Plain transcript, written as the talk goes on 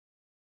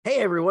Hey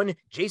everyone,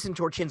 Jason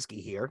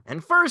Torchinsky here.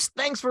 And first,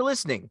 thanks for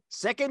listening.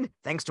 Second,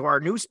 thanks to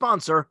our new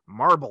sponsor,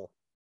 Marble.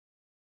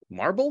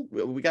 Marble?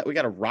 We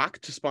got a rock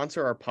to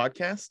sponsor our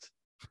podcast?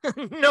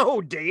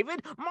 No,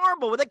 David,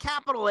 Marble with a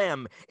capital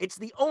M. It's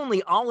the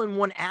only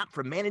all-in-one app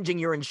for managing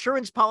your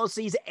insurance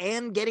policies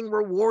and getting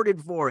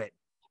rewarded for it.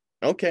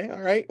 Okay, all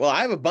right. Well,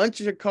 I have a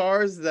bunch of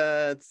cars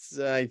I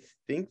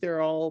think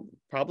they're all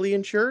probably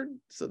insured,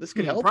 so this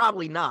could help.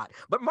 Probably not,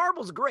 but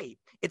Marble's great.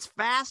 It's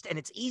fast and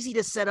it's easy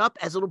to set up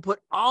as it'll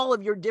put all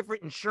of your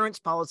different insurance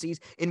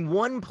policies in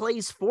one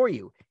place for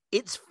you.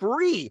 It's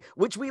free,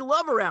 which we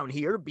love around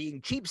here,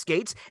 being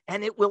cheapskates,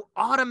 and it will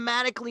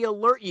automatically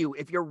alert you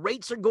if your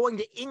rates are going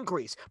to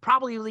increase,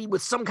 probably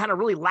with some kind of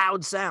really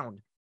loud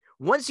sound.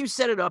 Once you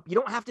set it up, you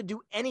don't have to do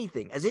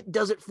anything, as it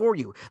does it for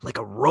you, like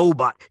a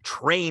robot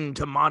trained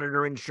to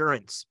monitor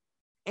insurance.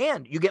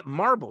 And you get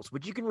marbles,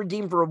 which you can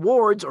redeem for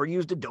rewards or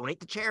use to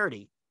donate to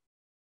charity.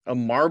 A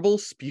marble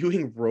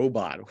spewing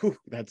robot. Whew,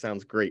 that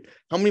sounds great.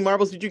 How many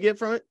marbles did you get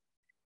from it?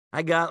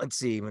 I got, let's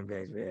see,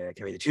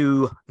 carry the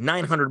two,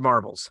 900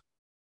 marbles.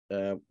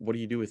 What do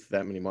you do with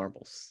that many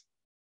marbles?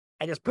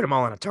 I just put them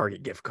all on a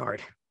Target gift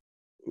card.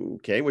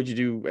 Okay, what'd you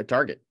do at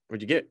Target?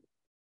 What'd you get?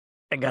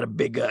 I got a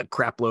big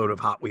crap load of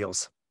Hot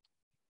Wheels.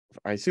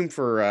 I assume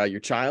for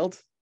your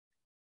child?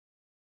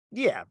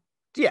 Yeah,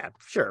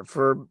 sure,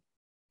 for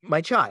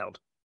my child.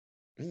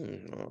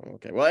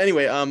 Okay. Well,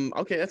 anyway,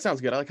 okay, that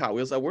sounds good. I like Hot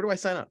Wheels. Where do I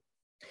sign up?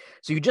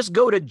 So you just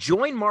go to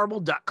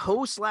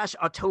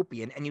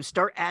joinmarble.co/autopian and you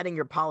start adding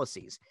your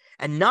policies.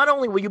 And not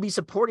only will you be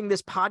supporting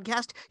this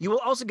podcast, you will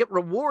also get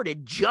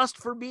rewarded just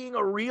for being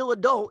a real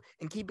adult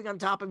and keeping on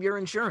top of your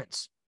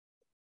insurance.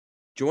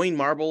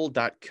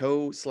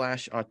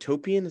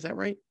 Joinmarble.co/autopian, is that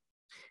right?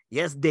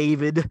 Yes,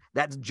 David.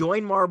 That's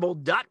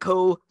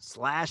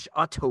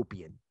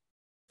joinmarble.co/autopian.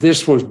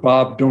 This was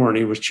Bob Dorn.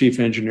 He was chief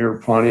engineer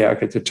of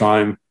Pontiac at the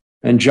time,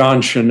 and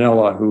John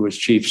Chanella, who was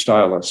chief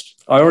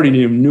stylist. I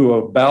already knew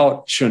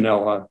about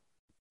Chanella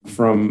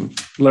from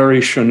Larry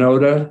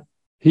Shinoda.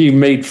 He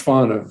made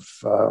fun of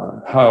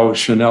how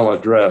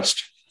Chanella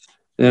dressed.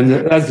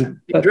 And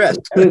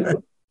dressed.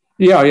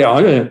 Yeah.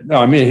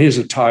 I mean, he's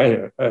a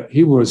tie.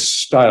 He was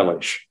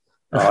stylish.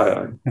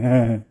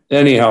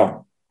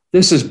 Anyhow,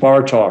 this is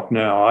bar talk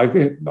now.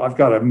 I've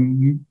got to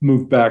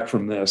move back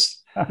from this.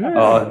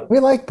 We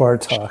like bar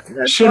talk.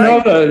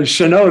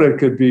 Shinoda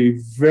could be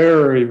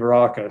very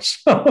raucous.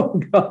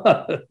 Oh,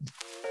 God.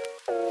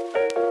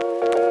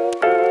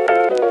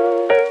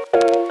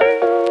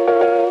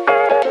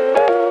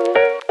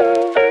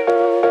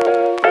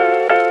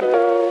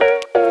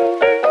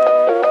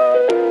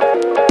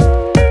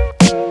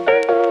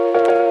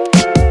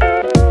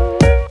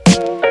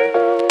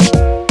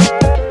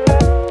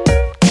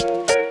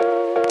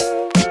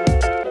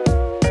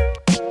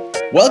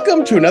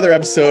 Welcome to another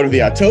episode of the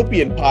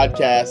Autopian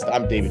podcast.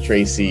 I'm David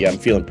Tracy. I'm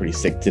feeling pretty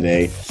sick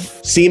today.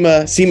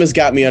 Seema's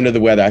got me under the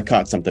weather. I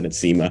caught something at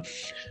Seema.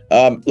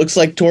 Looks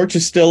like Torch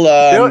is still...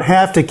 You don't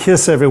have to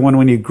kiss everyone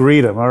when you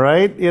greet them, all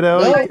right? You know,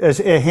 no.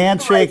 A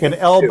handshake, an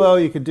elbow,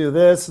 you can do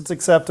this. It's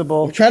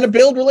acceptable. We're trying to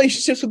build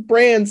relationships with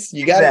brands.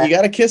 You got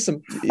to kiss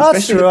them.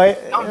 That's true. You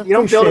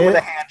don't build it with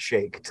a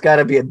handshake. It's got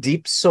to be a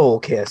deep soul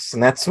kiss,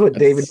 and that's what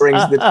David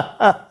brings.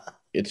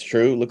 It's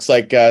true. Looks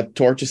like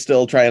Torch is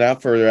still trying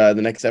out for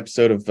the next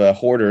episode of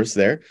Hoarders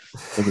there.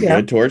 Looking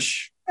good,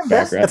 Torch.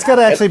 That's got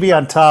to actually be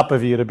on top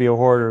of you to be a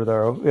hoarder,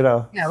 though. You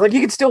know. Yeah, like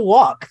you can still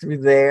walk through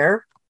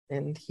there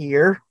and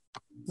here.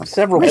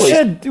 Several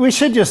places. We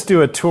should just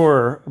do a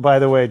tour, by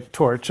the way,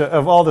 Torch,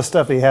 of all the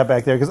stuff that you have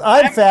back there, because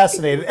I'm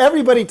fascinated.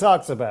 Everybody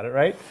talks about it,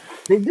 right?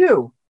 They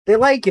do. They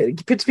like it.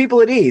 It puts people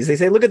at ease. They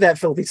say, look at that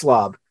filthy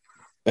slob.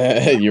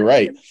 You're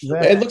right.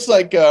 It looks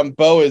like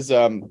Bo is...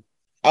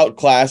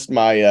 outclassed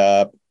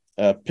my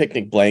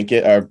picnic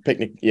blanket or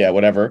picnic,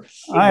 whatever.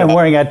 I am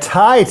wearing a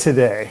tie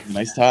today.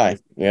 Nice tie.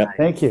 Yeah.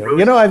 Thank you.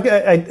 You know,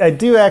 I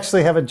do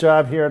actually have a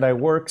job here at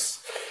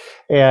iWorks,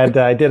 and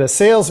I did a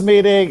sales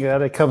meeting,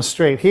 and I come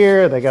straight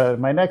here, and I got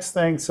my next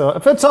thing. So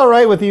if it's all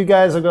right with you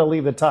guys, I'm going to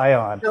leave the tie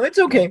on. No, it's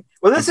okay.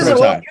 Well, this is a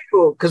little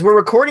unusual because we're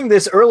recording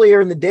this earlier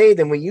in the day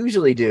than we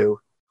usually do.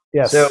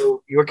 Yes.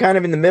 So you're kind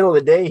of in the middle of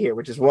the day here,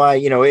 which is why,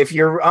 you know, if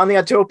you're on the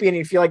Autopian and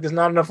you feel like there's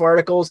not enough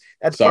articles,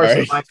 that's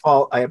partially my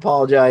fault. I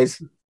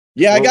apologize.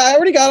 Yeah, I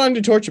already got on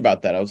to Torch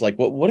about that. I was like,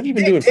 what have you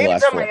been doing for the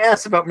last week? David's on my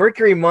ass about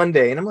Mercury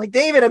Monday. And I'm like,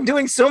 David, I'm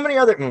doing so many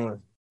other...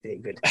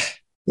 David.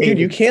 Dude,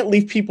 you can't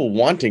leave people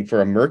wanting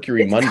for a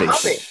Mercury Monday.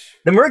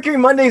 The Mercury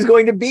Monday is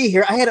going to be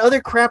here. I had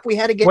other crap we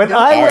had to get done. When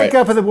I wake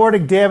up in the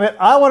morning, damn it,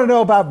 I want to know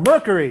about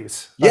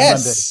Mercuries.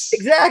 Yes.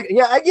 Exactly.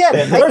 Yeah, I get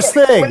it. First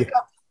thing.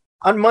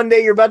 On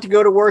Monday, you're about to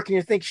go to work and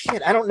you think,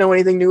 shit, I don't know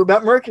anything new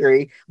about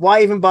Mercury.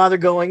 Why even bother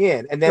going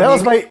in? And then that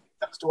was my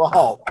comes to a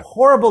halt.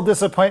 Horrible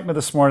disappointment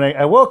this morning.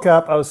 I woke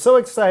up. I was so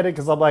excited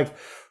because I'm like,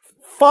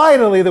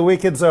 finally, the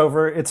weekend's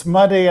over. It's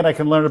Monday and I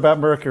can learn about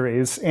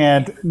Mercuries.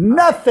 And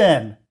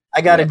nothing. I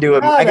got to do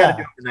it. I got to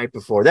do it the night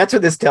before. That's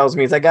what this tells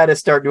me is I got to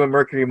start doing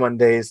Mercury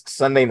Mondays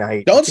Sunday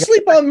night. Don't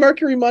sleep on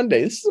Mercury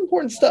Monday. This is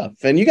important stuff.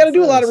 And you got to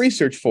do a lot of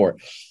research for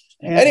it.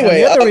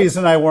 Anyway, the other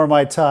reason I wore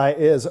my tie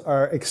is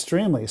our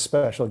extremely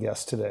special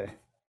guest today.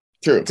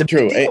 True. It's a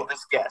big deal,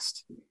 this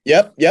guest.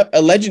 Yep.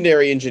 A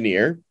legendary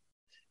engineer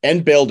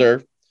and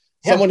builder,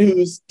 someone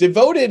who's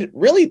devoted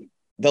really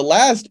the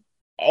last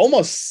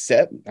almost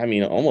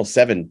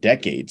 7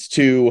 decades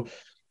to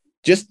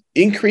just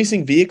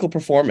increasing vehicle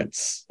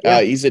performance.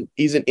 He's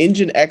an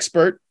engine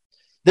expert.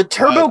 The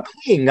Turbo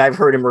King, I've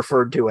heard him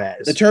referred to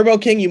as. The Turbo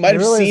King, you might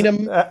have seen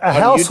him. A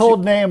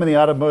household name in the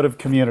automotive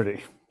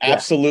community.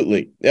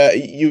 Absolutely.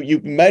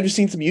 You might have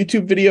seen some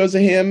YouTube videos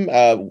of him.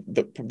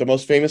 The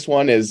most famous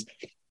one is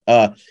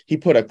he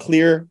put a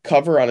clear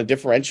cover on a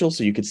differential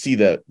so you could see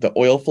the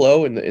oil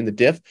flow in the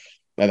diff.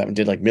 That one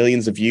did like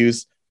millions of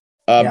views.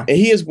 And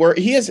he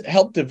has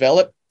helped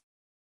develop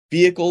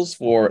vehicles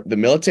for the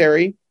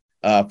military,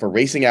 for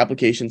racing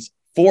applications,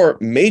 for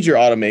major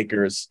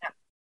automakers.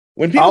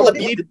 When people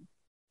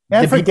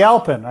and for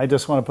Galpin, I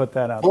just want to put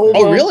that out there.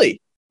 Oh, really?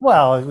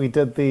 Well, we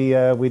did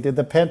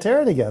the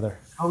Pantera together.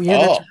 Oh,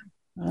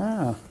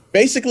 yeah.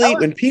 Basically,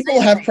 when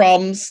people have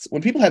problems,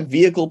 when people have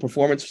vehicle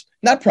performance,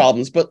 not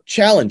problems, but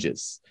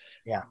challenges,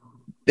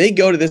 they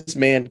go to this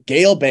man,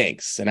 Gale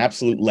Banks, an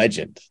absolute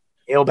legend.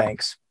 Gale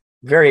Banks.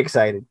 Very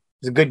excited.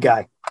 He's a good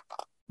guy.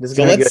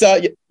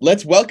 So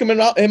let's welcome him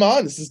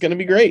on. This is going to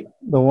be great.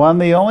 The one,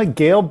 the only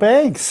Gale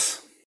Banks.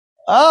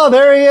 Oh,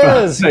 there he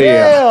is.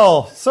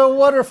 Gale. So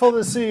wonderful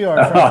to see you,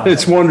 our friend.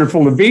 It's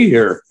wonderful to be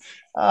here.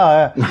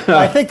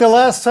 I think the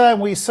last time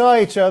we saw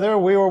each other,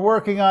 we were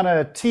working on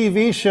a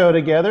TV show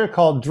together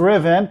called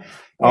Driven.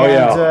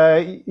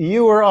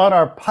 You were on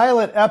our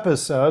pilot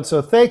episode.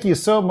 So thank you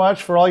so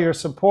much for all your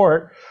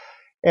support.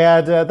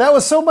 And that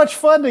was so much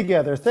fun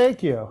together.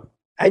 Thank you.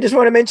 I just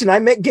want to mention I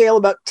met Gale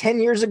about 10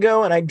 years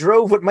ago, and I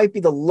drove what might be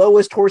the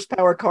lowest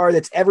horsepower car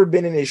that's ever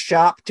been in his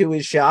shop to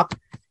his shop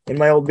in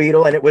my old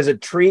Beetle, and it was a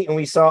treat, and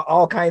we saw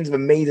all kinds of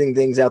amazing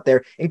things out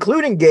there,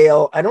 including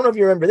Gale. I don't know if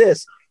you remember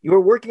this. You were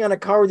working on a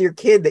car with your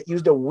kid that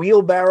used a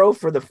wheelbarrow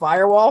for the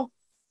firewall.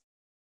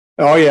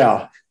 Oh,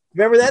 yeah.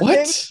 Remember that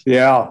thing?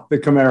 Yeah, the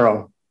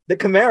Camaro. The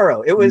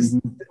Camaro. It was,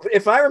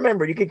 if I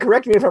remember, you can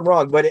correct me if I'm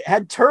wrong, but it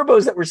had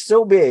turbos that were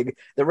so big,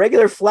 the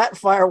regular flat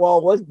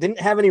firewall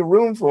didn't have any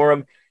room for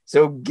them.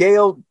 So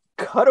Gale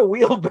cut a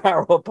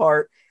wheelbarrow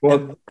apart,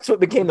 and that's what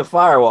became the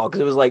firewall,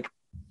 because it was like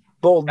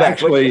bold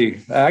back.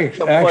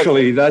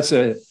 Actually, that's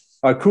a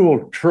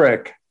cool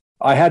trick.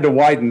 I had to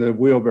widen the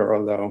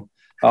wheelbarrow, though,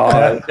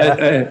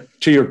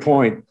 to your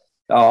point.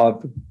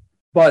 But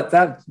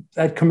that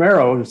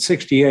Camaro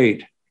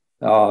 68,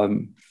 I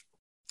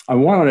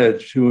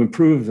wanted to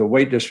improve the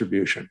weight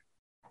distribution.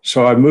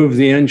 So I moved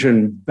the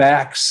engine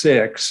back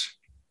 6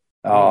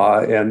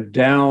 and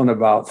down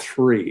about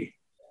 3.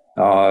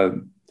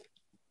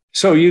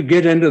 So you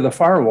get into the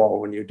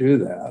firewall when you do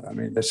that. I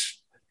mean, that's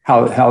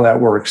how that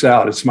works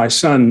out. It's my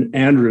son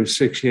Andrew's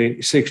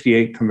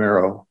 68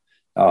 Camaro,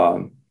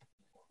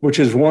 which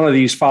is one of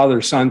these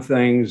father-son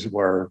things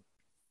where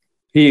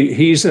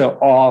he's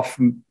off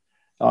in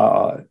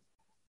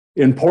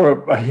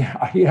Port.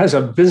 He has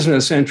a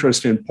business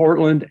interest in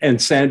Portland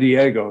and San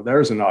Diego.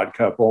 There's an odd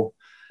couple,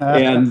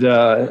 and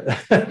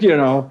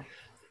and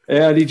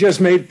he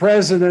just made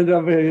president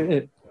of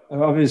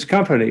his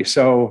company.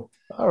 So.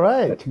 All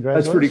right.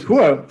 Congratulations. That's pretty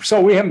cool.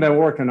 So we haven't been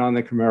working on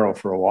the Camaro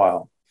for a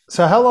while.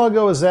 So how long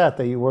ago was that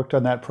you worked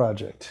on that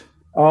project?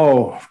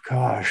 Oh,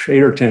 gosh,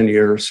 8 or 10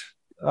 years.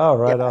 Oh,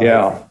 right on.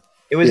 Yeah.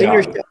 It was in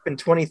your shop in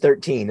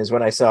 2013 is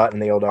when I saw it in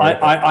the old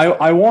article.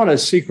 I want to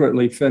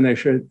secretly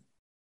finish it.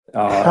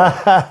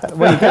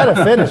 Well, you got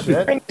to finish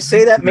it. Trying to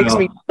say that makes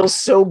me feel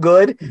so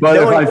good.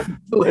 But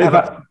if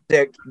I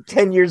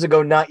 10 years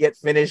ago, not yet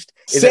finished.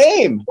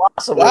 Same.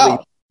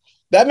 Wow.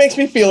 That makes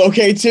me feel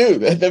okay, too.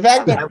 The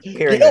fact that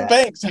Gale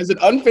Banks has an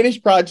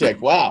unfinished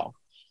project. Wow.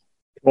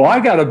 Well,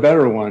 I got a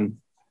better one.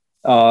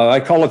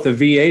 I call it the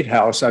V8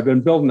 house. I've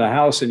been building a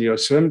house in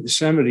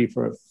Yosemite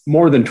for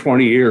more than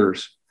 20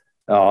 years.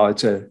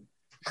 It's a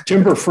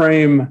timber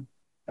frame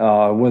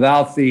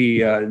without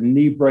the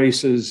knee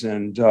braces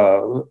and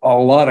a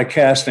lot of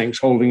castings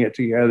holding it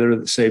together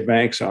that say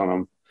Banks on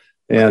them.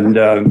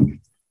 And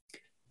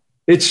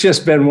it's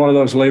just been one of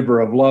those labor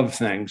of love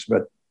things,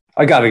 but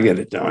I got to get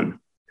it done.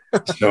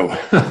 So,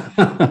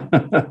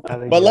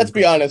 but let's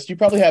be honest, you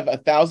probably have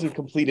 1,000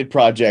 completed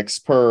projects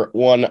per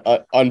one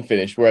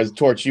unfinished, whereas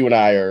Torch, you and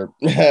I are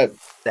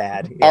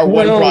sad. Our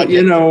one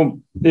project.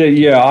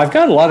 I've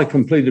got a lot of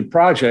completed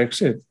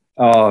projects.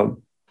 A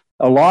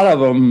lot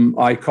of them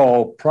I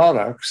call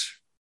products,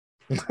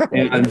 but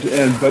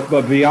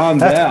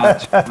beyond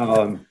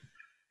that,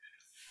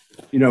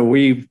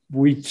 we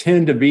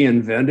tend to be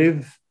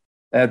inventive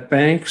at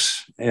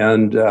Banks,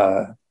 and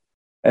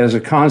as a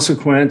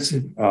consequence,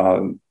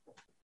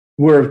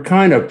 we're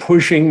kind of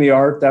pushing the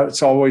art.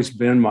 That's always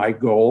been my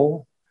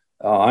goal.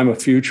 I'm a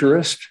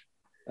futurist.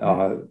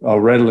 I'll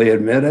readily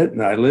admit it,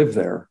 and I live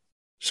there.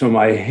 So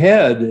my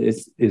head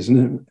is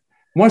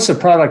once the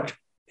product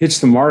hits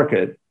the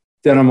market,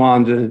 then I'm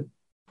on to,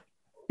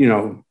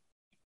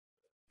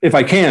 if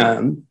I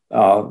can,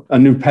 a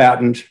new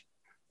patent.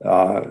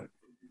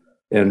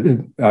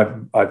 And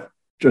I've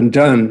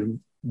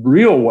done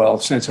real well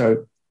since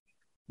the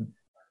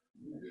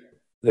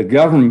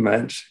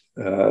government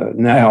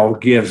now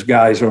gives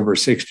guys over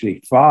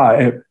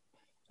 65.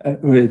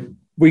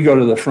 We go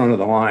to the front of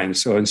the line.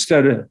 So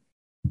instead of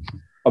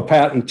a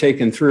patent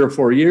taking 3 or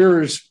 4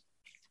 years,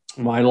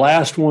 my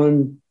last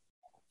one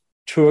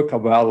took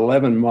about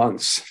 11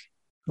 months.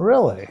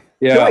 Really?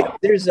 Yeah. Wait,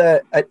 there's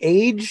an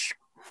age.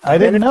 I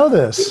didn't know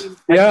this.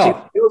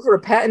 Yeah. For a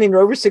patent and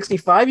you're over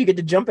 65, you get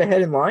to jump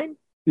ahead in line?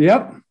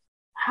 Yep.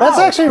 That's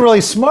actually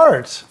really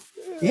smart.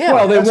 Yeah.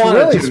 Well, they That's want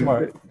really to.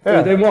 smart.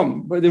 Yeah. They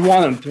want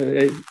them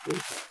to.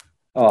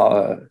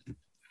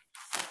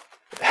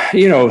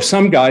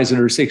 Some guys that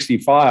are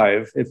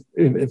 65,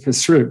 if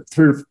it's 3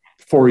 or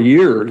 4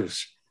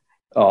 years,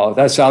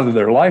 that's out of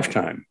their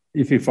lifetime,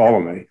 if you follow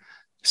me.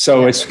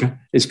 So it's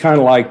kind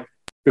of like,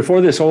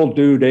 before this old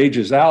dude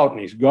ages out and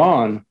he's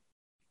gone,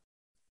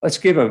 let's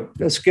give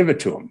it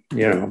to him.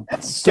 Get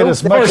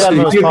as much out of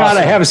it as you got to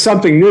possible. have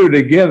something new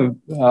to give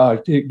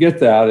to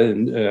get that.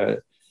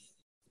 And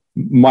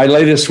my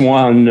latest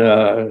one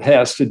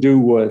has to do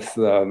with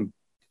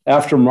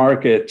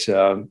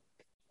aftermarket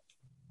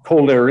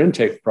cold air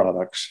intake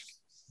products.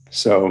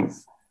 So,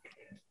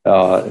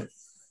 and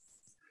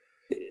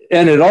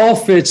it all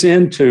fits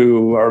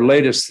into our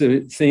latest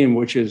theme,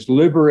 which is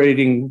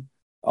liberating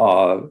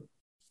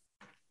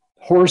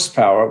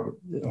horsepower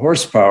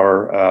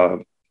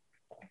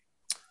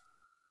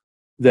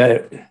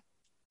that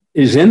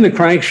is in the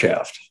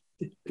crankshaft.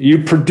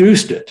 You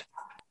produced it,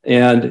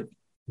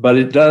 but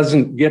it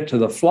doesn't get to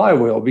the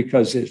flywheel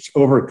because it's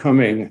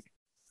overcoming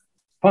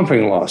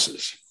pumping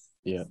losses.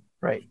 Yeah.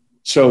 Right.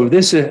 So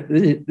this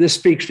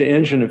speaks to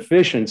engine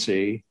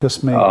efficiency.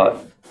 Just me.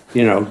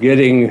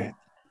 Getting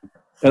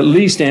at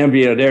least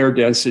ambient air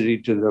density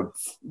to the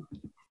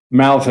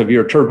mouth of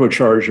your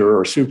turbocharger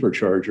or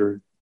supercharger.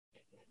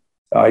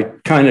 I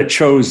kind of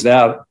chose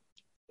that.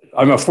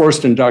 I'm a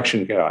forced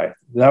induction guy.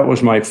 That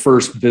was my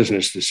first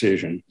business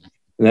decision.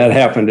 And that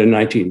happened in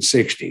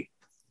 1960.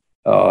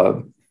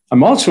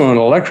 I'm also an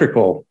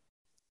electrical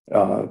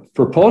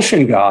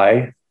propulsion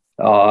guy.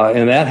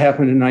 And that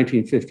happened in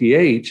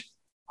 1958.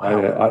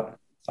 Wow.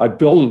 I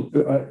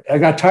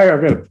got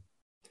tired of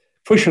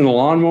pushing the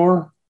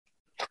lawnmower.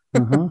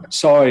 Mm-hmm.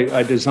 So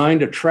I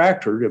designed a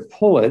tractor to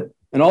pull it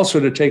and also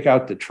to take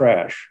out the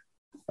trash.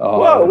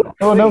 Whoa!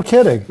 Oh, no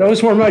kidding.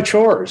 Those were my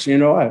chores.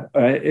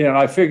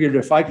 I figured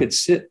if I could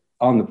sit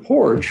on the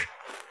porch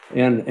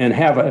and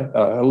have an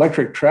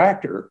electric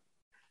tractor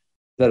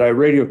that I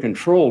radio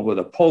controlled with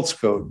a pulse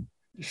code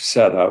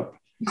setup.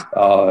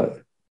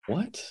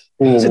 What?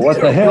 Well, what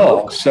the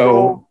hell?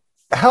 So,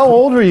 how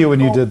old were you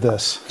when you did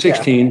this?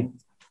 16.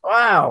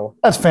 Wow.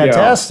 That's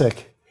fantastic.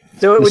 Yeah.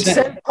 So it would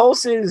send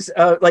pulses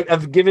like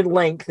of given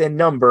length and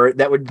number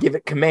that would give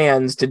it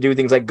commands to do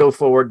things like go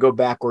forward, go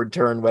backward,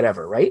 turn,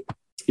 whatever, right?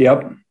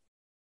 Yep.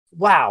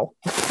 Wow.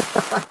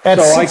 At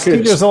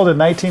 16 years old in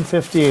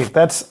 1958,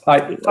 that's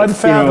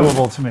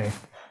unfathomable to me.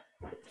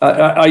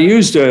 I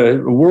used a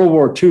World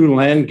War II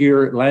landing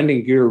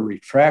gear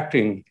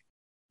retracting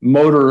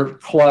motor,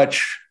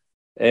 clutch,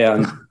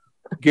 and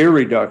gear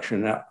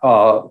reduction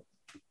out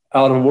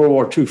of a World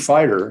War II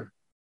fighter.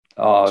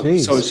 So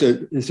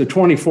it's a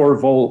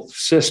 24-volt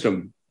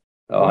system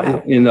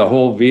in the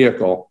whole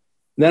vehicle.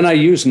 Then I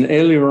used an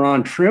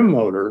aileron trim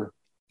motor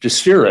to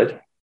steer it.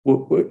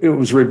 It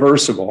was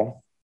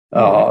reversible.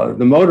 The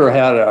motor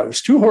it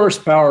was 2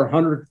 horsepower,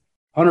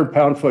 100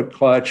 pound-foot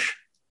clutch.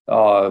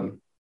 And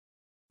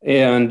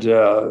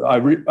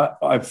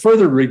I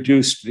further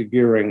reduced the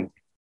gearing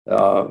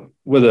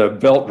with a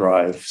belt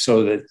drive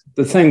so that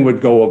the thing would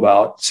go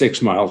about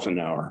 6 miles an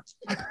hour.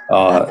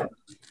 But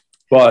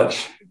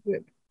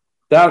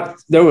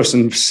there was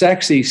some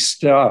sexy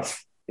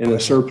stuff in the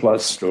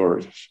surplus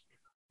stores.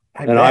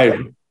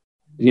 And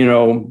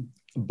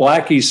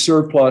Blackie's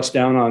Surplus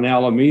down on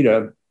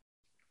Alameda,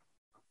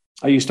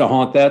 I used to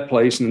haunt that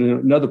place, and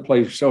another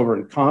place over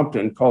in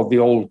Compton called the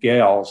Old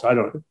Gals. I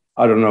don't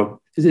know.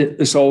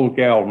 This old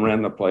gal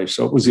ran the place,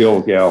 so it was the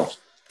Old Gals.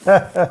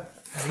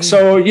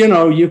 So,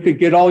 you could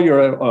get all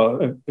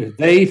your,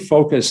 they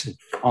focus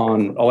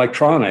on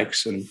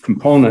electronics and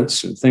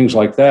components and things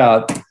like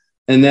that.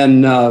 And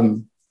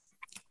then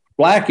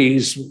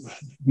Blackie's,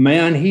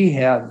 man, he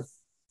had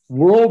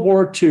World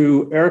War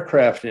II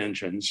aircraft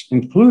engines,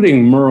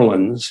 including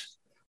Merlins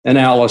and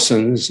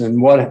Allisons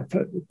and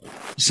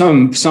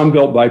some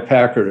built by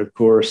Packard, of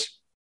course.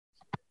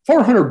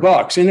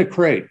 $400 in a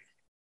crate.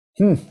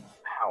 Wow.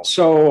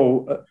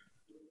 So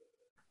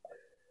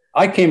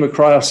I came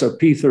across a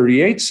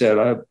P-38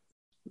 setup,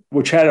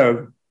 which had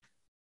a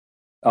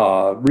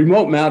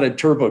remote-mounted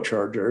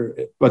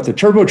turbocharger, but the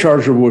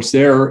turbocharger was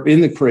there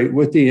in the crate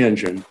with the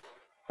engine.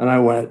 And I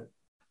went,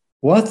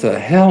 what the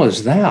hell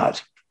is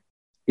that?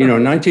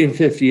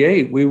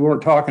 1958, we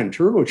weren't talking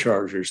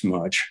turbochargers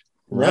much.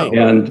 Right.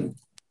 And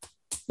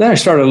then I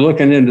started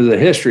looking into the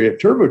history of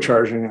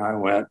turbocharging, and I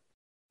went,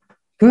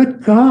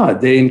 good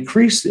God, they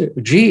increased it.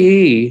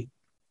 GE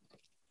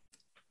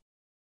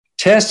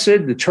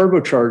tested the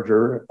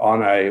turbocharger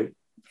on a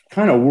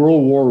kind of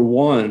World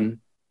War I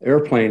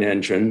airplane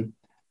engine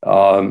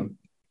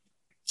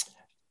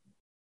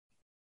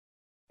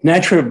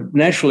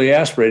Naturally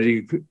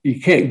aspirated, you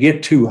can't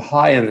get too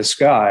high in the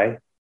sky.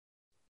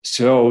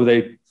 So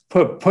they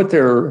put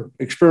their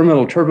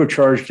experimental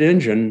turbocharged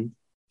engine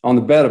on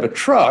the bed of a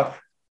truck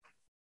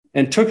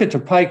and took it to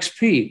Pikes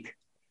Peak.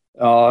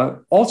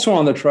 Also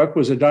on the truck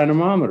was a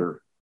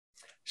dynamometer.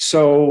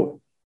 So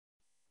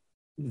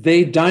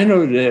they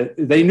dynoed it.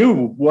 They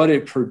knew what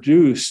it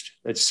produced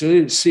at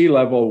sea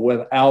level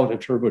without a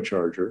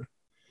turbocharger.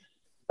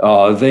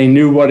 They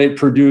knew what it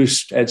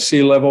produced at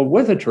sea level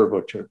with a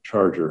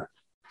turbocharger.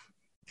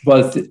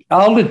 But the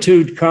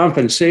altitude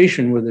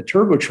compensation with a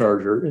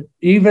turbocharger,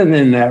 even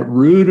in that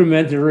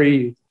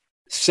rudimentary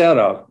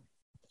setup,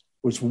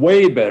 was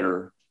way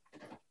better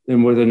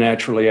than with a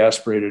naturally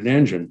aspirated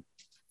engine.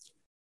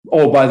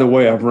 Oh, by the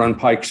way, I've run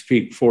Pikes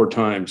Peak 4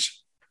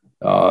 times.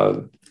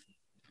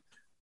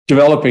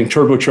 Developing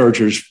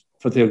turbochargers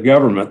for the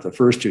government the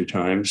first 2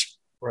 times,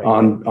 right,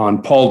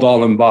 on Paul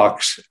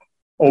Dallenbach's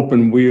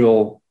open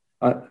wheel.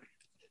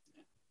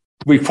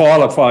 We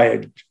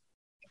qualified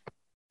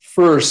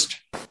first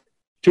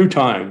 2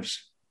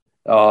 times.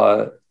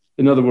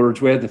 In other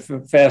words, we had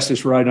the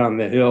fastest ride on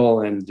the hill,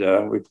 and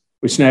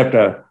we snapped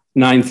a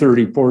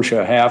 930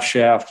 Porsche half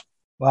shaft.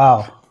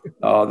 Wow.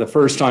 The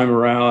first time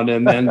around,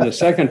 and then the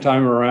second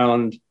time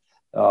around,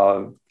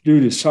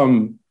 due to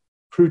some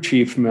crew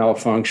chief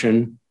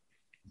malfunction,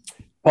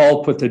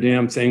 Paul put the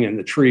damn thing in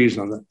the trees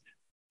on the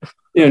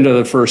end of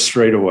the first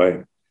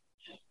straightaway.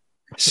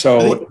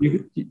 So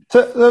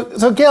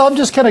Gale, I'm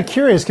just kind of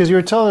curious because you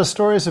were telling us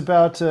stories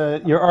about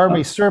your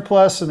Army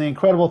surplus and the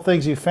incredible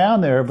things you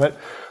found there. But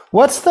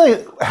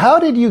how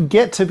did you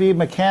get to be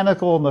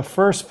mechanical in the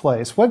first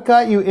place? What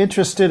got you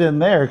interested in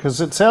there? Because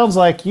it sounds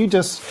like you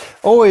just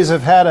always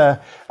have had a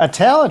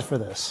talent for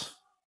this.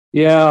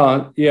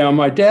 Yeah.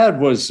 My dad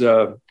was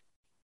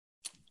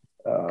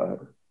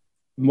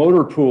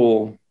motor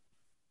pool.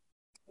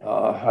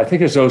 I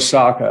think it's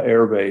Osaka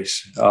Air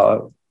Base.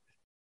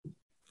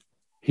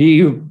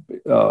 He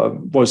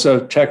was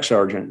a tech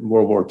sergeant in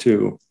World War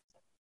II.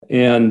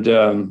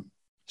 And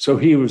so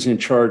he was in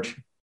charge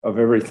of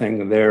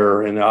everything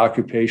there in the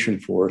occupation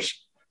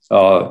force,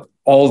 all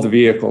the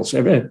vehicles,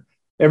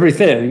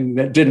 everything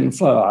that didn't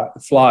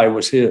fly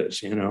was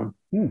his, you know.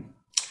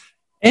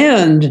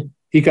 And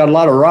he got a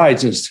lot of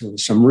rides into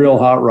some real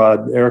hot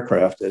rod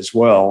aircraft as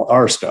well,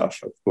 our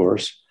stuff, of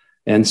course,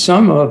 and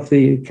some of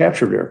the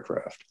captured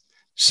aircraft.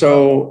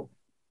 So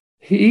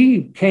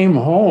he came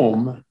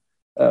home,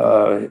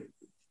 not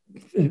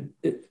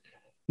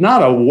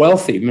a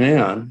wealthy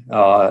man,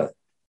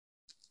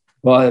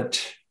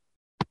 but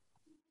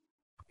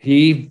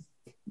he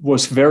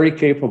was very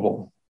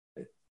capable.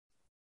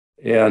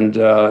 And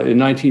in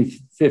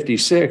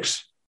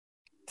 1956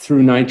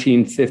 through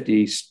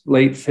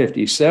late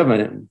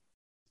 57,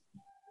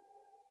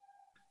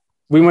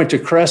 we went to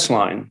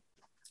Crestline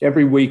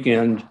every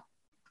weekend,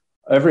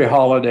 every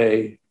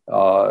holiday,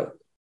 and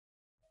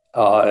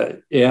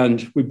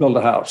we built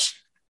a house.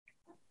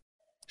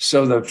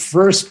 So the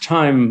first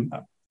time,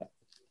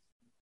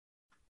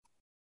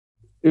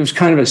 it was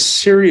kind of a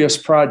serious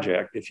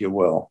project, if you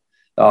will.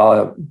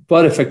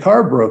 But if a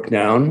car broke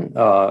down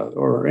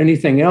or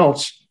anything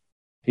else,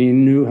 he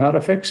knew how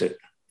to fix it.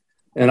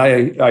 And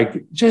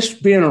I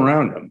just being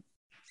around him.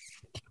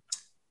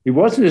 He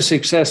wasn't a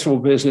successful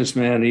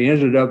businessman. He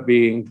ended up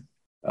being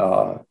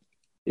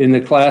in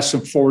the class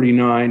of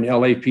 49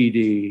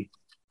 LAPD,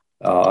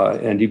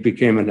 and he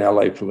became an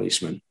LA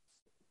policeman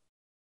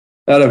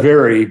at a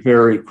very,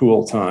 very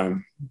cool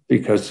time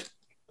because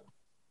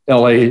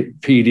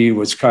LAPD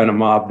was kind of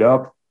mobbed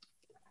up.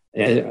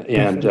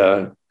 And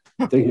the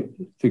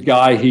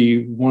guy,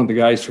 one of the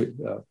guys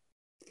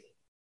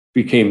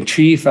became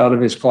chief out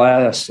of his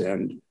class,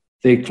 and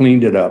they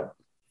cleaned it up.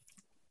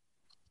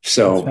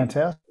 So that's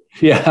fantastic.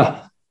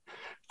 Yeah,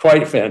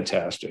 quite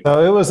fantastic.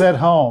 So it was at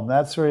home.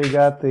 That's where you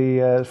got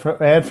the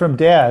ad from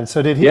Dad.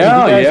 So did he?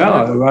 Yeah.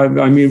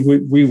 I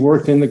mean, we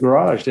worked in the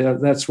garage.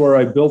 That's where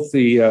I built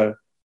the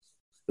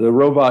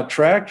robot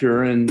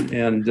tractor.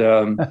 And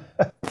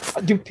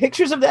do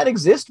pictures of that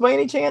exist by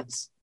any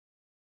chance?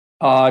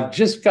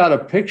 Just got a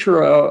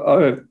picture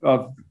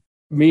of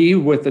me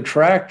with the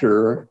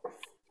tractor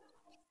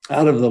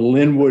out of the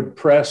Linwood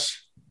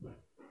Press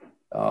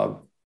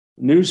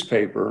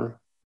newspaper.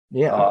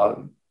 Yeah.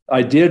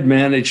 I did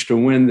manage to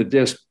win the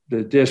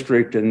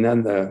district and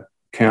then the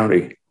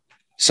county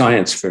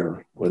science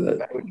fair with it.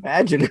 I would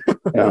imagine.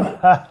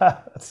 Yeah.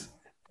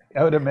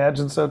 I would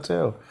imagine so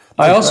too.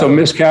 I also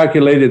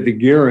miscalculated the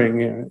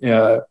gearing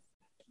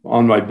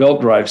on my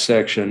belt drive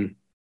section,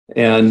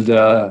 and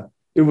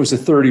it was a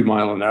 30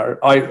 mile an hour.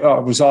 I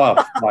was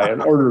off by an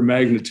order of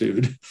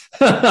magnitude.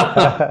 You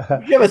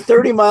have a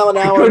 30 mile an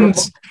hour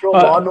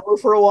lawnmower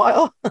for a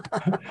while?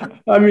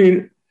 I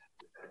mean,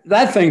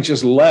 that thing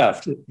just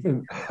left.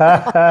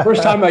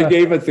 First time I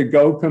gave it the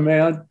go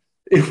command,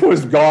 it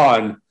was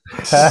gone.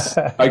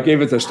 I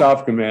gave it the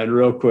stop command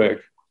real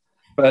quick.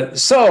 But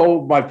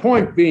so my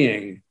point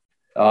being,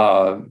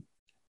 I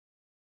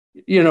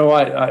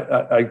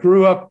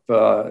grew up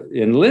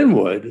in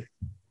Linwood,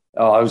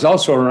 I was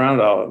also around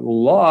a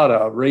lot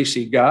of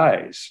racy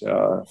guys.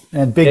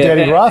 And Big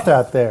Daddy Roth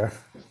out there.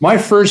 My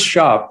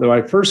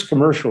first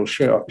commercial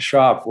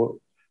shop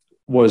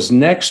was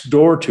next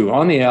door to,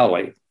 on the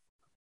alley,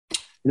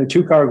 in a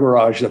 2-car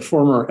garage, the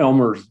former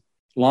Elmer's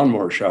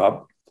lawnmower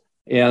shop.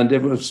 And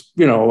it was,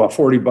 a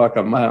 $40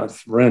 a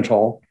month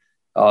rental.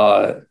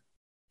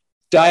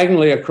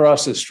 Diagonally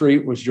across the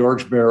street was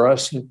George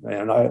Barris.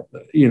 And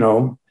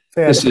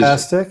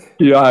fantastic.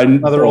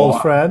 Another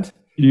old friend.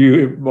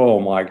 Oh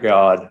my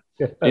God.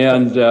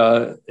 And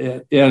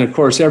of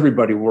course,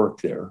 everybody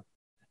worked there.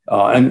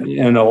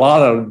 And a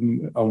lot of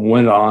them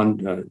went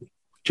on,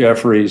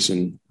 Jeffries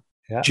and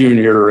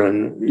Junior,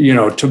 and,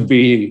 to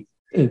be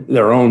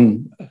their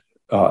own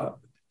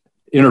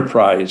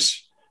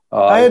enterprise.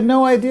 I had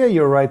no idea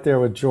you were right there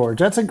with George.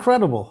 That's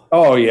incredible.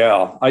 Oh,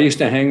 yeah. I used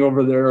to hang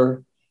over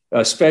there,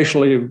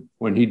 especially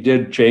when he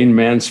did Jane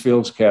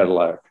Mansfield's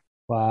Cadillac.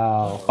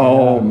 Wow.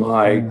 Oh,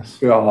 my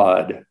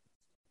God.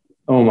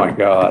 Oh, my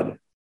God.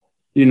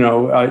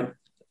 I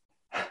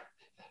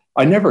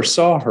never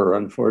saw her,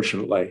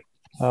 unfortunately.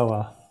 Oh,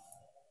 well.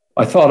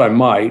 I thought I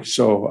might,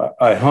 so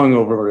I hung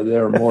over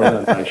there more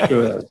than I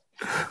should.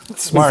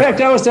 Smart. In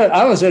fact, I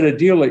was at a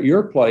deal at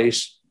your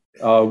place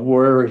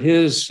where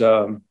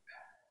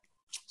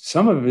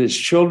some of his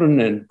children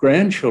and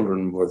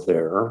grandchildren were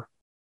there,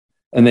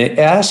 and they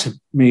asked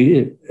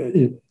me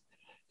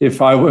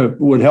if I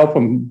would help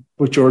them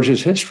with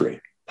George's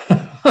history. It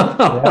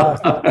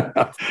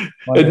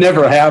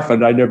never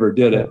happened. I never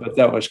did it, but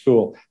that was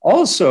cool.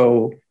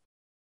 Also,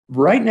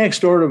 right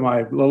next door to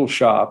my little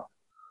shop,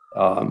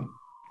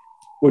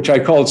 which I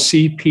called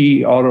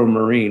CP Auto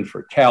Marine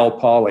for Cal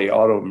Poly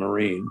Auto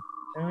Marine.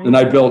 And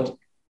I built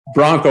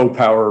Bronco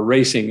Power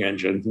racing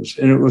engines,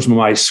 and it was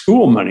my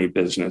school money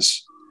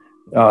business.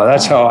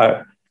 That's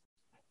how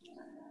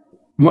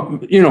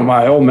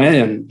my old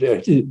man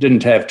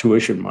didn't have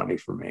tuition money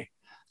for me.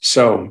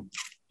 So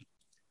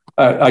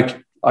I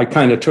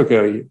kind of took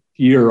a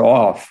year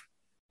off.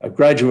 I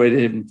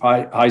graduated in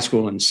high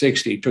school in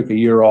 60, took a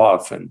year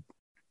off and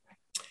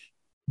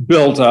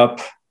built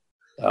up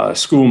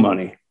school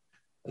money.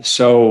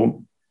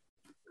 So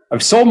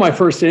I've sold my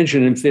first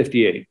engine in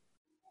 58.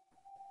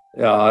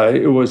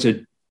 It was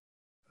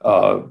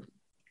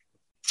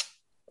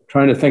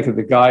trying to think of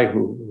the guy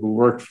who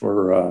worked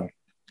for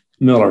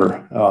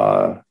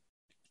Miller,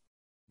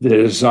 the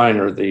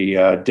designer,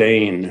 the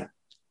Dane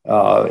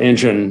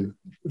engine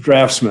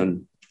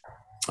draftsman,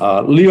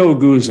 Leo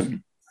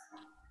Guzin.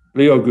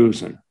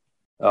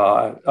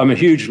 I'm a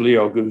huge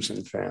Leo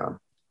Guzin fan.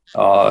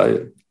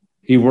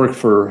 He worked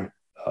for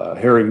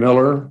Harry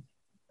Miller,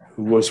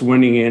 who was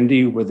winning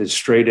Indy with his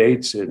straight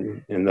eights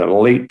in the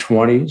late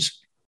 20s,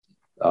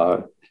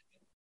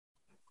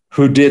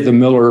 who did the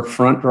Miller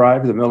front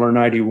drive, the Miller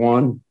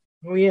 91.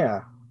 Oh,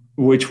 yeah.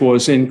 Which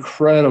was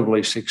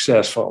incredibly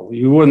successful.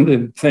 You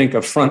wouldn't think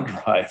a front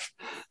drive,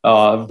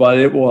 but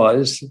it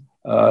was.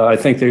 I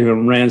think they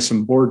ran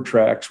some board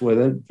tracks with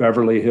it,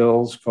 Beverly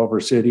Hills,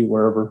 Culver City,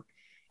 wherever.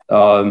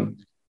 You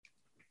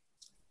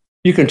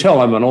can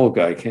tell I'm an old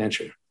guy, can't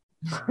you?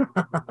 So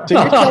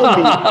you're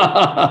telling me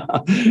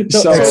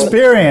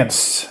experience.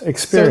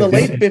 So in the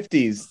late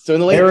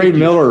 50s. Harry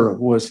Miller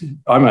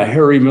I'm a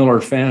Harry Miller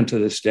fan to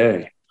this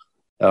day.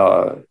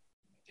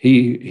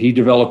 He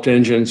developed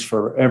engines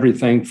for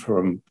everything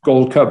from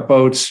Gold Cup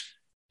boats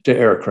to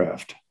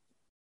aircraft,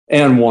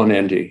 and won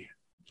Indy.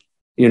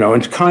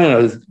 And kind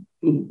of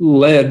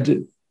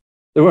led.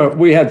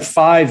 We had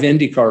 5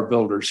 IndyCar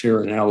builders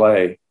here in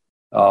LA.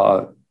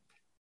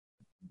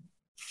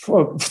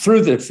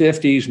 Through the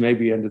 50s,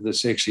 maybe into the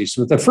 60s.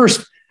 So the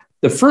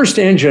first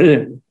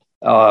engine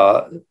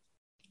I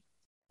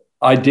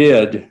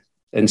did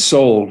and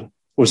sold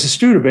was a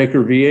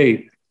Studebaker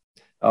V8.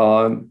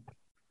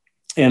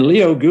 And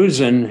Leo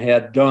Guzin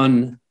had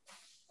done,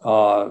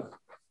 I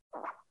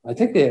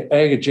think the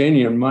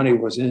Agajanian money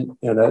was in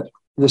it.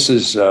 This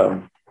is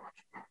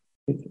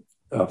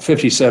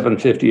 57,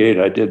 58,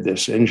 I did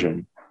this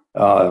engine.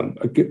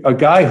 A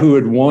guy who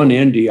had won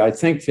Indy, I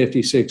think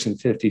 56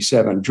 and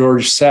 57,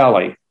 George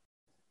Sally,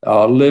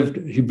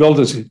 he built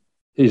his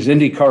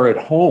Indy car at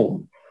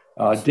home,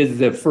 did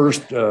the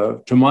first,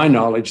 to my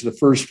knowledge, the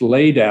first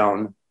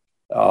laydown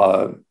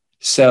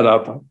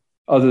setup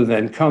other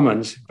than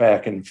Cummins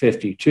back in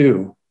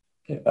 52.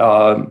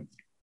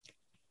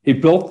 He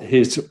built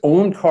his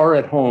own car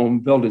at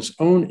home, built his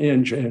own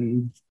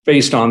engine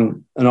based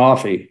on an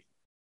Offie.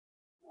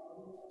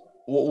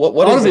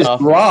 What out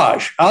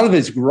of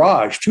his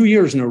garage, 2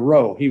 years in a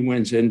row, he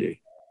wins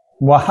Indy.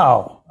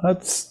 Wow,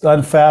 that's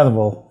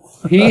unfathomable.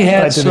 He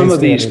had some of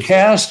these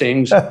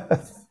castings.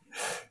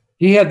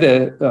 He had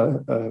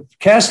the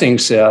casting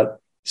set,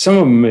 some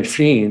of them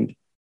machined.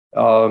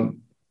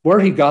 Where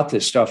he got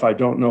this stuff, I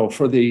don't know.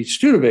 For the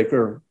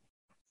Studebaker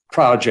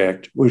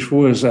project, which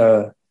was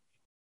a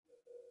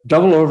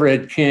double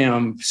overhead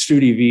cam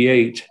Studi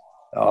V8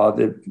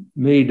 that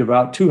made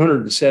about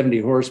 270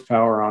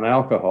 horsepower on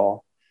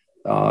alcohol.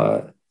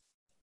 Although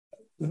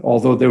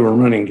they were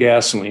running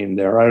gasoline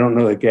there. I don't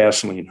know the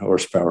gasoline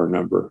horsepower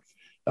number.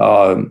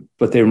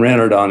 but they ran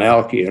it on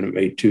alky and it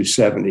made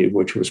 270,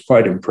 which was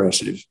quite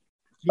impressive.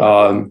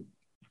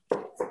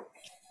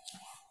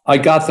 I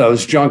got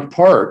those junk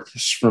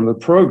parts from the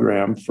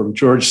program from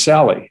George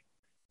Sally.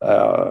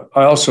 I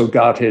also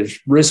got his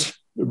wrist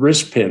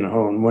pin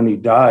hone. When he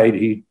died,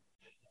 he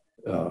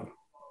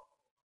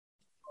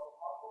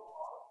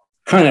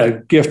kind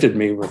of gifted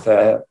me with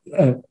that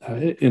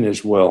in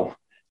his will.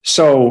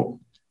 So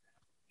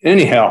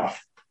anyhow,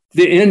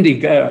 the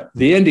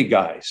indie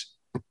guys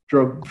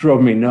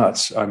drove me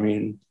nuts. I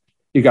mean,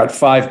 you got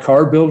 5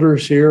 car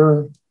builders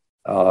here.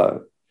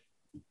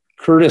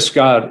 Curtis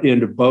got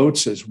into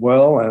boats as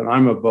well, and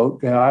I'm a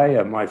boat guy.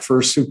 And my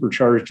first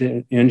supercharged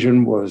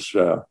engine was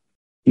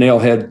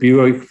Nailhead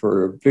Buick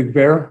for Big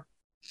Bear,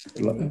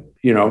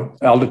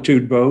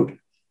 altitude boat.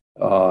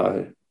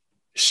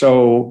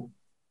 So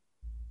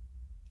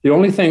the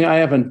only thing I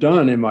haven't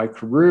done in my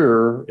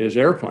career is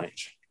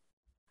airplanes.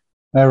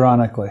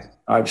 Ironically.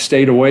 I've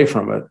stayed away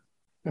from it.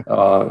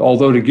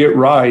 Although to get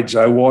rides,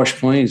 I wash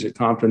planes at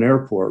Compton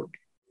Airport.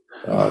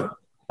 So,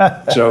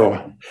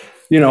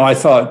 I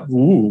thought,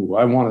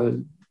 I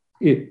want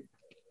to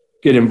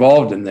get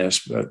involved in this,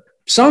 but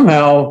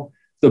somehow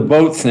the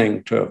boat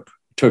thing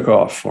took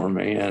off for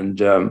me. And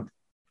the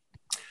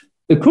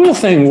cool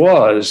thing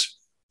was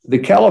the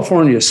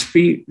California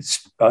ski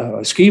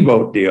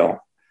boat deal,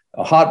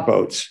 hot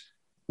boats,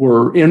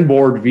 were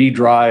inboard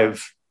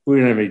V-drive. We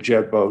didn't have any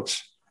jet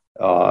boats.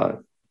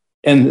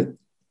 And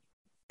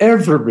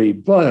everybody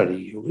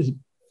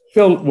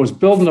was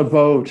building a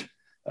boat,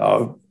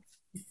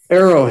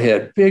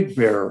 Arrowhead, Big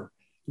Bear,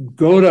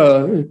 go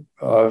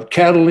to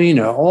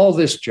Catalina, all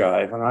this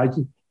jive.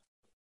 And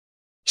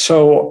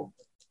so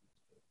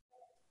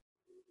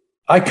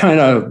I kind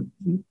of,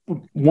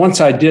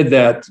 once I did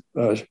that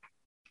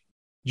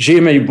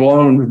GMA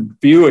blown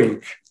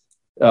Buick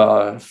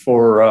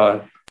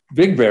for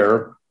Big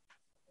Bear,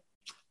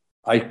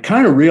 I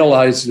kind of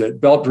realized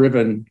that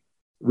belt-driven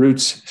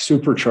Roots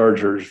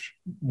superchargers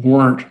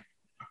weren't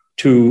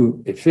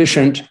too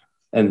efficient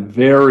and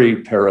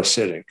very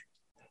parasitic.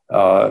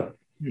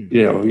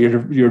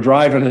 You're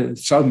driving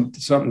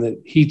something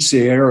that heats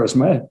the air as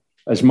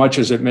much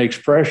as it makes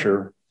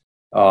pressure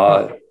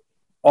off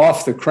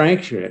the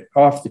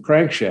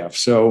crankshaft.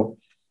 So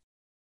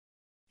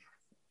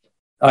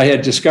I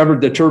had discovered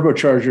the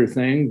turbocharger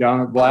thing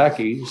down at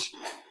Blackie's.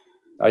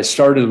 I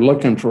started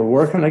looking for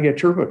where can I get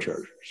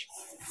turbochargers.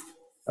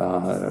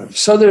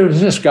 So there was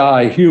this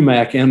guy, Hugh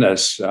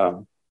McInnes.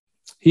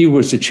 He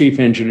was the chief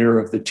engineer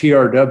of the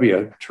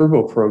TRW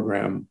turbo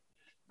program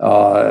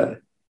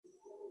that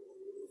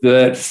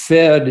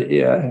fed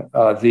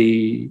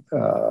the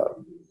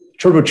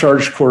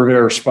turbocharged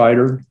Corvair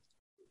Spider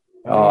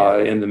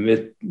in the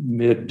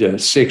mid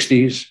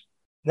 60s.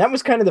 That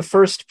was kind of the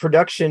first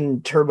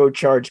production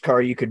turbocharged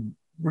car you could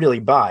really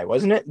buy,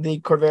 wasn't it? The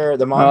Corvair,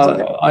 the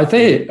Monza. I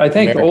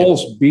think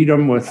Olds beat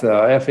them with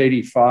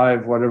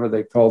F85, whatever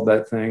they called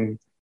that thing.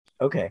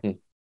 Okay.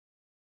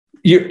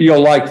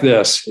 You'll like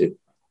this. It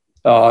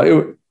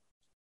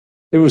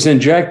was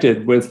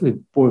injected with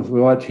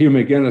what Hugh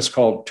McInnes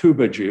called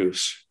tuba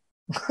juice,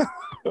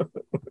 but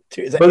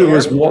it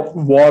was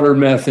water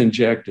meth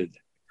injected.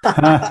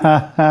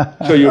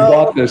 So you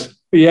bought this.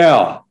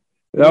 Yeah,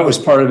 that was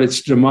part of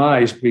its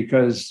demise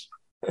because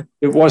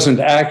it wasn't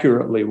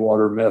accurately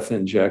water meth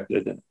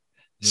injected.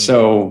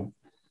 So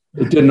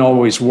it didn't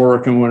always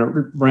work. And when it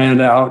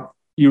ran out,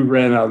 you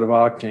ran out of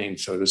octane,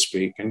 so to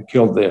speak, and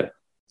killed it.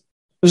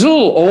 There's a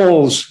little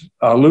Olds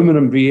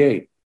aluminum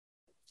V8,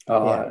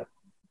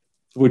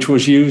 which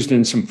was used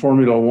in some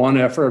Formula One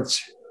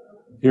efforts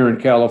here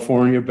in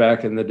California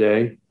back in the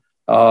day.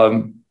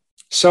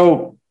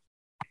 So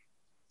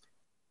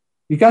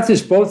you got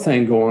this boat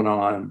thing going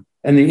on,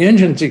 and the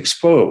engine's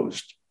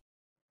exposed.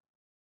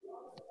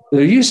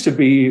 There used to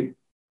be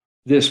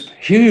this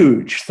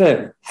huge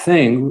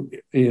thing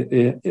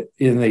in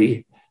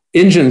the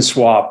engine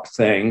swap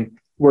thing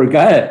where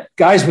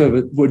guys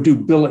would do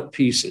billet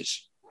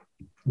pieces.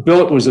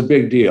 Billet was a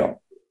big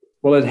deal.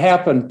 Well, it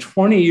happened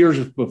 20 years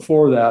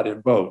before that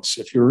in boats.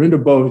 If you're into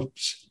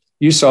boats,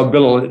 you saw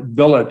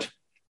billet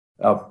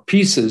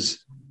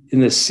pieces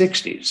in the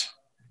 60s.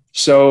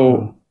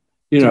 So,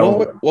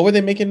 what were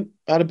they making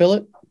out of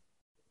billet?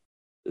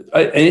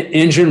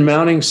 Engine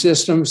mounting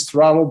systems,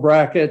 throttle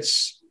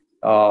brackets,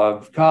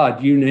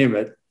 God, you name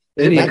it.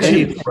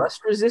 Any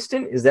rust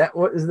resistant? Is that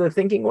what the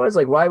thinking was?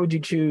 Like, why would you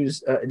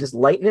choose just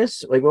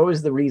lightness? Like, what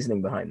was the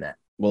reasoning behind that?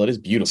 Well, it is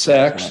beautiful.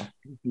 Sex.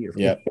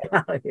 Beautiful. Yeah.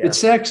 It's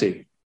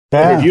sexy.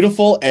 Yeah.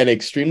 Beautiful and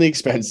extremely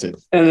expensive.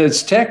 And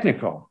it's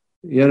technical,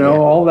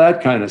 all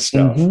that kind of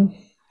stuff. Mm-hmm.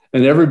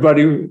 And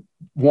everybody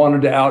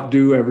wanted to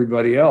outdo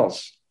everybody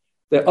else.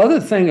 The other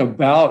thing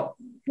about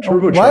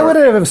turbocharged. Why would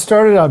it have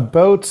started on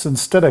boats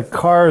instead of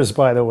cars,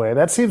 by the way?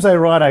 That seems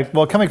ironic.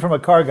 Well, coming from a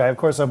car guy, of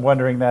course I'm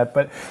wondering that.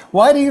 But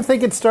why do you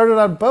think it started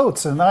on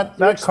boats and not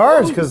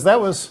cars? Because that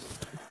was...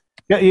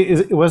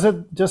 Was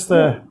it just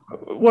the...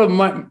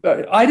 Well,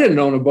 I didn't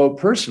own a boat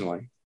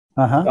personally.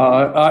 Uh-huh.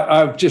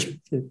 I just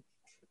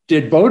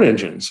did boat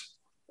engines.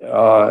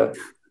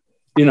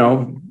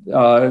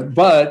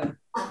 But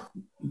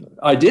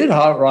I did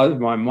hot rod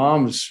my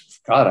mom's.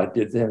 God, I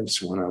did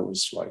this when I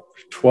was like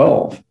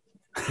 12.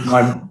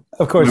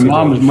 Of course,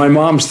 my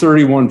mom's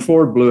 31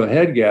 Ford blew a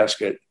head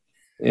gasket,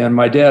 and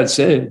my dad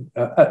said,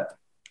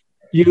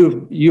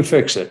 "You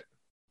fix it."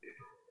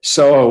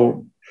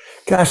 So,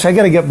 gosh, I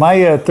got to get my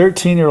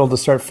 13-year-old to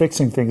start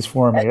fixing things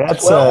for me.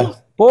 That's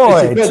boy,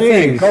 it's a good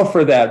thing. Go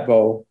for that,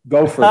 Bo.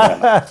 Go for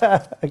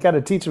that. I got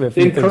to teach him a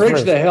few things Encourage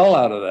first. the hell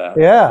out of that.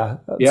 Yeah,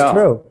 that's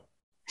true.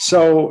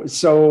 So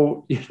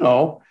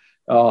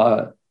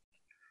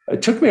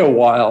it took me a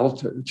while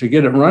to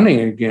get it running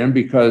again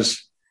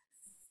because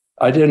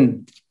I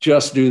didn't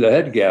just do the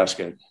head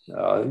gasket.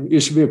 It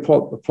used to be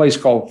a place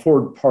called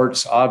Ford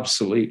Parts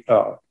Obsolete.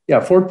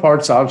 Ford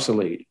Parts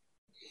Obsolete.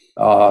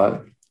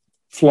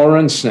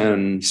 Florence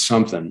and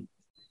something.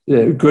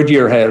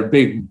 Goodyear had a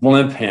big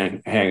blimp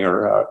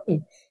hangar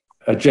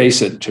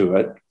adjacent to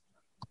it,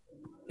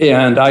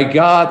 and I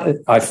got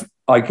a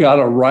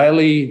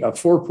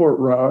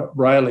four-port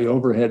Riley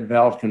overhead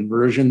valve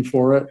conversion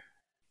for it.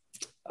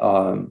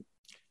 A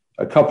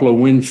couple of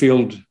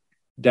Winfield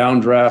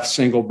downdraft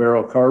single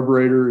barrel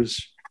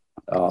carburetors,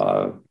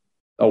 a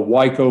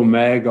Wyco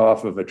mag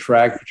off of a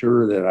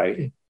tractor that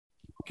I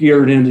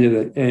geared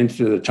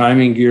into the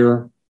timing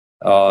gear.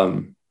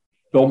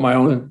 Built my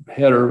own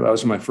header. That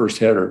was my first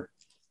header.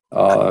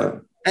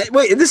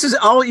 Wait, this is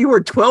all, you were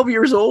 12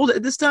 years old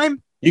at this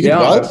time? You can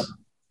weld?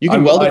 You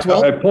can weld at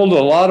 12? I pulled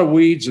a lot of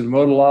weeds and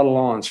mowed a lot of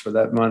lawns for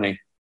that money.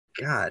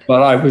 God.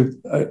 But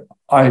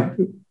I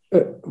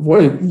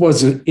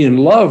was in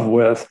love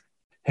with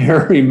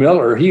Harry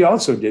Miller. He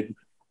also did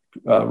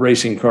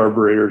racing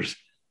carburetors.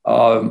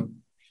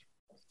 And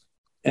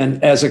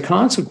as a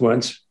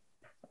consequence,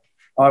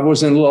 I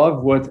was in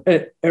love with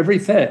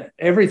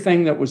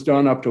everything that was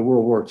done up to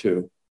World War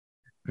II.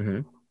 Mm-hmm.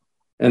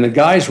 And the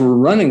guys were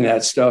running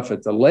that stuff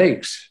at the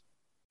lakes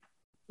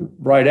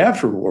right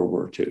after World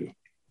War II.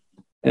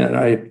 And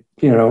I'm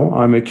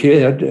a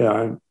kid.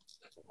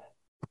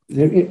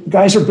 The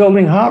guys are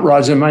building hot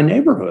rods in my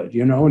neighborhood,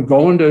 and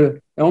going to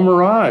El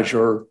Mirage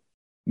or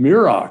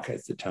Muroc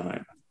at the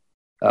time.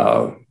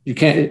 You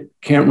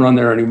can't run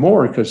there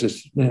anymore because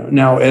it's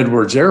now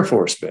Edwards Air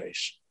Force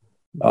Base.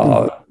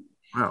 Wow.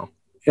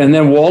 And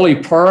then Wally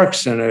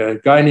Parks and a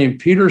guy named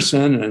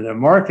Peterson and a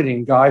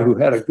marketing guy who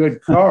had a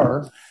good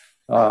car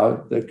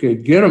that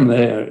could get them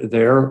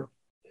there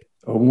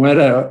went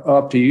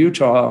up to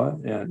Utah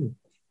and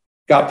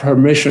got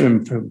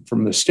permission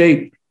from the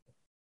state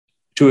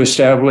to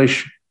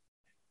establish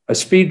a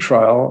speed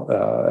trial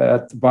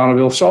at the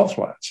Bonneville Salt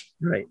Flats.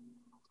 Right.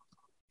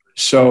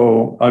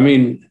 So, I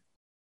mean,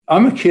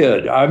 I'm a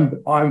kid.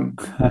 I'm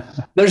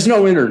there's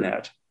no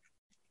internet.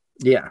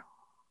 Yeah.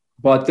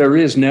 But there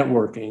is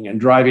networking and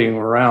driving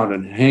around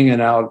and hanging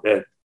out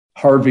at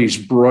Harvey's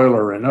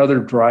Broiler and other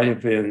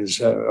drive-ins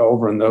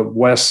over on the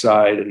west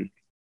side and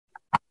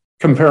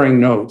comparing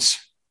notes.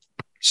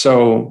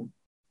 So,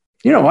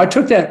 I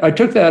took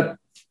that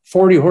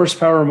 40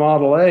 horsepower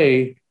Model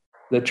A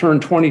that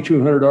turned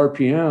 2,200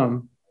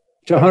 RPM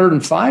to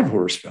 105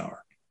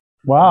 horsepower.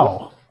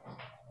 Wow.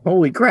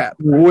 Holy crap.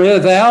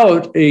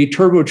 Without a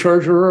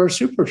turbocharger or a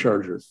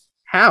supercharger.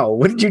 How?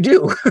 What did you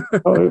do?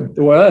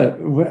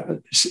 Well,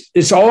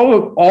 it's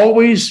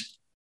always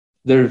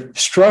the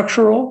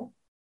structural,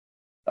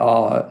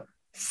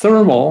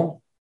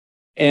 thermal,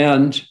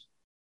 and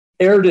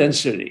air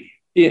density.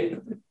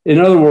 In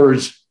other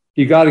words,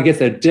 you got to get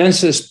the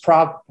densest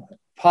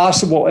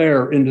possible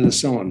air into the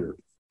cylinder.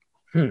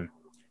 The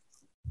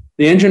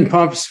engine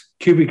pumps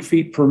cubic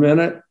feet per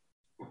minute.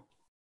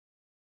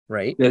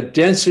 Right. The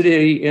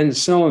density in the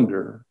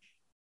cylinder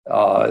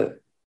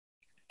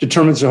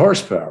determines the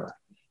horsepower.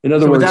 In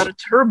other words, without a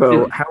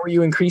turbo, how are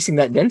you increasing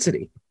that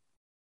density?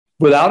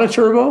 Without a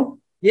turbo?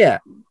 Yeah.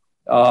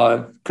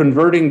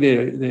 Converting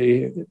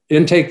the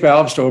intake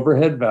valves to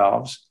overhead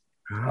valves,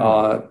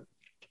 2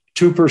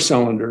 per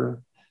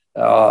cylinder.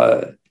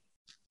 That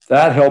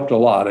helped a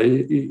lot.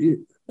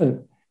 Doing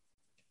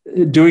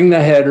the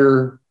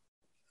header,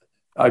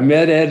 I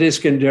met Ed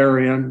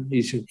Iskandarian.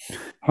 He's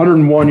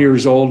 101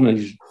 years old,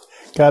 and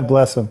God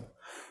bless him.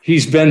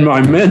 He's been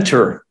my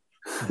mentor.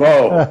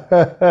 Bo,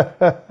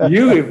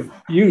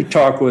 you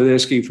talk with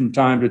Iski from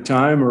time to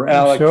time, or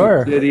Alec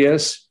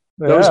Didius.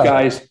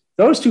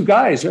 Those two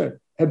guys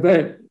have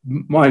been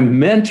my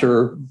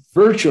mentor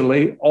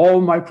virtually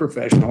all my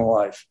professional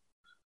life.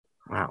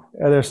 Wow.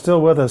 Yeah, they're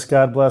still with us.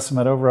 God bless them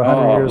at over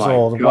 100 years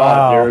old. God,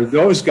 wow.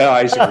 Those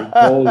guys are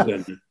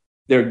golden.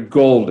 They're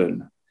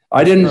golden.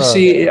 I didn't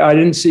see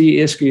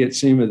Iski at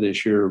SEMA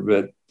this year,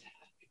 but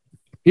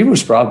he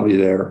was probably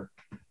there.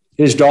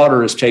 His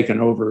daughter has taken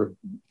over,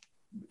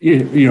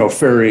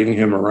 ferrying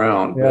him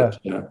around. Yeah.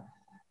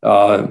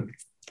 But,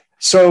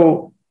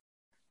 so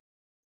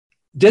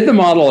did the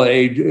Model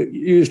A,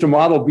 used a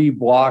Model B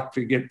block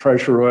to get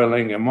pressure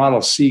oiling, a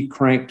Model C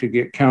crank to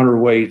get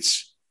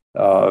counterweights.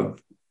 I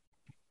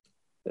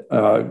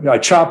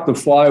chopped the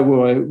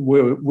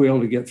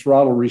flywheel to get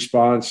throttle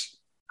response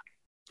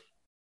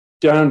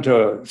down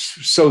to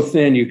so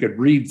thin you could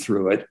read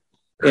through it.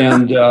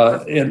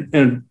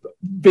 and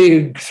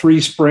big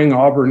 3-spring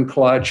Auburn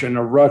clutch and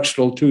a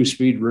Ruxtal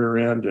 2-speed rear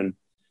end. And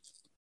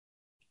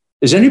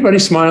is anybody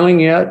smiling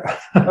yet?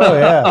 Oh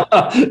yeah.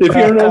 If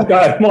you're an old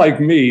guy like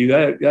me,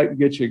 that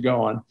gets you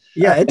going.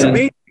 Yeah, it's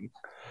amazing.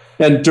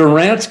 And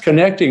Durant's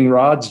connecting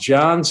rods,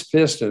 John's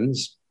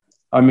pistons.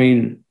 I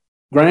mean,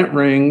 Grant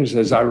rings,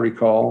 as I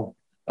recall.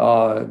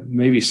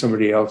 Maybe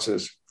somebody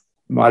else's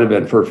might have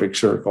been Perfect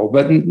Circle,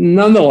 but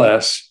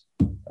nonetheless,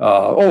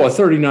 a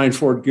 39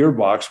 Ford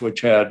gearbox,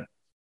 which had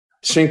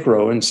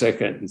synchro in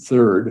second and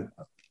third,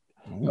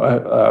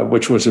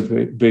 which was a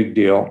big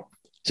deal.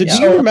 So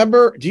do you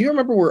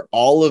remember where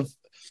all of,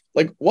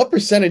 like, what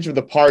percentage of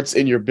the parts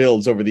in your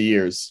builds over the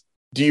years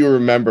do you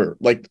remember?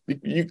 Like,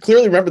 you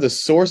clearly remember the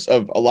source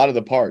of a lot of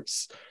the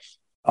parts.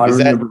 I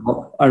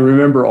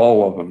remember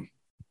all of them.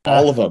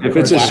 All of them. If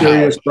it's a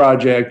serious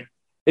project,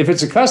 if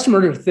it's a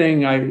customer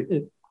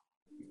thing,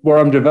 where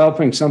I'm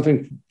developing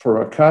something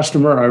for a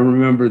customer, I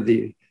remember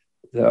the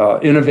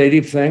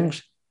innovative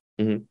things,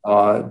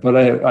 but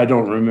I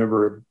don't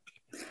remember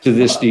to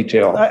this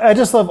detail. I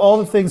just love all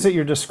the things that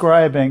you're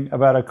describing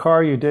about a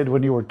car you did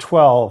when you were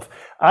 12.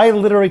 I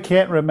literally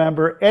can't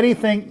remember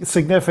anything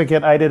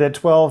significant I did at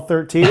 12,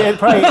 13, and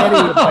probably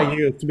any of my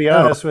youth, to be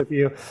honest with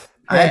you.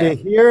 And to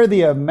hear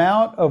the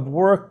amount of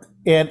work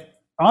and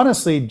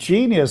honestly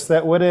genius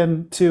that went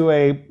into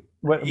a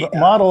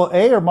Model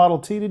A or Model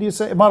T, did you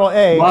say? Model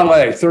A. Model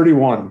A,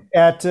 31.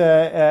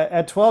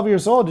 At 12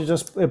 years old,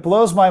 it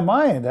blows my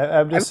mind.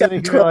 I'm just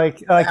sitting here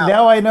like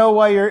now I know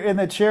why you're in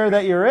the chair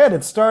that you're in.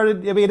 It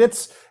started, I mean,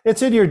 it's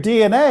in your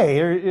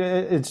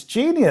DNA. It's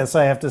genius,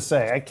 I have to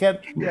say. I can't,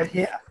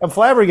 I'm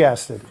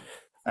flabbergasted.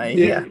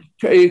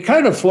 It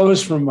kind of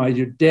flows from my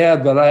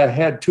dad, but I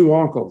had 2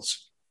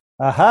 uncles.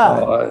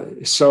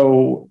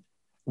 So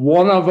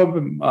one of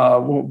them,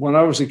 when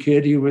I was a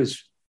kid, he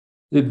was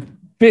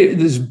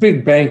this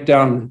big bank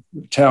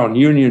downtown,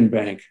 Union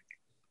Bank,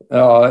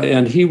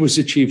 and he was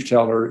the chief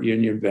teller at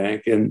Union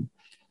Bank, and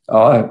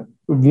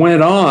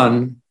went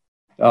on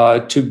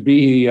to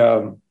be.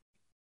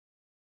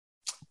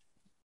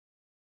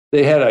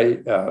 They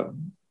had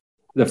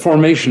the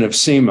formation of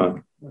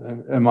SEMA,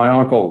 and my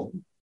uncle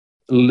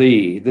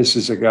Lee. This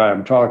is the guy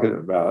I'm talking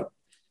about.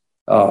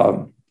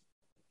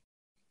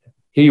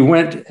 He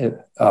went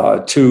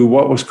to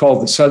what was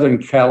called the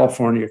Southern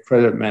California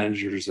Credit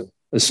Managers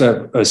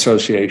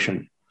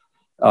Association.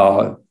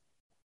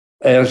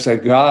 As a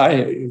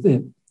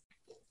guy,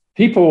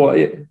 people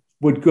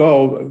would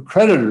go,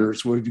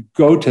 creditors would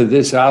go to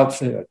this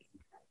outfit,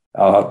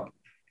 trying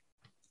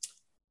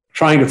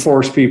to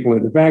force people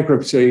into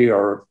bankruptcy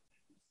or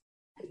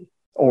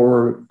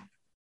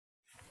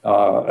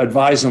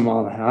advise them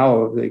on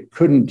how they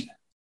couldn't,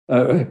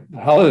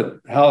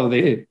 how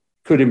they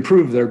could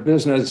improve their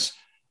business,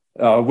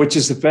 which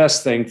is the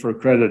best thing for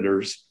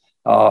creditors.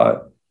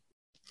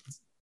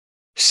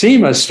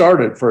 SEMA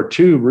started for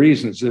 2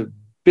 reasons. The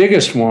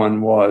biggest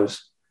one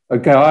was a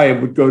guy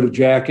would go to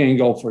Jack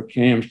Engel for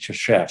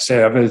camshafts,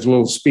 have his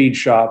little speed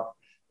shop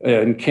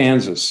in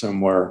Kansas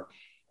somewhere,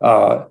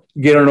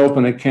 get an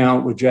open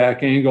account with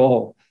Jack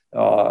Engel,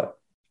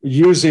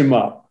 use him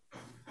up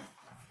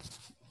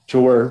to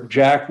where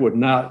Jack would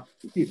not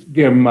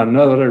give him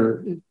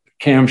another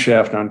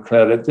camshaft on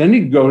credit. Then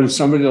he'd go to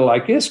somebody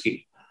like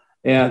Iskey.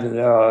 And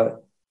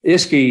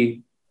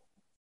Iskey,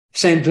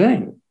 same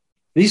thing.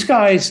 These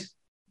guys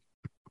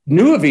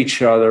knew of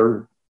each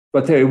other,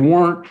 but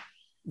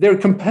they're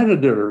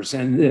competitors,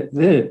 and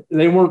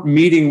they weren't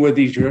meeting with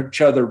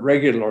each other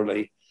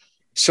regularly.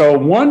 So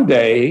one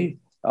day,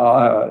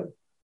 a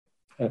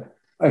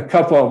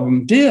couple of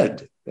them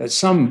did at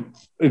some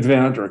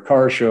event or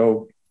car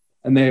show,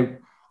 and they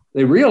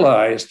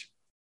realized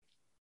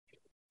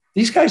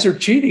these guys are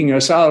cheating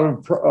us out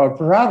of a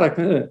product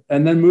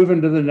and then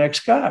moving to the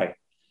next guy.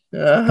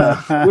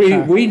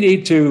 We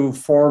need to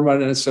form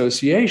an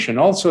association.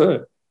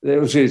 Also, there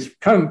was these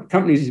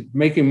companies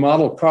making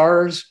model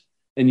cars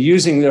and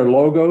using their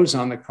logos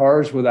on the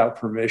cars without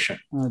permission.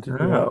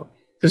 So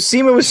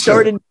SEMA was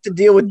started to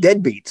deal with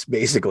deadbeats,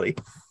 basically.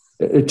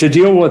 To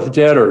deal with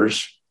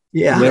debtors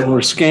that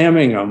were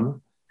scamming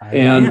them.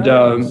 And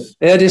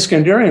Ed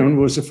Iskandarian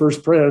was the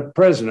first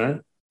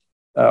president.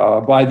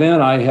 By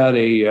then, I had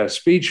a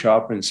speed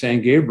shop in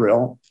San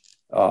Gabriel.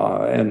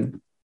 And,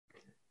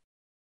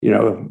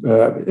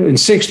 in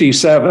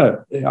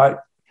 67,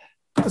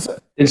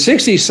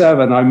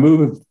 I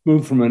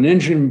moved from an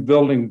engine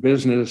building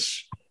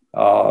business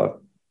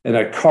and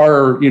a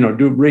car,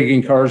 do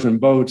rigging cars and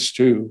boats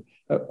to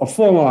a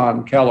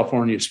full-on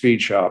California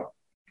speed shop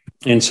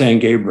in San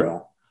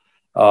Gabriel.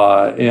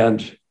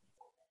 And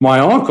my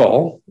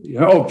uncle,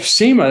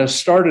 SEMA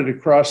started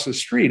across the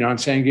street on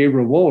San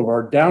Gabriel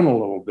Boulevard, down a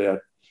little bit.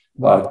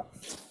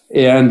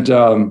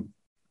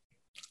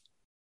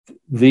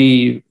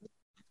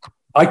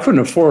 I couldn't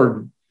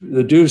afford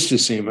the dues to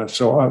SEMA,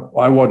 so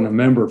I wasn't a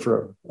member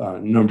for a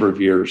number of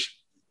years.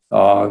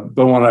 But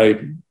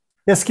when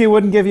Iskey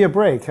wouldn't give you a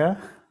break, huh?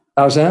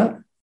 How's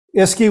that?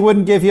 Iskey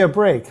wouldn't give you a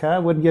break,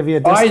 huh? Wouldn't give you a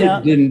discount?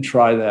 I didn't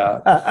try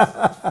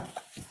that.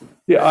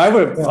 Yeah,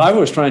 I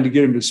was trying to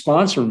get him to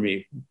sponsor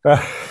me.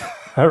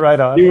 Right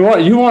on. You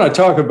want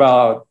to talk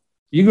about,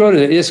 you go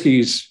to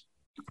Iski's,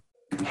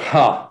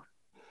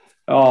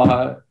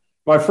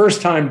 my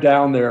first time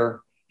down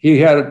there, he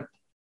had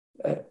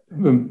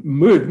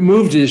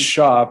moved his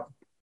shop.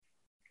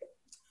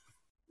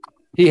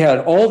 He had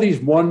all these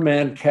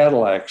one-man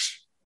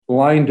Cadillacs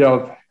lined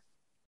up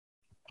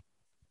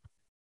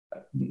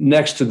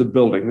next to the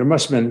building. There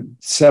must have been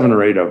 7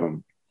 or 8 of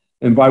them.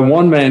 And by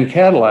one-man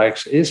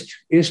Cadillacs,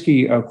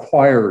 Iski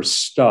acquires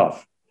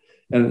stuff.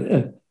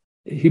 And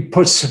he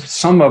puts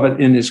some of it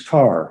in his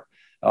car.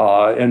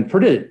 And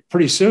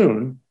pretty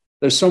soon,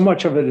 there's so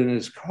much of it in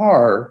his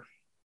car,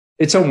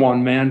 it's a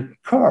one-man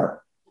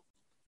car.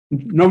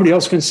 Nobody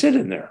else can sit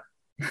in there.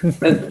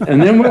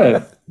 And then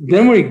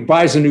when he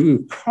buys a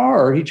new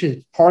car, he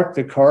just park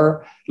the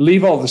car,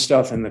 leave all the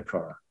stuff in the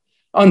car.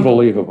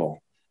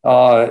 Unbelievable.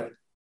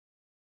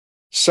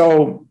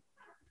 So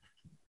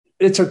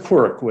it's a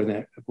quirk with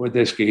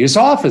Iski. His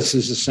office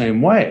is the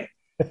same way.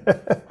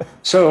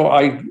 So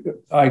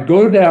I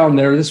go down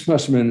there. This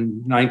must have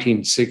been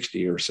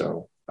 1960 or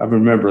so. I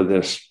remember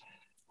this.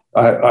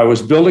 I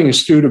was building a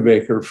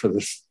Studebaker for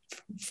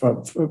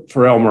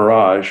El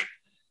Mirage,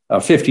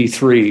 a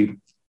 53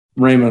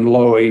 Raymond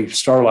Loewy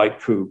Starlight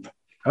Coupe.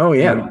 Oh,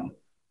 yeah.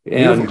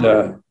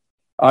 And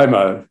I'm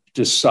a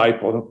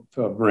disciple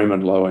of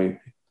Raymond Loewy.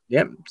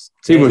 Yep.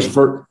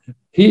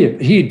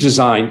 He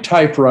designed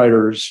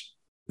typewriters,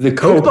 the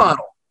Coke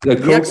bottle, the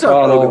Coke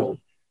bottle,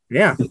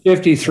 yeah, the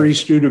 53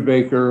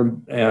 Studebaker,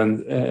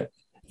 and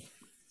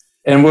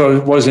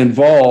was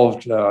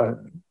involved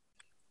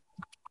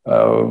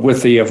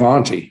with the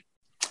Avanti.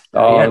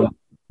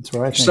 That's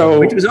right. So,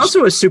 which was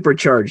also a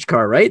supercharged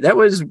car, right? That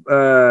was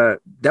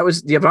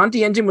the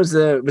Avanti engine. Was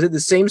it the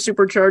same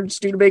supercharged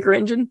Studebaker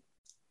engine?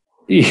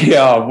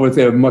 Yeah, with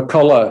the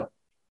McCullough,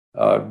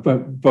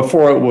 but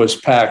before it was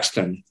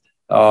Paxton,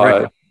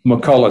 right.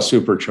 McCullough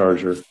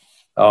supercharger,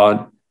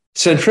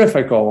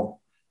 centrifugal,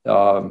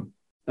 and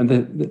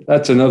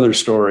that's another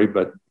story.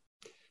 But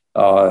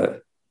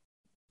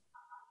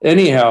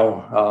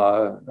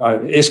anyhow,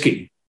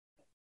 Iski.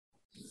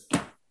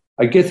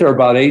 I get there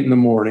about 8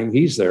 a.m.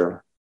 He's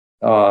there.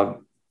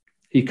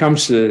 He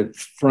comes to the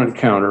front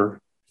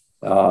counter,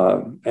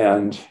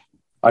 and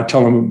I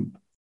tell him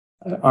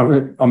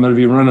I'm going to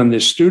be running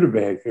this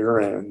Studebaker,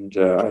 and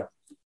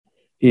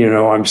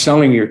I'm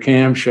selling your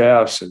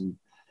camshafts, and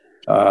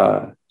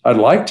I'd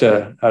like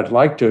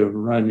to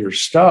run your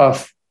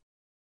stuff.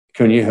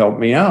 Can you help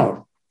me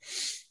out?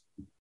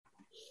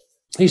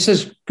 He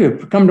says,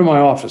 "Good, come to my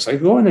office." I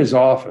go in his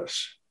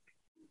office.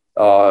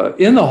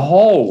 In the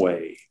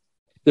hallway,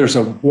 there's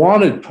a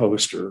wanted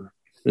poster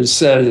that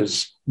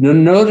says,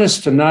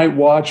 "Notice to night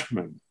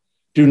watchman,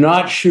 do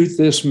not shoot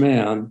this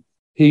man.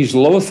 He's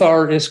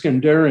Lothar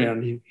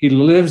Iskandarian. He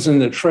lives in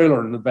the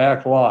trailer in the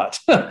back lot."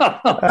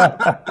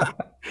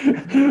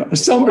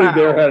 Somebody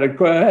there had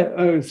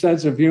a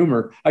sense of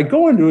humor. I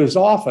go into his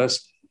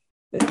office,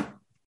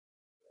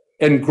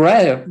 and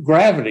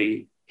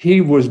gravity,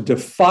 he was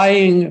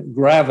defying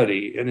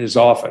gravity in his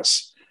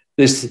office.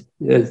 This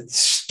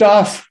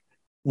stuff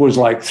was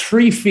like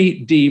 3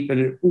 feet deep, and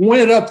it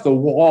went up the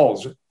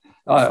walls.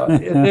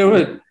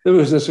 There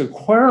was this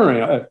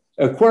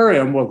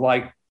aquarium with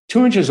like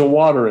 2 inches of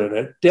water in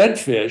it, dead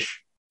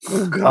fish.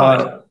 Oh,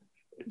 God.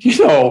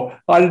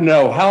 I didn't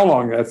know how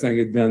long that thing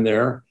had been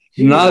there.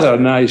 Not a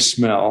nice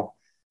smell.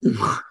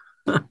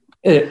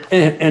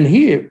 And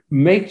he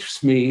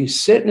makes me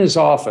sit in his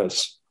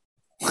office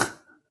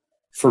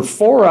for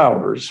 4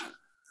 hours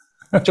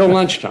till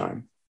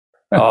lunchtime.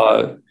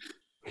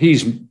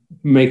 He's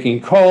making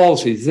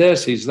calls. He's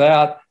this, he's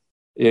that.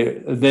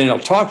 Then he'll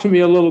talk to me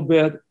a little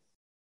bit.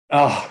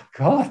 Oh,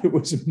 God, it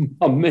was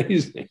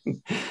amazing.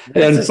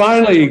 And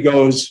finally he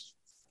goes,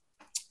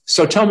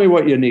 "So tell me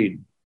what you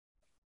need."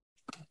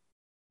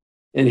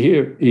 And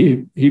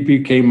he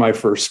became my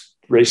first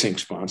racing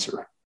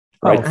sponsor.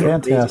 Right there.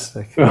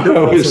 Fantastic.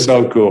 It was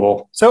so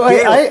cool. So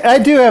I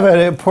do have an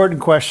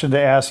important question to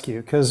ask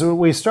you, because when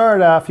we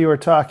started off, you were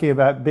talking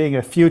about being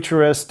a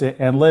futurist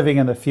and living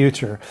in the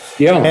future.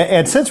 Yeah.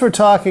 And since we're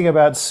talking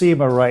about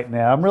SEMA right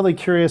now, I'm really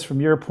curious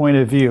from your point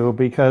of view,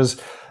 because,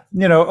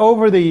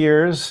 over the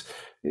years,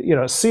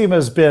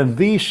 SEMA's been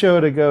the show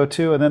to go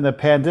to, and then the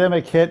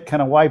pandemic hit,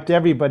 kind of wiped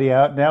everybody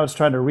out. Now it's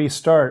trying to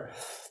restart.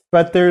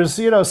 But there's,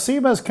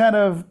 SEMA's kind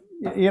of,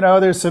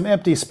 there's some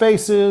empty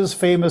spaces.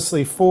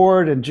 Famously,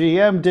 Ford and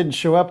GM didn't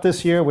show up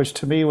this year, which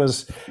to me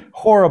was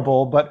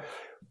horrible. But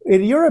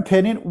in your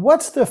opinion,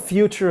 what's the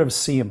future of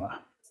SEMA?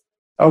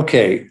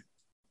 Okay.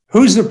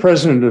 Who's the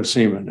president of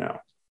SEMA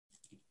now?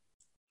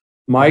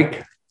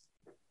 Mike?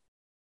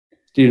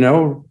 Do you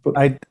know?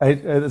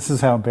 This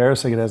is how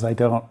embarrassing it is. I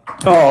don't.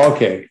 Oh,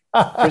 okay.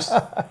 Chris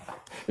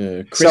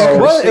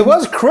it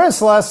was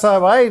Chris last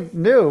time I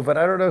knew, but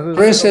I don't know who's.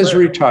 Chris has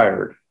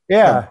retired.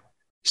 Yeah.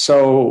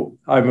 So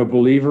I'm a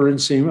believer in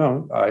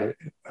SEMA. I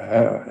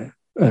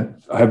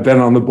have been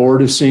on the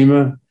board of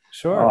SEMA.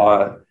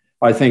 Sure.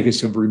 I think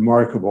it's a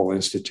remarkable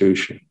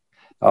institution.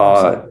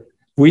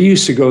 We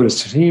used to go to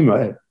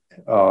SEMA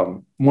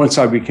once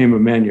I became a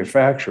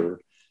manufacturer,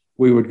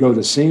 we would go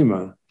to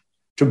SEMA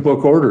to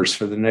book orders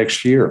for the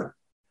next year.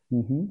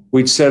 Mm-hmm.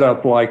 We'd set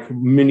up like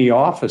mini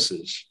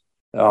offices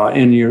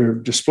in your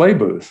display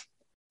booth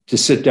to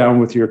sit down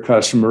with your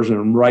customers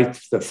and write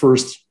the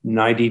first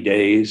 90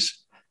 days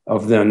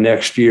of the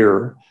next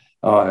year,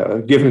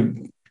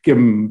 give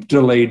them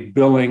delayed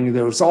billing.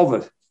 There was all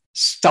the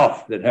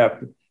stuff that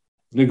happened,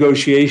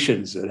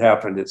 negotiations that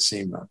happened at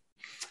SEMA.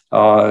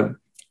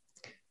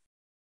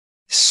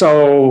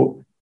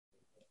 So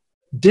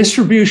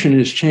distribution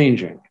is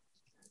changing.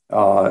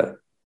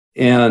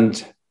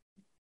 And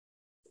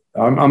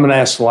I'm going to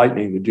ask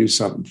Lightning to do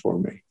something for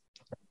me.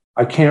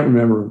 I can't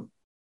remember.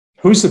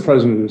 Who's the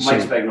president of the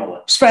Mike SEMA?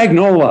 Spagnola.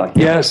 Spagnola.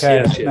 Yes,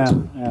 Okay. yes.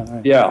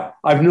 Right. Yeah,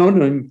 I've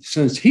known him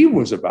since he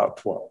was about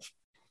 12.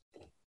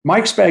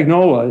 Mike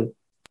Spagnola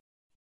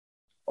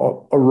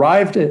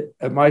arrived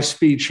at my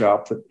speed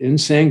shop in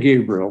San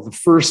Gabriel the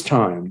first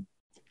time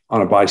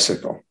on a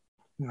bicycle.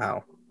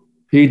 Wow.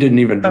 He didn't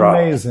even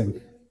drive.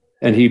 Amazing.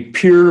 And he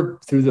peered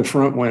through the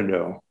front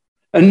window.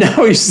 And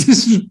now this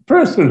is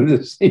president of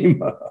the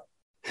SEMA.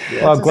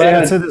 Well,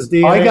 glad it's in his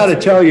DNA. I got to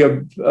tell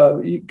you,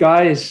 you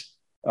guys,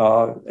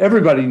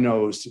 everybody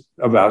knows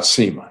about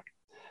SEMA.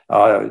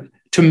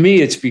 To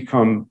me, it's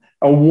become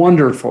a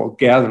wonderful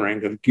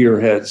gathering of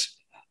gearheads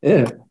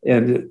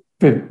and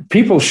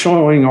people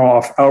showing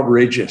off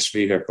outrageous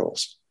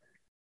vehicles.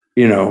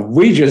 You know,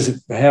 we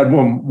just had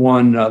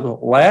one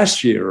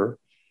last year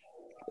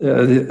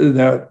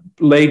that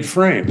laid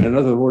frame. In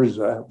other words,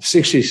 a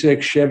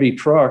 66 Chevy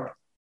truck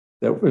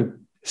that was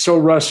so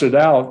rusted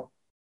out,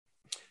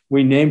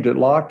 we named it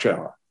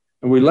Lockjaw.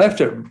 And we left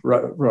it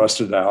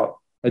rusted out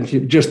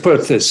and just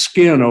put this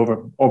skin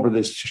over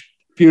this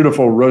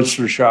beautiful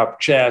roadster shop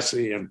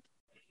chassis. And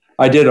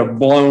I did a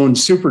blown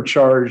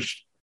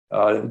supercharged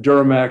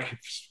Duramax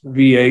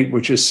V8,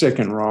 which is sick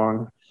and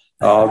wrong.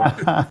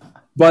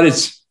 But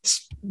it's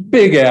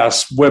big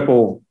ass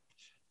Whipple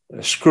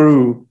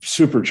screw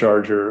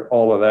supercharger,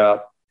 all of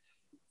that.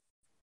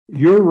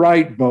 You're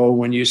right, Bo,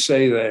 when you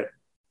say that,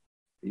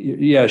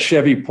 yeah,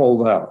 Chevy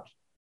pulled out.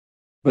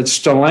 But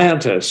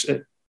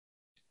Stellantis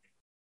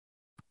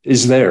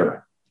is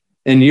there.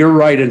 And you're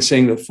right in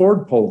saying that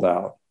Ford pulled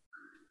out.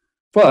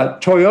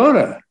 But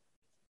Toyota,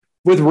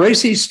 with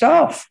racy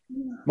stuff.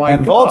 And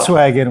God.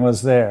 Volkswagen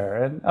was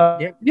there. And,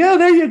 yeah,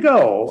 there you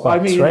go. Fox,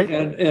 I mean, right?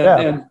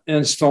 and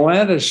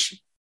Stellantis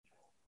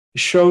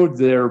showed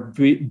their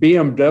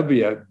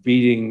BMW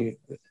beating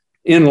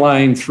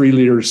inline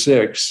 3-liter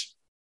 6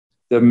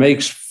 that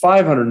makes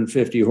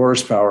 550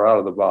 horsepower out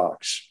of the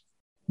box.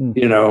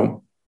 You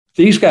know,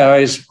 these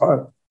guys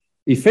are,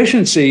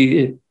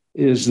 efficiency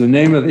is the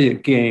name of the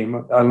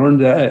game. I learned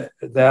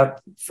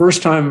that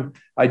first time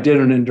I did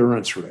an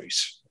endurance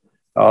race.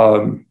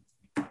 And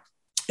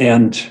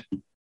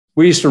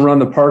we used to run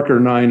the Parker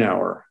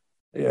 9-hour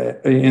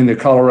in the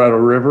Colorado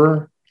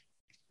River.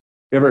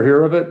 You ever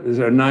hear of it? It's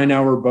a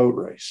 9-hour boat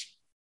race.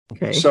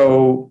 Okay.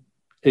 So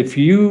if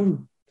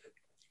you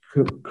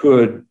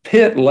could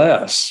pit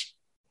less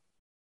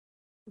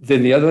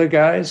than the other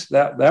guys,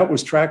 that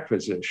was track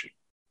position.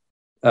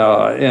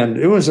 And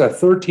it was a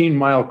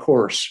 13-mile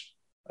course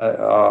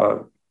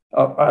up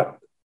and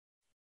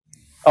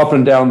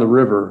down the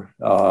river.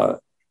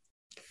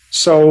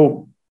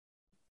 So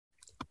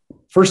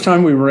first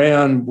time we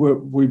ran,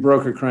 we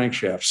broke a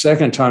crankshaft.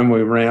 Second time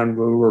we ran,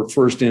 we were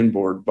first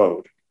inboard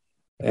boat.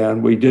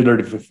 And we did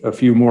it a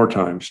few more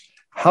times.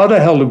 How the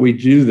hell did we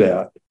do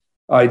that?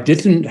 I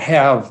didn't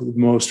have the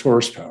most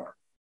horsepower,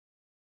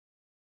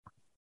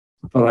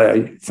 but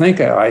I think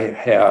I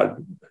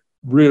had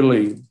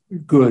really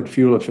good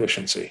fuel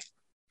efficiency.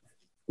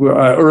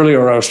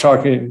 Earlier, I was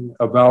talking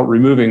about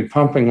removing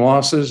pumping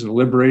losses and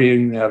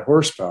liberating that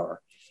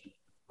horsepower.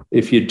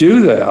 If you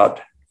do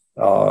that,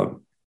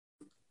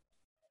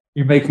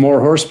 you make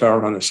more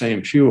horsepower on the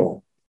same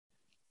fuel.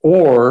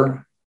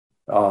 Or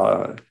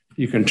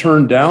you can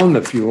turn down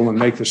the fuel and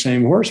make the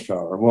same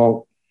horsepower.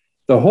 Well,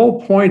 the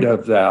whole point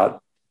of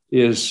that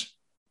is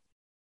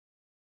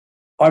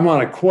I'm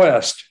on a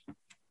quest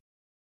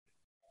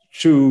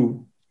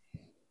to,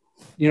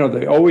 you know,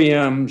 the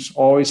OEMs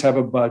always have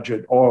a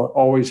budget, or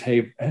always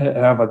have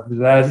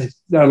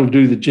that'll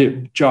do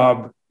the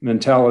job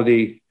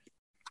mentality,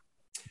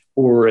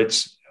 or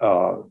it's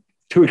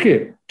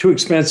too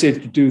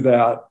expensive to do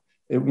that.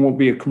 It won't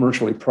be a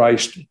commercially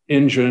priced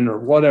engine or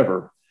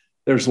whatever.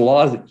 There's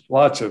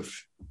lots of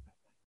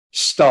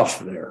stuff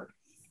there.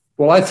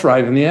 Well, I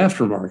thrive in the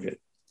aftermarket.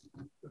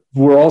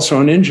 We're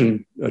also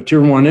a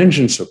tier 1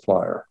 engine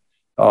supplier.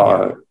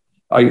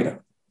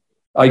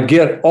 I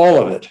get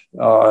all of it.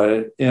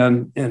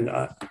 And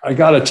I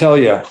got to tell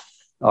you,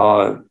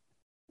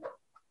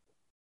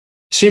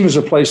 SEMA is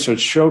a place to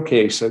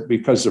showcase it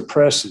because the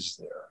press is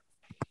there.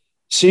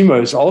 SEMA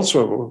is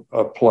also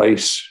a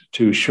place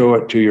to show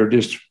it to your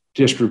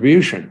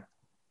distribution,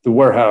 the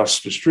warehouse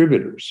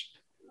distributors.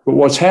 But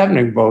what's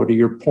happening, Bo, to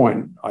your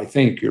point, I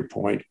think your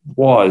point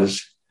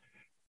was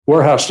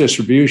warehouse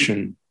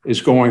distribution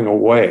is going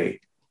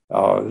away.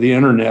 The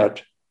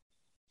internet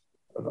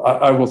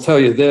I will tell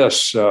you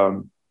this,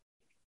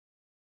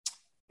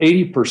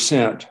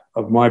 80%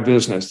 of my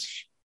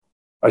business,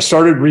 I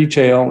started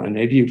retail, and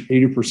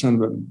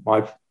 80% of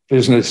my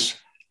business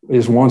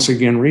is once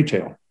again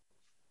retail.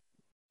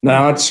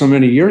 Not so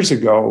many years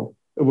ago,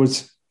 it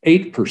was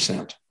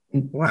 8%,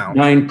 Wow.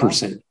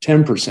 9%,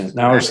 10%.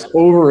 Now it's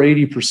over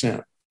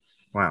 80%.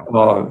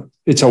 Wow.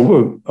 It's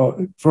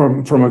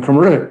from a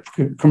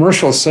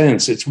commercial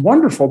sense, it's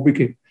wonderful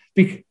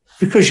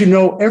because you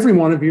know every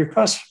one of your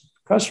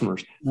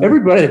customers.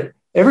 Everybody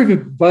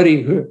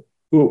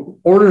who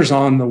orders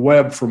on the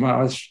web from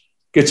us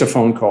gets a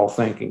phone call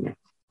thanking you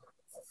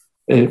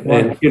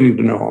and getting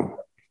to know them.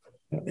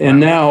 And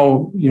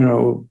now, you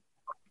know,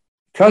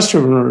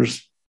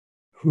 customers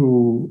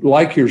who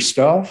like your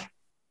stuff,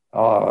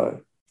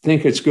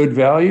 think it's good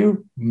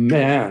value,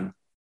 man.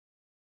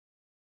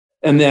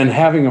 And then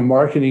having a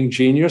marketing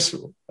genius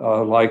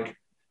like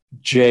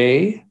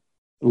Jay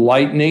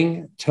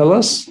Lightning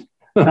Tillis.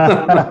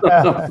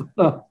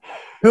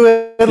 Who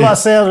in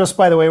Los Angeles,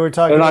 by the way, we're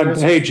talking about.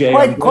 Hey, Jay.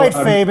 Quite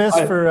famous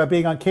for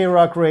being on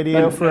K-Rock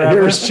Radio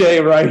forever. Here's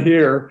Jay right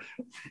here.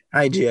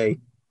 Hi, Jay.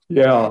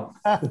 Yeah.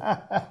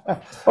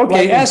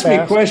 Okay, ask me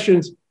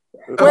questions.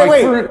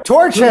 Wait.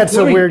 Torch had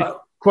some weird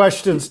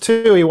questions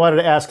too he wanted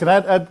to ask, and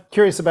I'm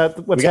curious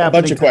about what's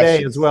happening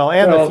today as well,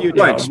 and the future.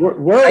 Yeah,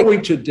 where are we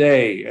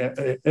today?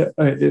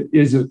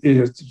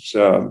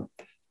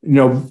 You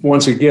know,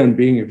 once again,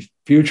 being a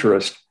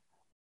futurist,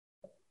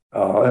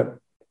 I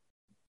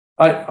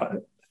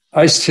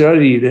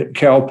studied at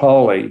Cal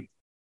Poly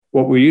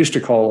what we used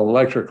to call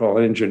electrical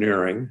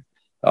engineering,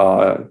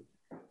 and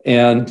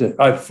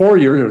I had 4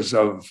 years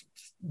of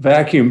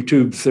vacuum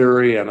tube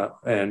theory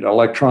and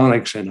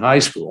electronics in high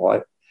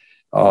school,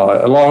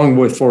 along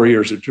with 4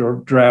 years of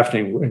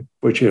drafting,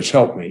 which has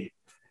helped me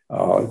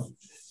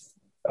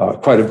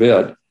quite a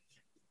bit.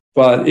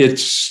 But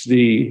it's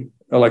the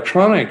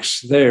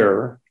electronics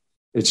there.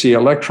 It's the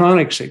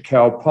electronics at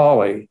Cal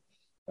Poly.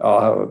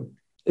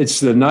 It's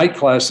the night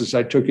classes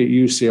I took at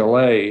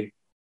UCLA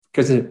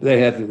because they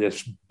had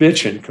this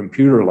bitchin'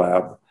 computer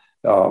lab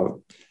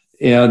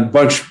and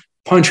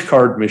punch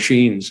card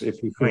machines,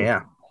 if you could. Oh,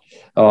 yeah.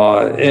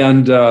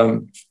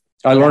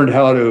 I learned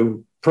how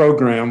to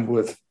program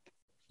with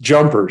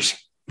jumpers,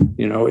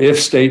 you know, if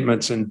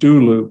statements and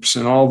do loops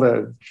and all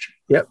the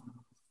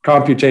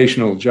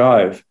computational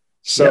jive.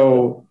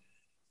 So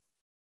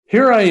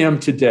here I am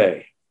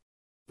today,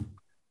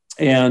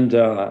 and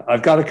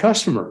I've got a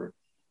customer,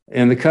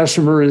 and the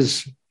customer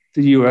is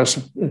the U.S.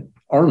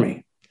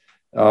 Army,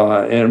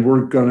 and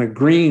we're going to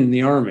green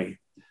the Army.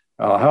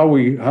 How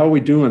are we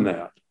doing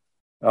that?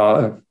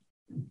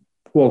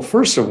 Well,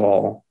 first of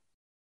all,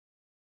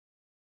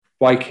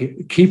 by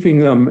keeping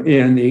them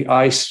in the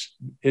ICE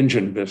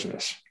engine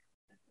business,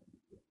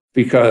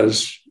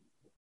 because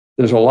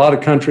there's a lot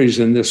of countries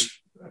in this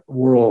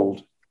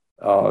world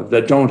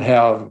that don't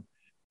have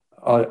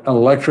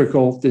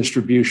electrical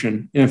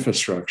distribution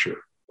infrastructure.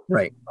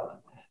 Right.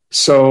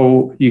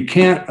 So you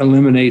can't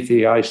eliminate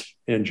the ICE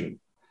engine.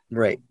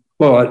 Right.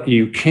 But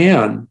you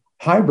can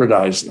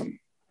hybridize them.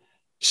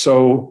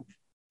 So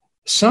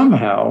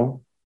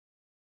somehow,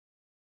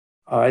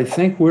 I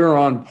think we're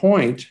on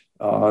point.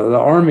 The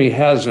Army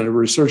has a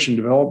research and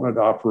development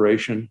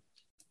operation,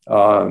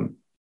 and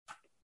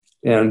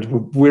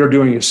we're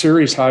doing a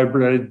series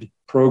hybrid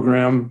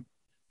program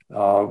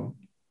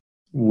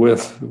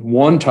with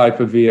one type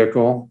of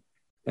vehicle,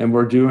 and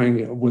we're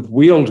doing with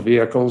wheeled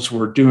vehicles.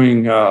 We're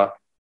doing a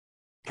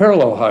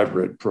parallel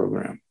hybrid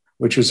program,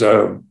 which is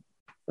a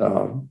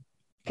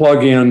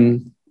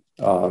plug-in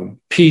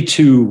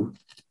P2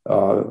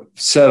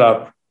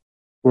 setup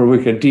where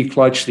we can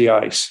declutch the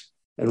ICE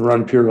and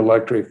run pure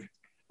electric.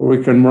 Or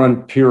we can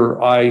run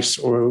pure ICE,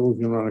 or we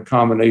can run a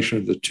combination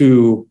of the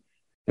two,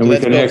 and we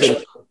can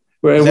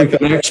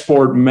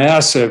export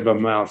massive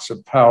amounts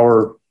of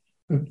power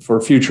for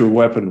future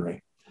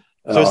weapondry.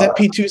 So is that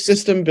P2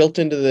 system built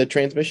into the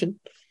transmission?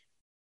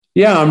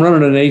 Yeah, I'm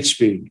running an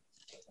 8-speed.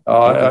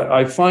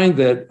 I find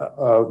that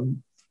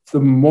the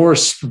more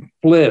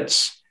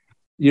splits,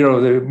 you know,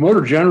 the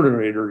motor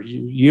generator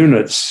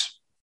units,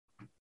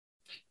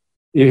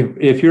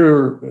 if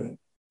you're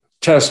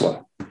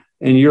Tesla,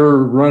 and you're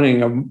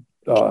running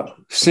a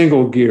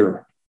single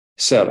gear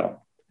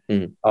setup.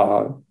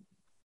 Mm-hmm.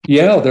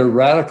 They're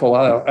radical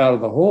out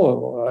of the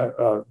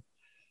hole.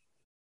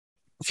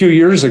 A few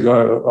years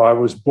ago, I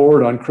was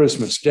bored on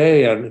Christmas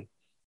Day, and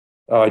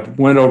I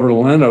went over to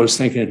Leno's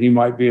thinking he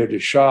might be at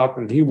his shop,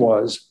 and he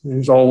was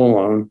all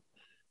alone.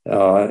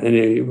 And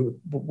he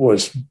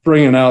was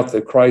bringing out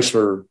the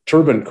Chrysler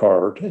turbine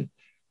car to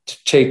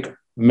take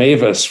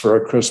Mavis for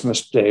a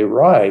Christmas Day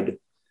ride.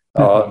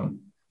 Mm-hmm.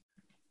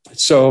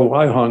 So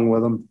I hung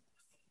with him,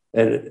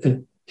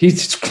 and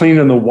he's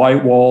cleaning the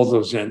white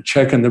walls and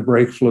checking the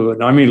brake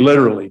fluid. I mean,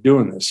 literally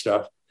doing this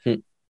stuff.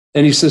 And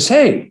he says,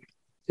 "Hey,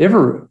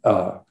 ever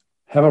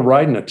have a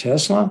ride in a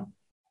Tesla?"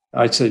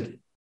 I said,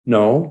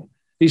 "No."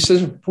 He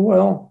says,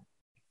 "Well,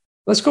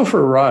 let's go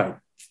for a ride."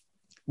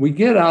 We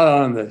get out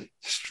on the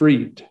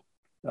street,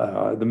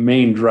 the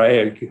main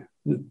drag,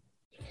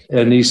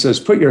 And he says,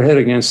 put your head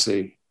against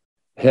the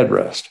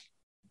headrest.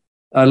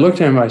 I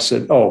looked at him, I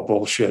said, oh,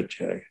 bullshit,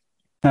 Jay.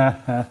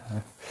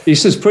 He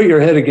says, put your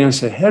head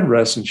against the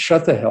headrest and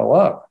shut the hell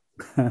up.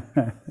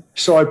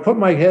 So I put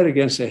my head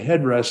against the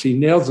headrest. He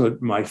nails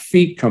it. My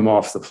feet come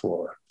off the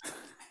floor.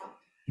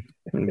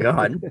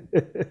 God.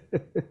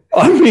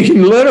 I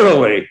mean,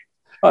 literally.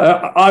 They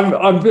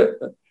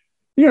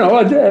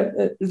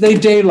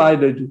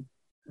daylighted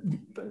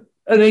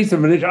an eighth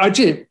of an inch.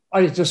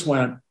 I just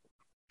went,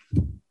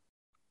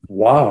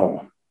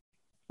 wow,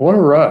 what a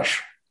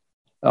rush.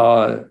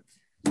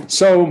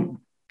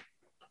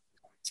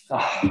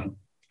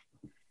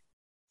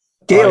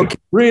 Gale,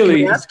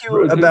 really, can I ask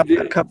you about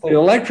a couple? The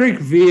electric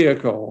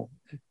vehicle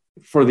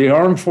for the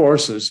armed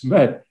forces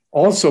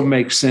also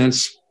makes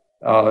sense.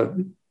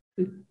 It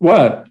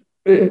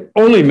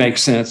only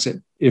makes sense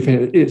if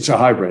it's a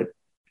hybrid.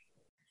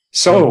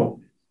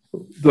 So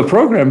the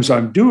programs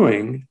I'm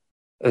doing,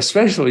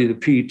 especially the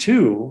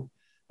P2,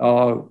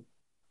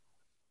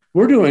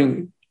 we're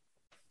doing,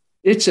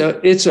 it's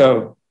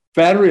a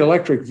battery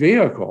electric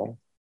vehicle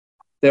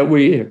that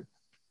we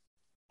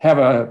have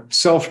a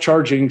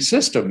self-charging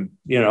system,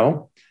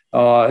 The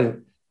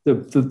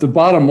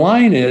bottom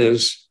line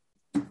is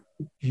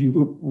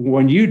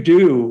when you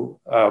do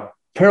a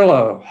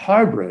parallel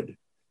hybrid,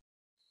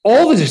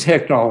 all of these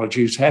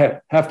technologies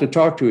have to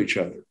talk to each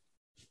other.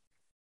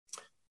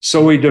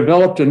 So we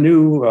developed a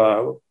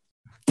new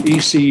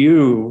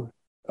ECU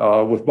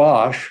with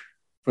Bosch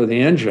for the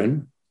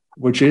engine,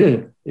 which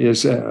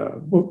is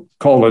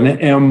called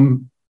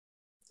an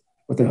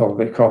what the hell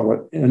do they call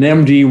it? An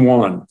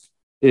MD1.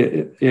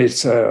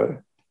 It's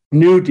a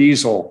new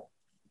diesel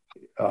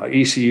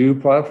ECU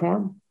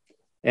platform.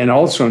 And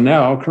also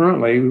now,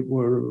 currently,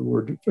 we're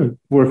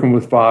working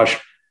with Bosch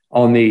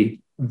on the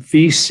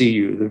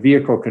VCU, the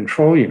Vehicle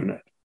Control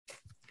Unit,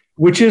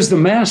 which is the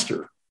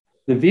master.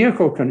 The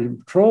Vehicle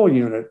Control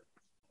Unit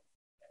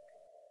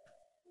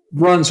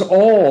runs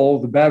all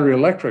the battery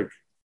electric.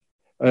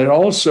 It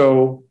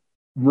also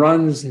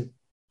runs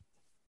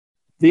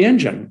the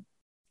engine.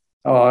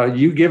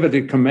 You give it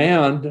a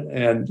command,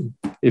 and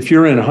if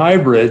you're in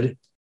hybrid,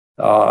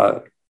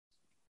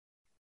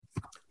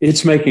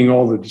 it's making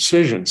all the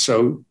decisions.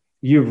 So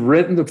you've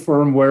written the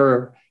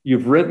firmware,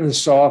 you've written the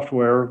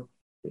software,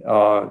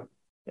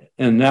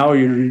 and now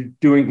you're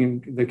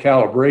doing the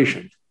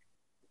calibration.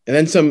 And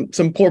then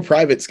some poor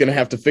private's going to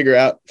have to figure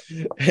out,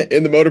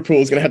 in the motor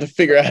pool, is going to have to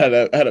figure out how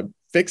to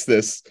fix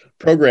this,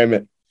 program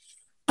it.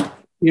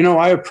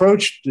 I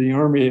approached the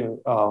Army,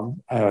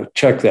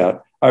 check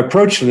that. I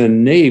approached the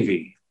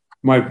Navy.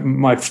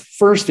 My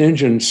first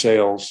engine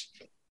sales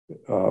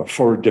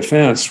for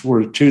defense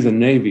were to the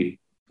Navy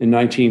in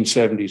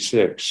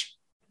 1976.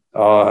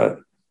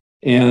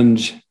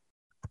 And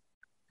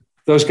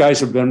those guys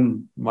have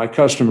been my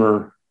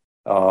customer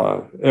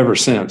ever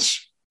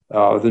since.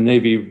 The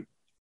Navy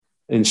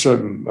in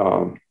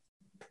some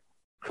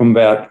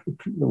combat,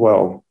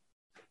 well,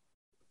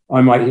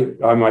 I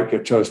might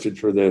get toasted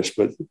for this,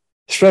 but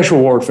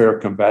special warfare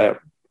combatant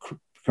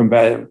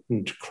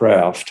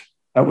craft,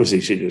 that was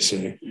easy to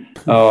say,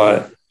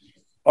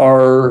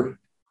 are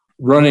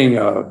running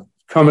a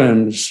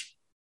Cummins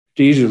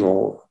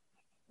diesel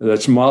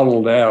that's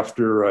modeled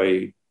after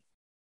a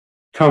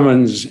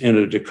Cummins in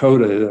a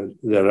Dakota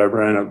that I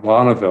ran at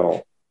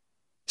Bonneville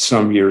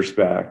some years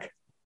back.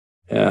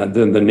 And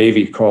then the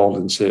Navy called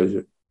and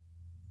said,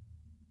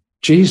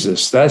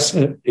 Jesus, that's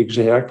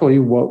exactly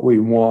what we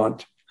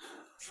want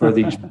for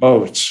these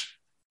boats.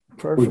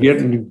 Perfect. We're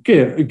getting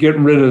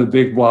rid of the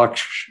big block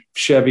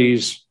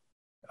Chevys,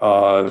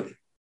 and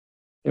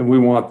we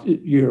want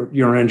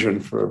your engine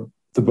for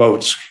the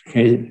boats.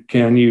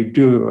 Can you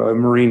do a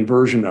marine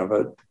version of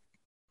it?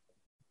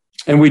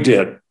 And we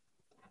did.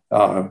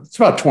 It's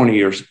about 20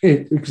 years,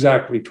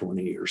 exactly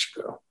 20 years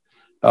ago.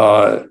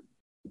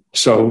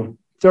 So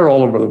they're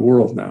all over the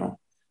world now,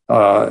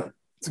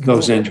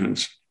 those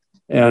engines.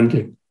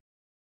 And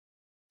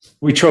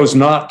we chose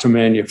not to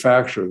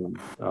manufacture them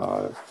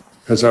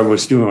because I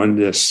was doing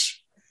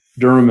this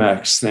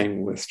Duramax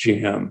thing with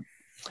GM,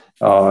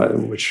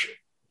 which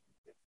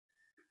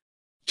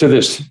to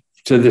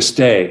this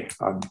day,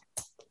 I'm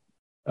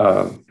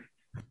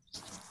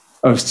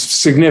a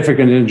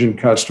significant engine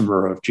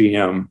customer of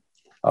GM.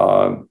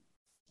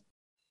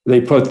 They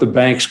put the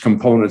Banks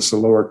components, the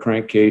lower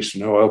crankcase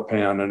and oil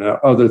pan and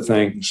other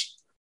things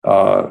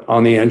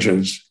on the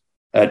engines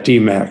at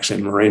D-Max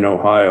in Moraine,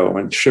 Ohio,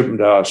 and ship them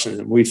to us.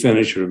 And we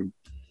finish them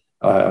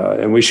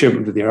and we ship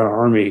them to the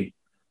Army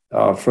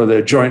for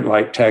the Joint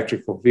Light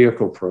Tactical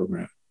Vehicle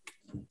Program.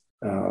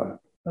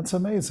 That's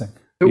amazing.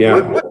 Yeah.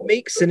 What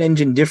makes an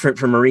engine different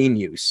for marine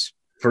use,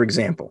 for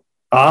example?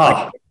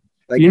 I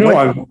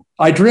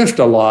drift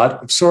a lot.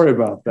 I'm sorry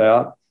about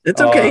that.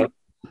 It's okay.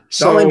 It's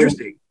all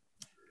interesting.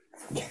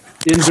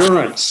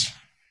 Endurance.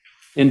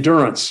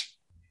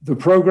 The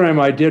program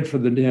I did for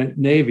the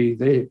Navy,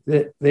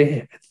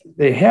 they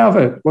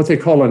have what they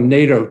call a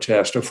NATO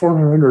test, a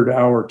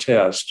 400-hour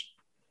test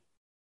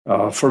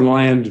for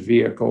land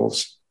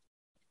vehicles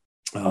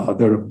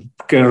that are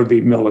going to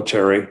be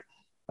military.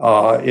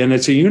 And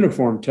it's a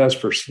uniform test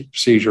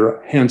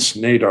procedure, hence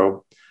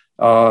NATO.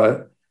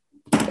 And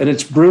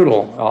it's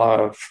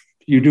brutal.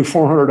 You do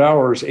 400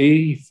 hours,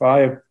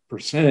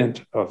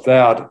 85% of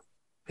that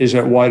is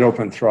at wide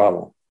open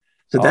throttle.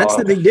 So that's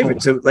the big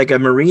difference. So like a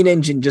marine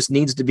engine just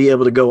needs to be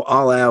able to go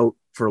all out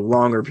for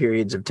longer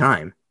periods of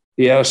time.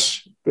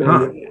 Yes,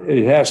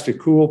 it has to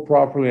cool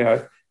properly.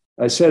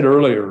 I said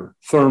earlier,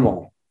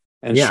 thermal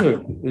and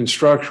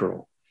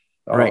structural.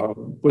 Right.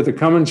 With the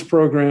Cummins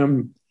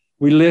program,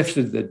 we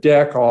lifted the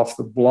deck off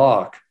the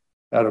block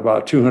at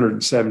about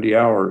 270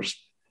 hours.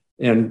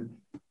 And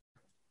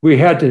we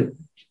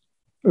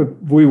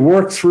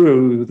worked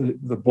through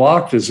the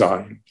block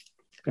design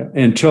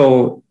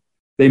until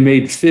they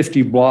made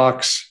 50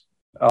 blocks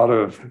out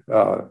of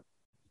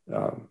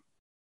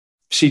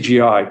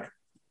CGI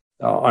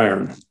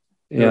iron.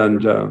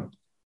 And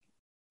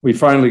we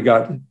finally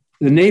got,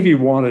 the Navy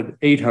wanted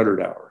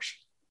 800 hours,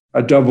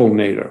 a double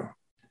NATO.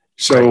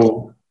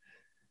 So,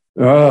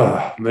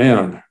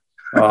 man.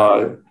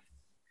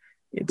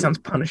 It sounds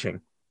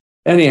punishing.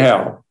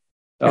 Anyhow,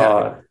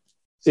 so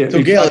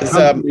Gale,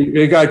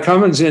 it got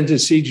Cummins into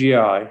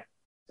CGI.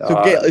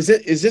 So Gale,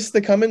 is this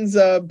the Cummins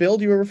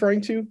build you were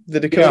referring to, the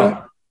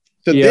Dakota?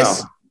 Yeah.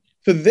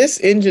 So this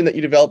engine that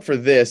you developed for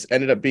this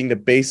ended up being the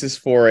basis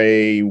for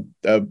a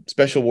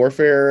special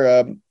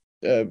warfare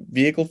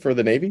vehicle for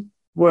the Navy?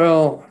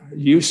 Well,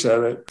 you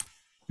said it.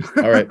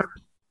 All right.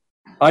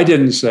 I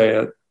didn't say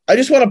it. I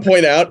just want to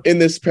point out in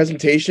this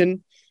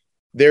presentation,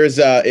 there's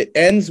it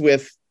ends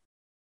with,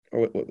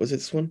 or what was it,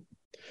 this one?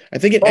 I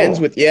think it ends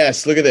with,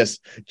 yes, look at this,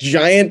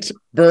 giant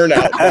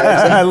burnout.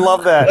 I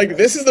love that. Like,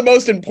 this is the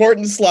most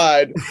important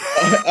slide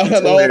on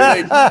the whole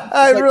thing.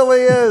 It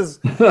really is.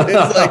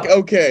 It's like,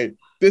 okay,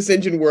 this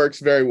engine works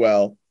very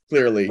well,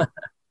 clearly.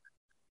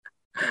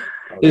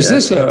 Is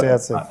this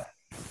fantastic?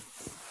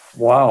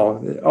 Wow.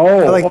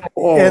 I like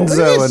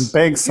Enzo and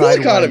Banks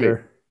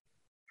Sidewinder.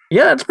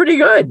 Yeah, it's pretty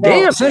good.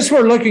 Well, Damn. since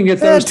we're looking at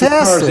those two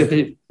cars,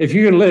 if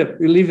you can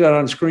leave that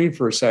on screen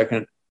for a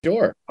second.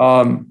 Sure.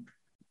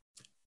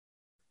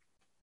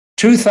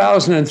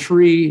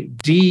 2003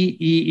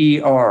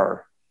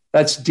 DEER.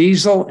 That's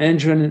Diesel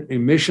Engine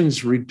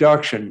Emissions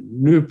Reduction,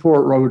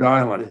 Newport, Rhode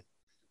Island.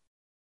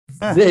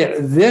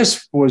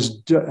 This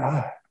was,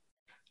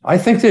 I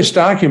think this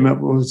document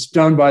was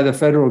done by the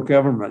federal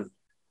government,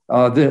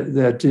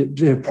 the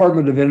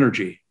Department of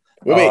Energy.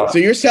 Wait, so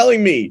you're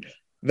telling me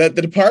that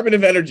the Department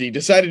of Energy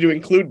decided to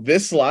include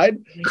this slide?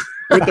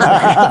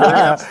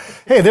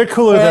 Hey, they're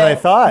cooler than I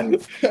thought.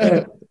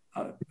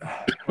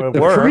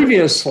 The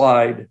previous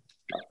slide,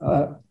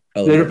 the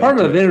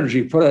Department of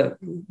Energy put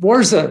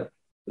where's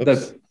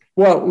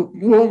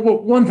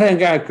one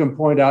thing I can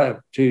point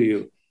out to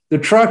you. The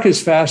truck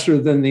is faster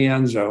than the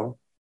Enzo.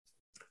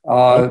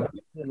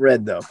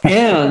 Red, though.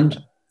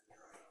 And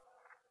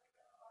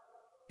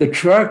the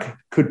truck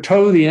could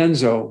tow the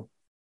Enzo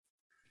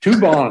to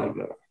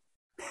Bonneville,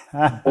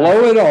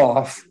 blow it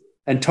off,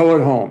 and tow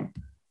it home.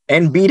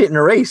 And beat it in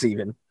a race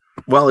even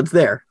while it's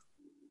there.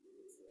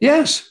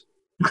 Yes.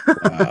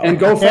 And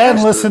go faster.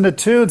 And listen to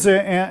tunes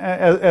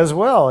as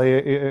well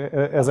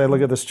as I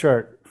look at this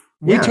chart.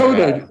 We towed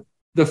it.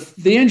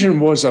 The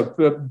engine was a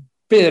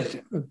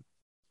bit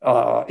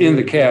in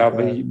the cab,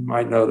 you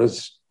might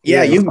notice.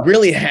 Yeah, you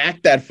really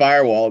hacked that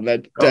firewall and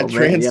that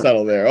trans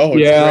tunnel there. Oh,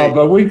 yeah, great.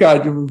 But we've got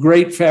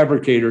great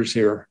fabricators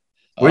here.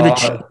 Were the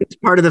chips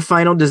part of the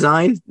final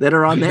design that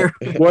are on there?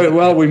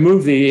 Well, we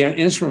moved the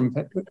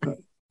instrument.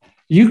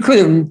 You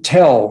couldn't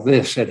tell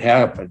this had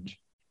happened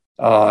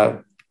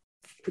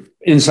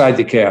inside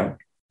the cab.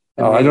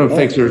 I don't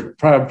think there's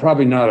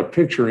probably not a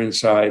picture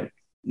inside.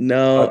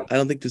 No, I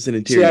don't think there's an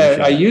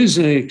interior. I used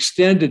an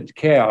extended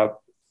cab.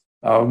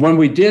 When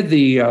we did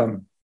the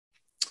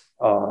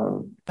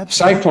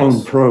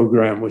Cyclone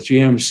program with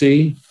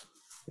GMC,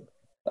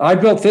 I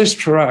built this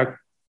truck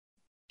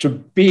to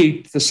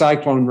beat the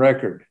Cyclone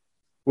record,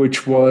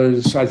 which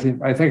was, I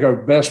think our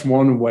best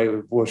one-way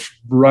was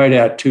right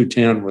at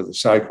 210 with the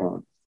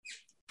Cyclone.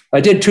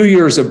 I did 2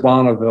 years at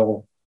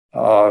Bonneville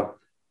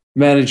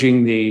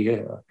managing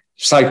the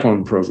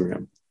Cyclone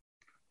program,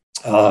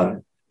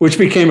 which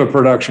became a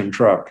production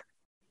truck.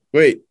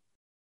 Wait,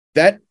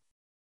 that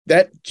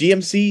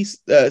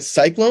GMC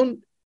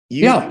Cyclone?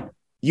 You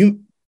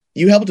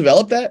helped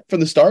develop that from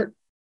the start?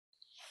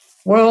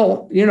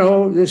 Well,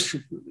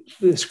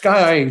 this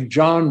guy,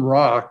 John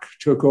Rock,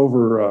 took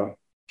over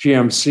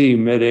GMC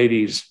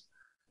mid-'80s,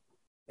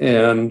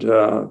 and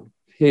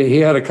he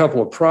had a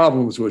couple of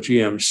problems with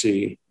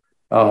GMC.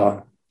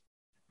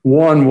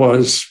 One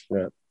was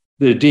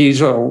the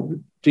diesel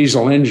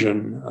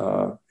engine.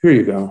 Here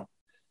you go.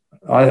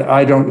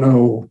 I don't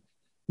know.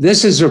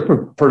 This is a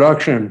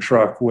production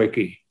truck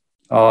wiki.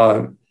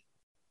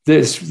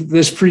 This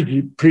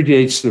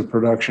predates the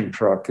production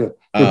truck. The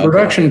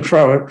production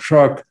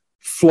truck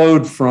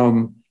flowed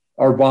from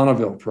our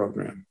Bonneville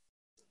program,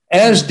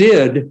 as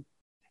did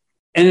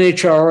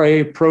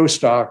NHRA Pro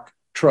Stock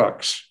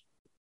trucks.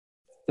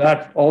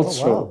 That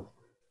also.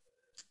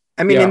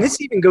 I mean, and this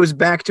even goes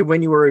back to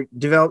when you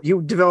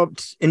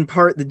developed in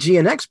part the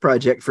GNX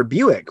project for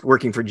Buick,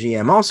 working for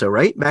GM also,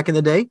 right? Back in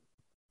the day?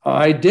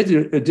 I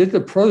did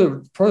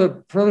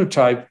the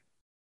prototype.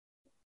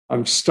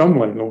 I'm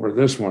stumbling over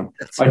this one.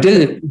 I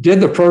did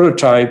the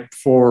prototype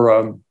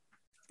for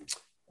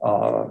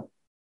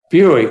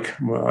Buick.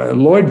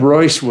 Lloyd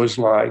Royce was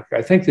I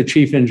think the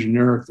chief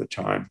engineer at the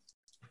time.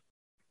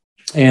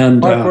 And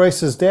Mark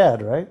Royce's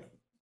dad, right?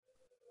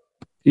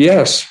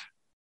 Yes.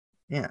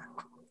 Yeah.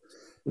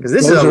 Because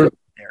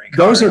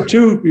those are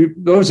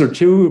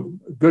two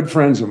good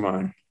friends of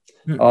mine.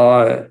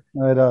 Right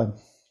on.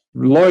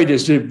 Lloyd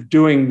is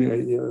doing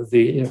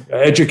the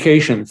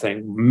education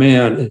thing.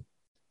 Man,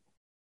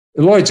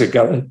 Lloyd's a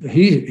guy.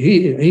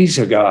 He's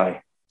a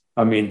guy.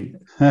 I mean,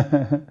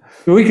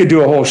 we could do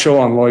a whole show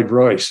on Lloyd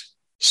Royce.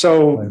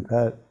 So,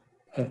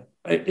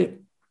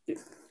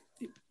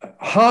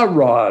 Hot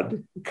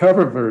Rod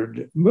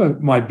covered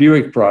my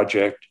Buick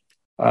project.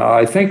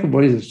 I think it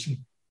was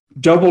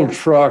double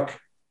truck.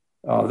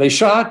 They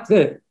shot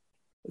the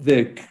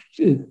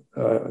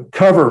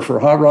cover for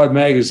Hot Rod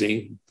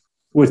magazine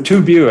with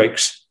two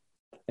Buicks,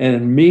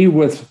 and me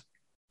with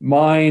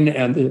mine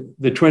and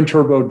the twin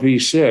turbo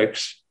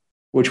V6,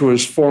 which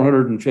was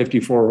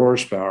 454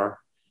 horsepower,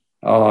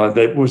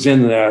 that was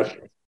in that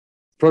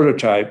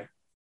prototype.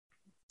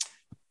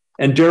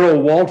 And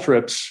Darrell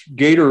Waltrip's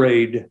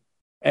Gatorade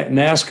at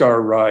NASCAR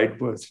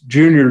ride with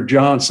Junior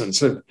Johnson.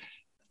 So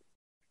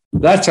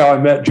that's how I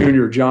met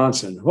Junior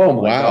Johnson.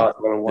 Oh my God.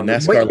 What a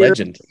wonderful NASCAR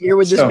legend. What year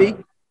would this be?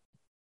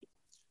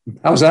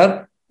 How's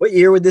that? What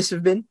year would this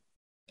have been?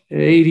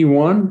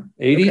 81,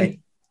 80. Okay.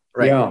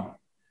 Right. Yeah.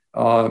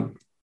 Hot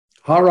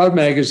Rod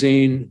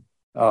magazine.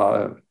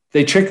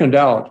 They chickened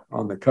out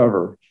on the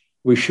cover.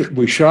 We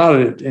shot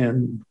it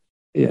in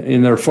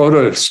their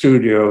photo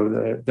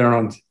studio. They're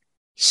on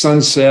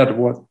Sunset.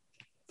 What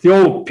the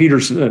old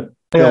Peterson?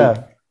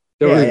 Yeah.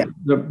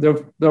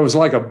 There was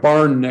like a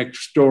barn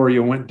next door.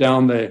 You went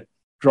down the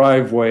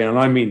driveway, and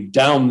I mean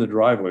down the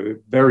driveway,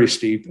 very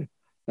steep,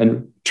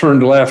 and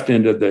turned left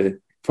into the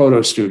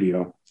photo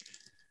studio.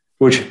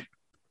 Which,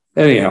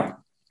 anyhow,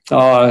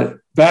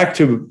 back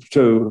to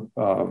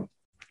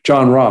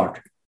John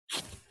Rock.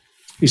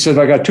 He said,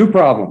 I got two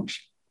problems.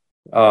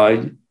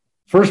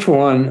 First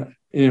one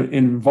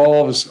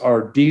involves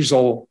our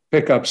diesel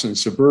pickups and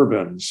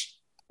Suburbans,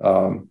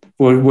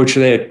 which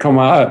they had come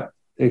out.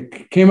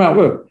 It came out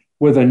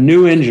with a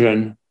new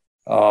engine,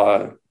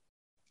 a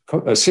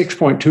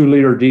 6.2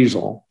 liter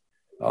diesel,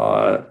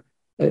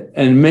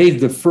 and made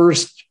the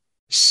first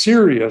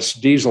serious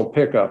diesel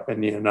pickup in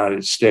the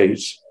United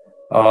States.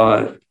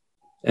 I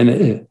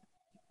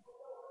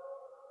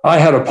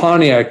had a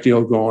Pontiac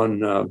deal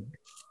going.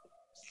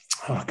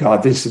 Oh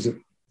God, this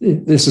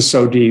is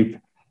so deep.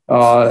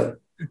 I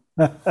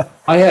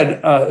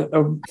had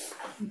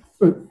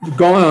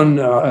gone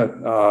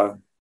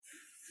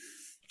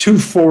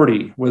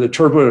 240 with a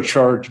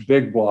turbocharged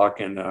big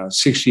block in a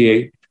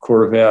 68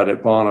 Corvette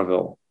at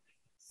Bonneville.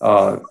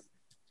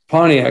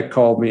 Pontiac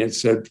called me and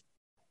said,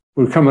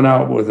 we're coming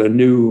out with a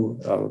new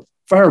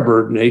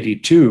Firebird in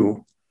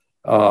 82.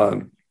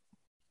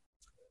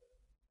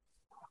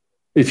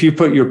 If you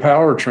put your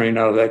powertrain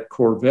out of that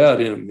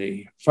Corvette in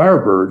the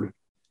Firebird,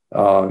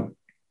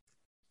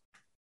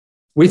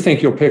 we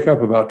think you'll pick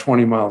up about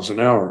 20 miles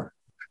an hour.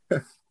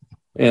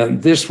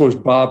 And this was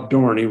Bob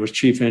Dorn. He was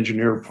chief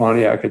engineer of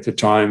Pontiac at the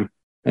time,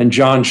 and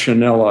John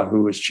Chanella,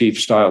 who was chief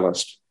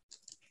stylist.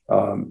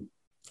 I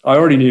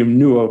already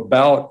knew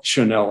about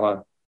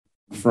Chanella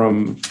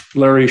from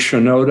Larry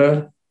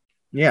Shinoda.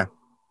 Yeah.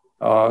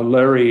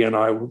 Larry and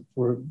I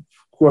were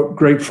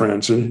great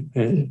friends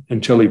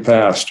until he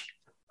passed.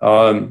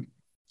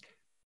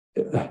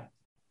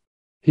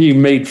 He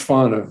made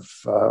fun of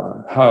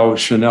how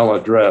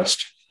Chanella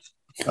dressed.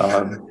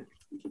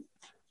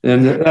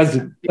 And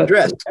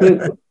dressed.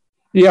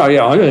 Yeah.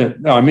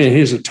 I mean,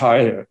 he's a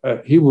tie.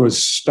 He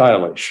was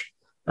stylish.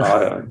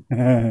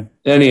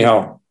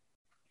 Anyhow,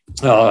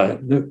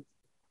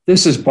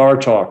 this is bar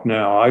talk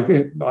now.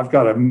 I've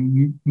got to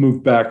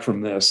move back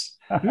from this.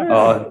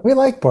 We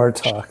like bar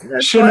talk.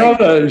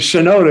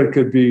 Shinoda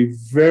could be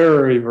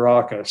very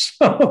raucous.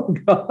 Oh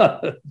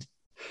God.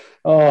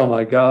 Oh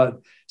my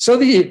God. So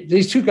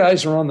these two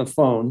guys are on the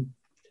phone,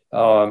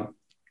 and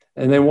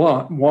they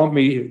want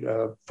me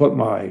to put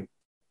my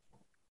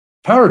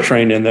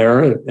powertrain in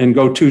there and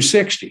go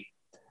 260.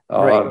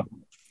 Right.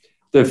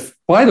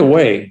 By the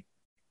way,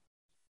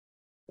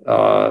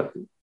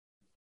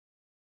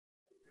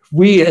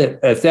 we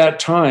at that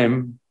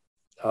time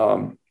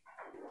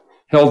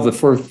held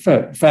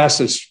the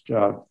fastest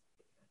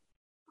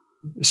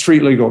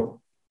street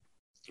legal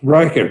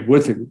record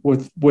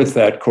with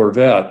that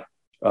Corvette.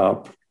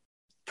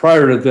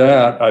 Prior to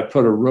that, I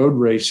put a road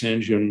race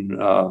engine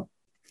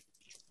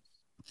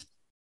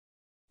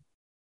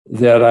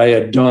that I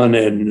had done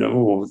in the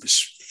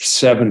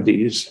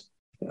 70s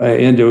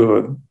into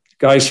a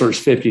Geisler's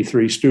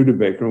 53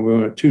 Studebaker, and we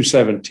went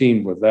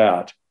 217 with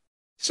that.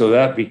 So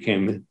that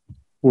became the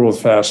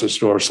world's fastest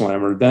door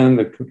slammer.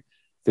 Then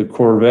the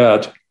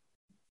Corvette,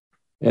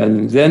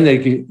 And then they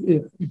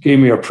gave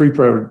me a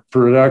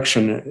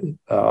pre-production,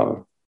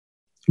 no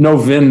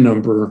VIN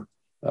number,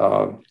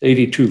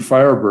 82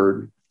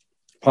 Firebird,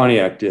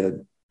 Pontiac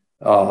did.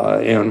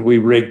 And we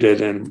rigged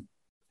it and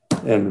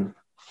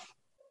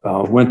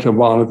went to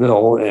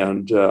Bonneville,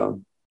 and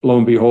lo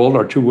and behold,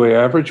 our two-way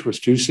average was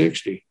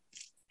 260.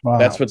 Wow.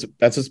 That's what's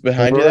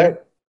behind you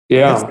there?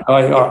 Yeah,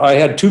 I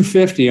had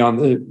 250 on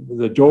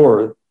the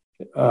door.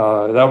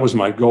 That was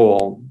my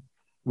goal.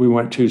 We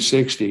went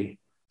 260,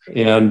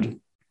 and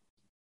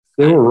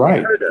they were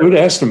right. Good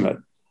estimate.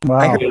 Wow.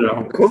 I heard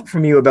a quote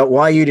from you about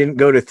why you didn't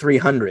go to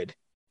 300.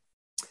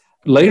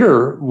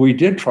 Later, we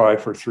did try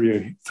for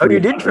 300. Oh, you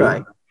did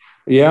try?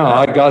 Yeah,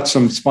 I got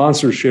some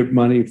sponsorship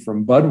money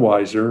from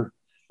Budweiser.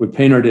 We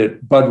painted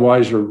it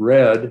Budweiser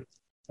red,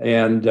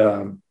 and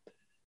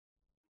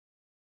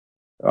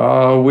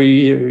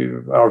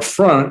our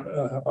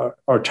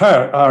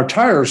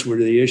tires were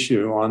the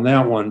issue on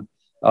that one.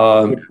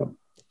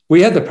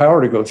 We had the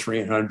power to go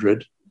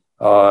 300.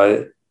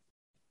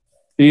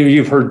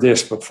 You've heard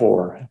this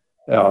before.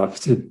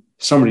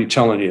 Somebody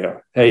telling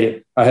you,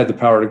 hey, I had the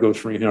power to go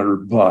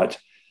 300, but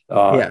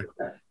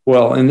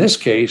well, in this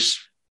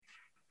case,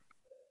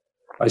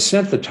 I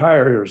sent the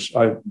tires,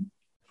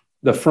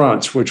 the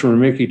fronts, which were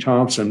Mickey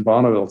Thompson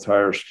Bonneville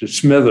tires, to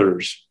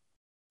Smithers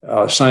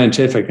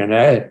Scientific in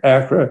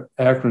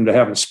Akron to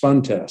have a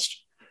spun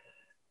test.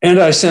 And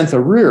I sent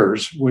the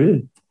rears.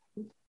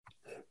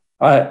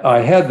 I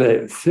had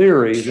the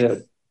theory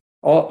that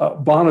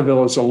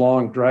Bonneville is a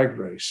long drag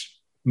race.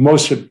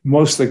 Most of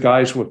the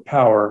guys with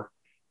power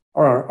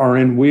are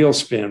in wheel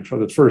spin for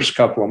the first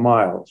couple of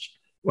miles.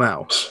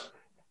 Wow.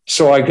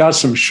 So I got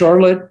some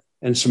Charlotte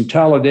and some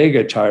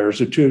Talladega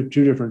tires at two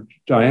different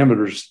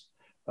diameters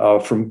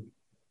from,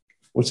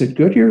 was it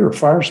Goodyear or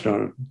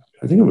Firestone?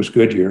 I think it was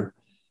Goodyear.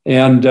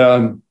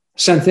 And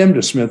sent them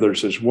to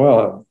Smithers as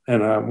well.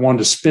 And I wanted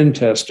to spin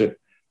test it,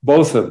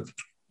 both of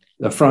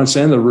the fronts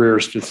and the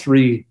rears, to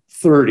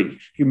 330.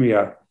 Give me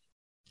a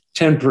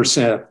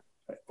 10%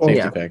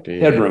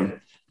 headroom.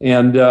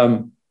 And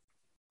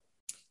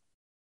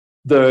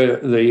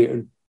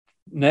the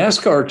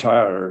NASCAR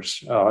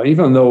tires,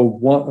 even though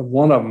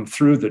one of them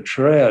threw the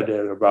tread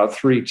at about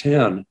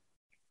 310,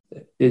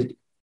 it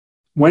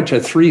went to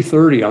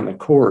 330 on the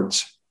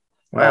cords.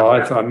 Wow.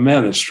 I thought,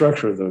 man, the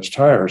structure of those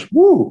tires,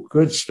 woo,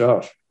 good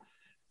stuff.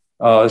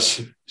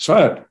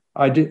 So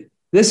I did.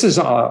 This is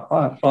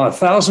on a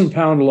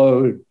 1,000-pound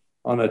load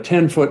on a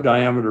 10-foot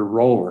diameter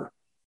roller.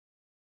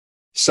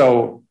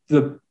 So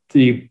the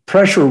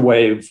pressure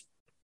wave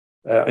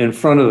in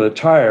front of the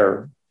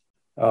tire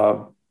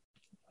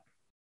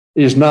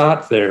is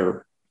not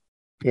there.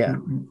 Yeah.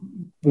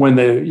 When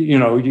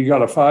you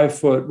got a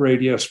 5-foot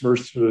radius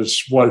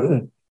versus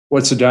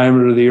what's the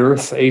diameter of the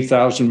Earth?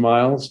 8,000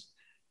 miles.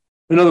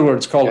 In other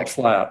words, call it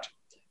flat.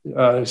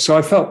 So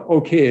I felt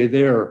okay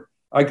there.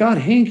 I got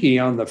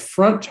hinky on the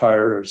front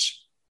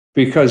tires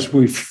because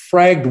we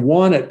fragged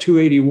one at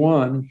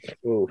 281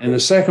 and the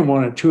second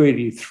one at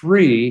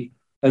 283.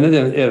 And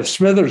then the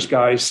Smithers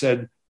guy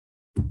said,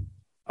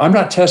 I'm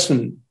not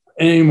testing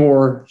any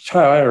more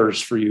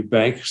tires for you,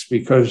 Banks,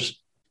 because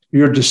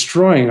you're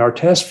destroying our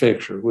test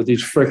fixture with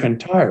these frickin'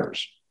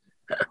 tires.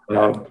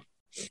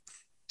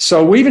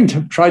 So we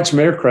even tried some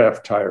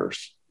aircraft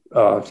tires.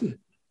 That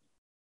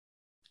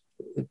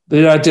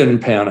didn't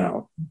pan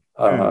out.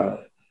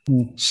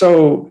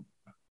 So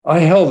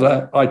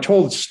I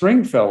told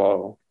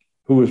Stringfellow,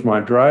 who was my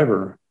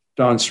driver,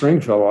 Don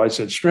Stringfellow, I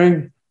said,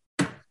 String,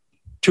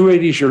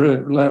 280 is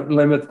your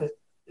limit.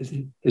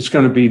 It's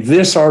going to be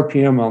this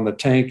RPM on the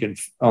tank and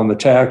on the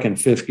tack in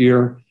fifth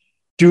gear.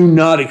 Do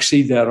not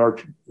exceed that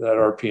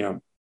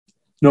RPM.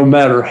 No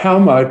matter how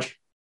much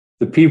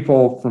the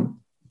people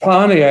from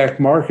Pontiac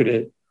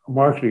marketing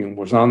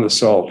was on the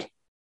salt.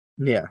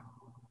 Yeah.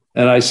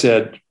 And I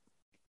said,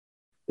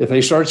 if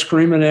they start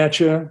screaming at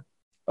you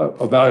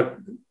about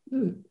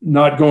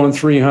not going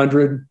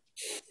 300,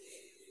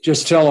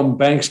 just tell them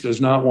Banks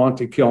does not want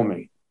to kill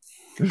me.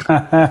 They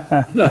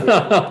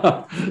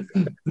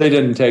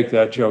didn't take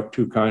that joke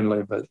too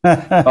kindly, but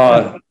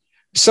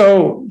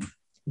so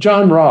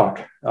John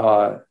Rock,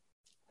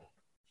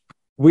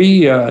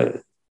 we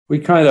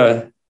kind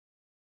of,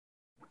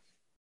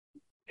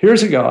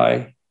 here's a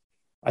guy.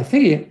 I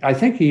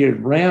think he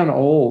had ran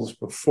Olds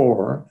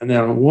before, and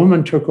then a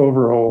woman took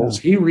over Olds.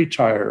 He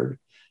retired.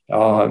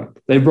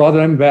 They brought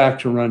him back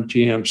to run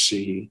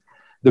GMC.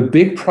 The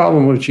big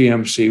problem with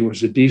GMC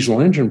was the diesel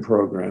engine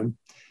program.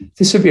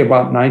 This would be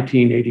about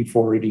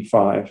 1984,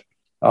 85.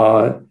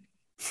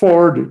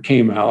 Ford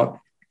came out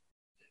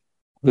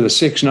with a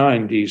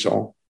 6.9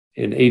 diesel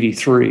in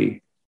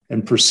 83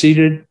 and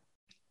proceeded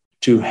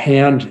to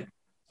hand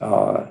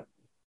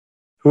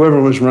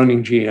whoever was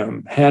running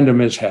GM, hand him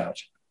his hat.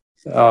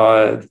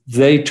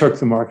 They took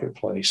the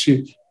marketplace.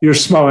 You're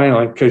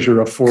smiling because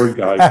you're a Ford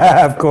guy.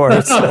 Of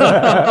course.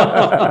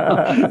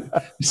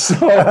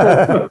 So,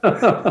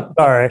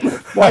 sorry.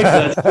 Wipe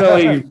that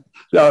silly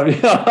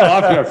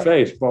off your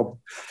face, Bob.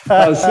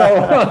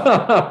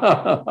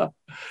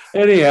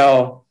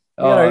 Anyhow,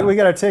 We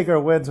got to take our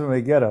wins when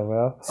we get them.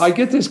 Well, I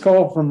get this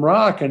call from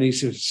Rock, and he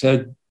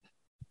said,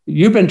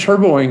 "You've been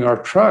turboing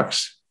our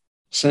trucks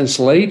since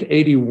late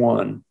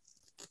 '81.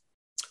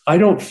 I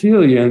don't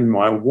feel you in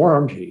my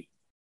warranty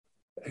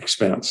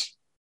expense.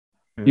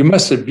 You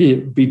must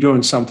be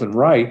doing something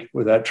right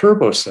with that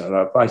turbo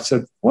setup." I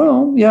said,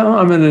 "Well, yeah,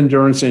 I'm an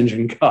endurance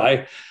engine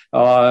guy.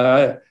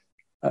 I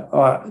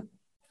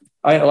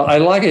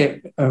like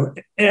it.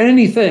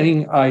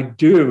 Anything I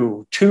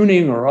do,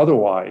 tuning or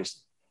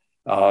otherwise,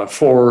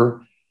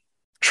 for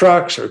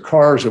trucks or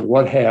cars or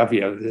what have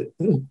you.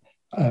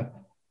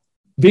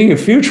 Being a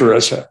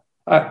futurist,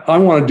 I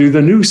want to do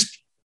the new stuff.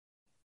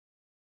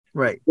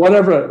 Right.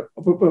 Whatever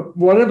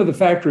the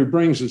factory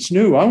brings that's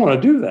new, I want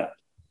to do that.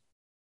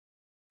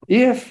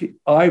 If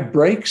I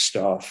break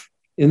stuff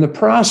in the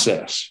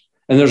process,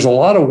 and there's a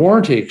lot of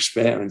warranty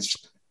expense,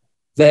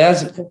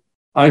 that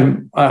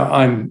I'm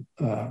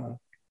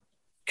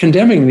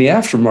condemning the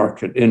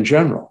aftermarket in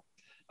general.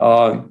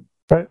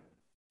 Right.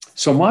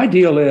 So my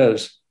deal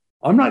is,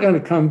 I'm not going to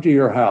come to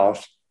your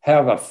house,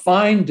 have a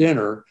fine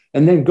dinner,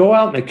 and then go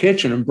out in the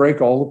kitchen and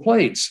break all the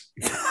plates.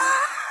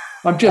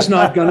 I'm just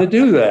not going to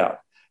do that.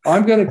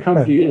 I'm going to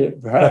come to your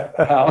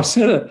house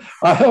and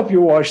I'll help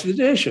you wash the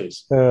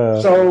dishes.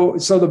 So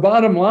the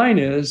bottom line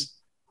is,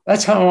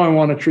 that's how I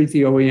want to treat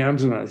the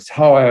OEMs, and that's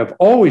how I have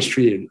always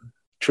treated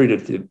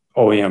the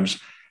OEMs.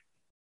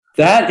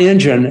 That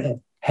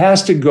engine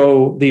has to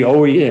go the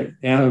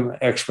OEM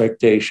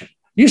expectation.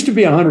 Used to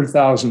be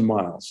 100,000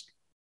 miles.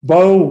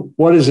 Bo,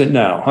 what is it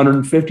now?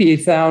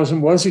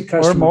 158,000? What does it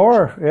cost? Or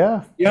more,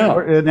 yeah.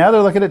 Yeah. Now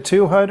they're looking at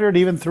 200,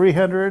 even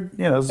 300.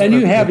 And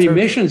you have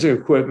emissions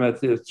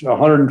equipment that's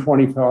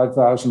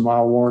 125,000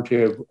 mile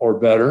warranty or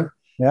better.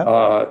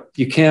 Yeah.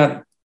 You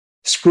can't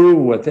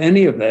screw with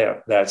any of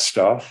that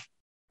stuff.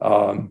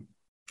 Hugh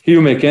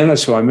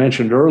McInnes, who I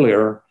mentioned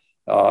earlier,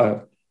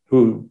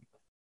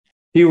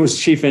 he was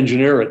chief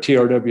engineer at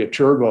TRW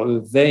Turbo.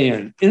 They,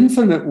 in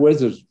infinite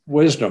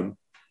wisdom,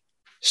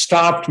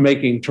 stopped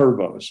making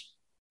turbos.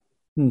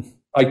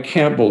 I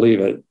can't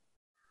believe it.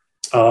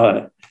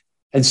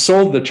 And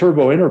sold the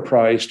turbo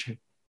enterprise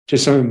to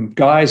some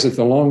guys at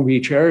the Long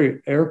Beach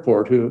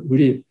airport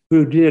who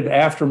did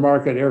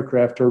aftermarket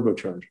aircraft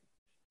turbocharging,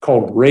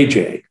 called Ray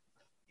J.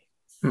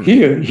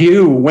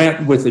 Hugh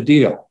went with the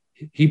deal.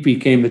 He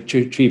became the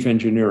chief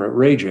engineer at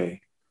Ray J.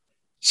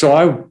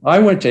 So I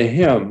went to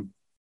him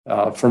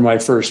for my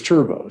first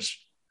turbos.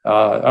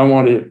 I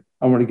want to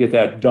get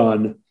that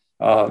done.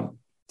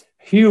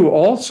 Hugh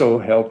also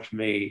helped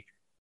me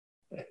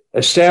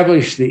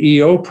establish the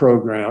EO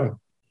program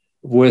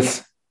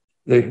with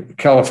the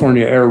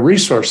California Air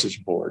Resources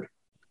Board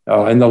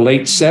in the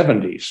late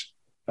 70s.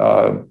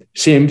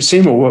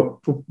 SEMA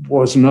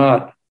was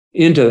not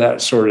into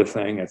that sort of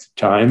thing at the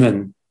time.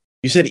 And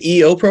you said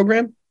EO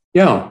program?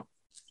 Yeah,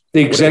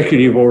 the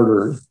executive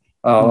order,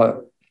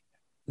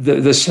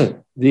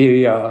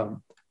 the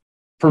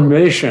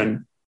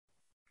permission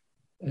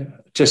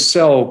to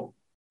sell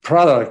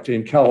product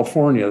in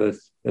California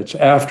that's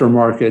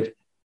aftermarket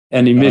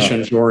and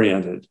emissions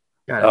oriented.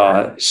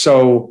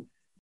 So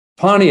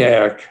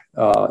Pontiac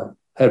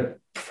had,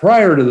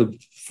 prior to the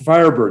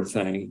Firebird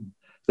thing,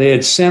 they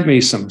had sent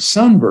me some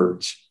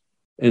Sunbirds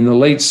in the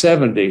late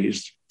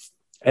 70s,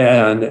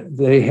 and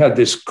they had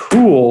this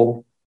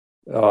cool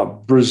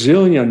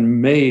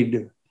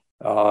Brazilian-made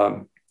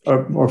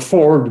or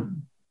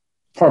Ford,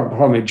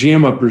 pardon me,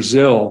 GM of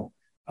Brazil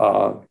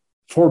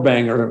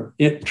four-banger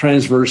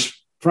transverse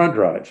front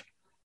drive,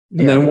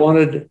 and then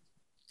wanted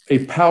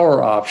a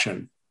power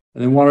option,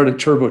 and they wanted it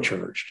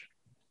turbocharged.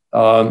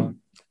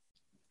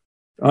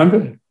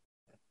 I'm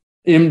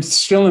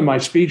still in my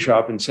speed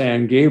shop in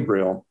San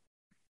Gabriel.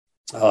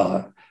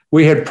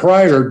 We had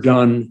prior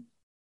done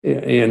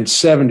in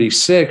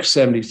 76,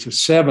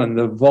 77,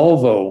 the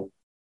Volvo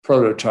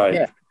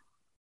prototype,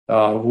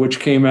 which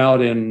came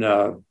out in,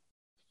 let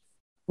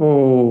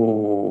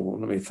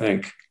me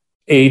think,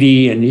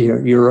 80 in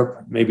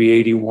Europe, maybe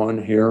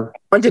 81 here. I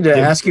wanted to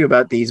ask you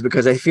about these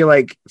because I feel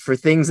like for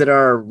things that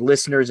our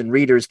listeners and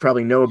readers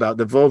probably know about,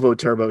 the Volvo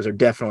turbos are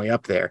definitely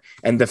up there.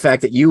 And the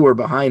fact that you were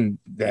behind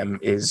them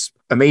is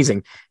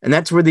amazing. And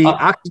that's where the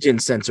oxygen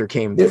sensor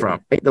came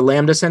from, right? The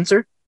Lambda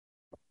sensor?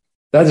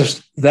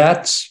 That's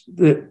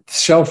the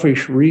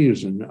selfish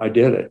reason I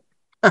did it.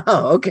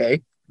 Oh,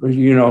 okay.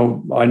 You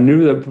know, I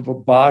knew that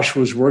Bosch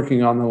was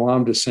working on the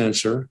Lambda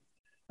sensor.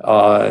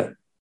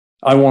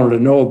 I wanted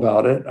to know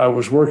about it. I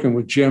was working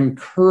with Jim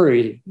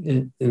Curry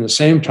in the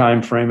same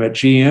time frame at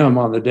GM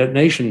on the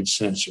detonation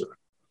sensor.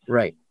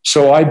 Right.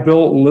 So I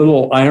built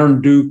little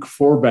Iron Duke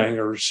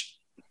four-bangers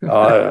with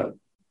a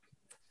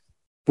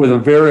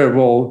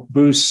variable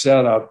boost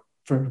setup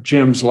for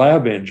Jim's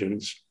lab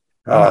engines.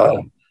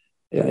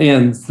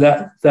 And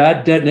that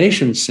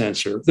detonation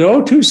sensor, the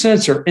O2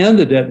 sensor and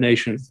the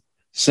detonation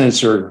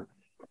sensor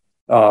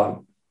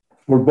were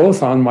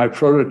both on my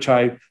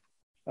prototype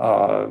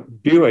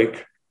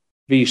Buick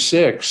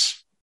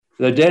V6.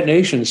 The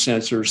detonation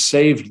sensor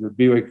saved the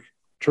Buick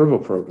turbo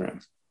program.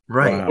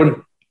 Right.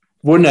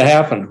 Wouldn't have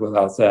happened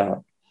without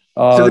that.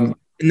 So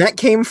And that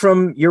came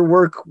from your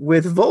work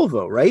with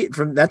Volvo, right?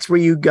 That's where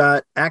you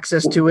got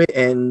access to it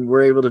and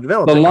were able to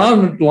develop the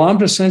it.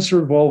 Lambda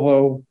sensor,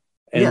 Volvo,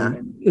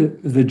 and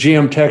the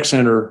GM Tech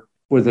Center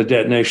with a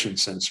detonation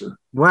sensor.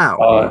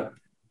 Wow.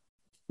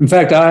 In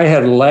fact, I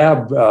had a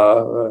lab.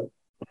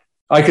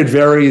 I could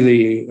vary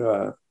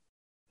the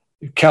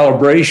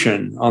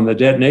calibration on the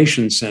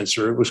detonation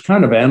sensor. It was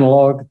kind of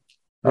analog,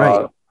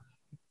 right?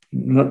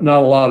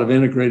 Not a lot of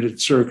integrated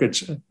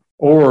circuits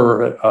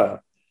or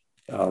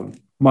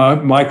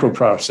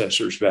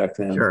microprocessors back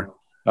then. Sure.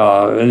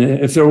 And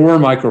if there were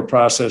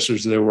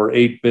microprocessors, they were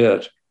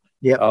 8-bit.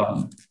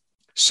 Yeah.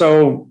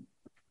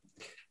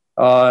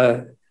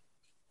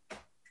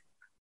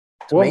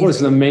 What was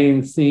the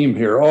main theme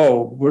here?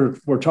 Oh,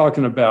 we're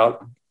talking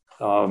about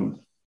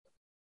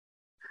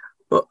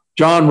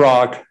John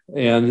Rock,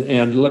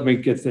 and let me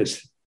get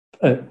this,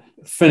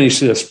 finish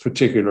this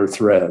particular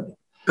thread.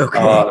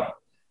 Okay.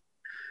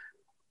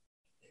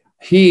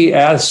 He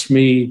asked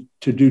me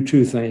to do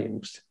two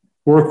things: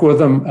 work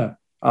with him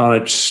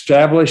on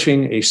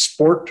establishing a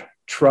sport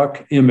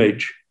truck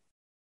image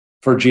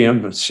for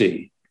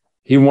GMC.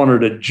 He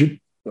wanted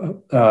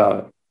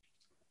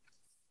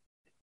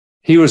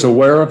he was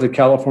aware of the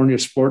California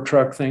sport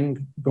truck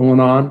thing going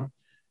on.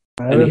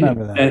 I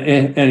remember that.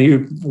 And he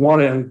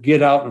wanted to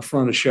get out in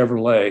front of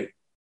Chevrolet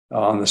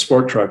on the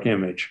sport truck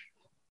image.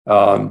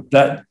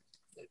 That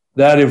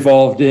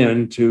evolved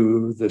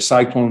into the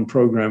Cyclone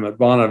program at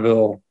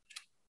Bonneville.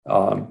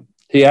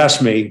 He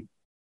asked me,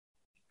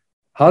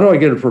 how do I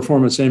get a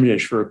performance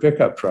image for a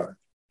pickup truck?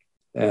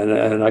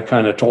 And I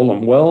kind of told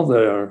him, well,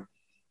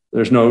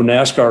 there's no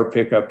NASCAR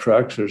pickup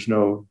trucks. There's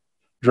no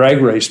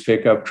drag race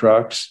pickup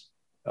trucks.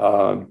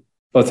 But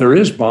there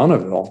is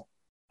Bonneville.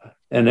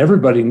 And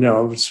everybody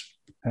knows.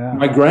 Yeah.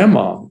 My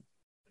grandma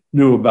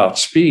knew about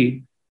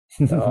speed.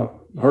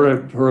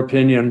 Her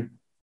opinion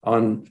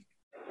on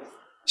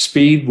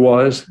speed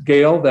was,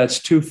 Gale, that's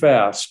too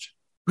fast.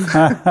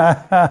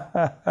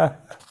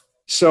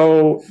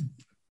 So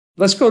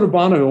let's go to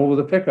Bonneville with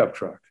a pickup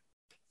truck.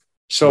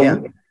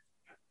 So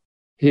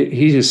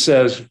he just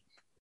says,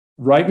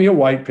 write me a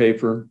white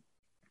paper,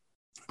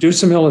 do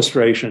some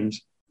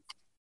illustrations.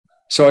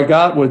 So I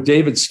got with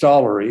David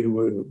Stollery,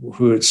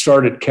 who had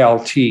started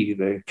Cal-T,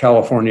 the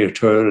California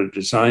Toyota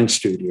Design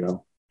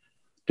Studio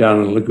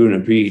down in Laguna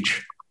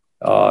Beach,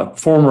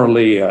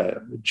 formerly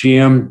a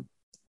GM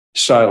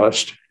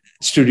stylist,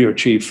 studio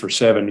chief for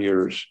 7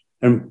 years.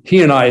 And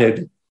he and I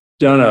had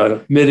done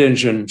a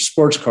mid-engine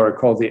sports car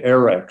called the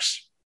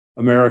AirX,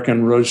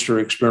 American Roadster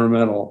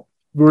Experimental,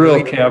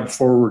 real cab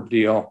forward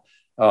deal,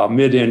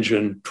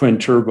 mid-engine twin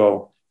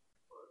turbo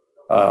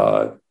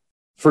for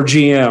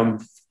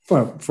GM,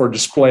 for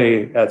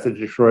display at the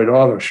Detroit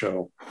Auto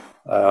Show.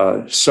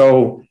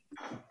 So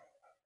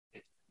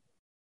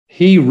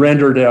he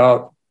rendered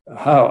out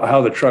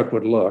how the truck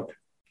would look,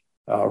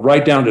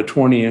 right down to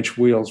 20-inch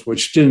wheels,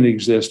 which didn't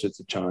exist at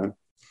the time.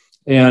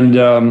 And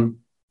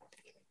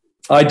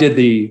I did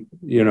the,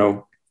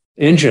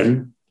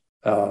 engine,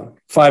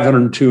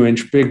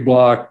 502-inch big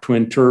block,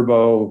 twin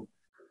turbo.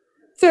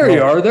 There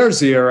you are. There's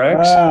the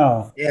RX.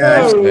 Wow.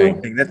 Yeah,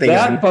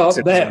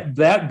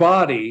 that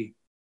body.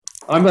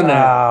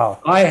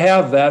 I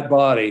have that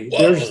body.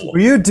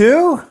 You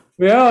do?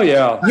 Yeah.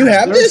 You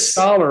have this?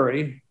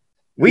 Stollery.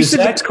 We should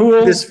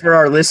do this for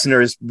our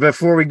listeners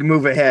before we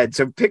move ahead.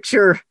 So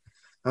picture,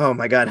 oh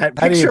my God. How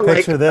do you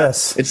picture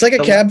this? It's like a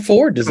cab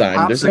forward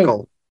design. There's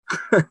no...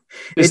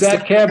 Is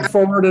that cab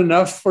forward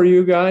enough for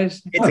you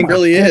guys? It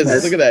really is.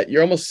 Look at that.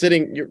 You're almost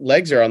sitting, your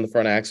legs are on the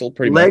front axle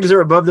pretty much. Legs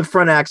are above the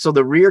front axle.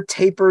 The rear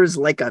tapers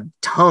like a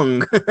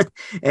tongue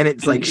and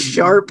it's like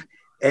sharp.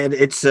 And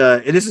it's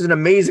this is an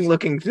amazing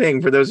looking thing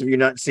for those of you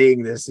not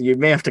seeing this. You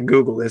may have to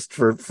Google this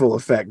for full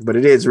effect, but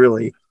it is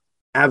really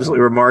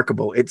absolutely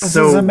remarkable. This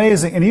is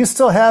amazing. And you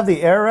still have the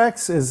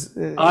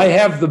AirX? I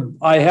have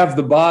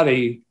the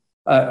body.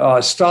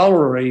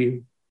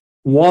 Stollery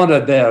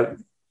wanted that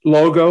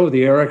logo,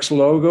 the AirX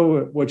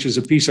logo, which is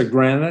a piece of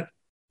granite.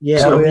 Yeah.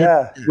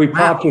 So we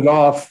popped it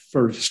off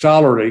for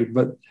Stollery,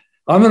 but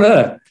I'm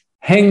gonna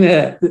hang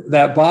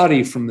that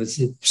body from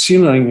the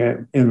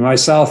ceiling in my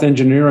South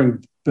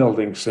Engineering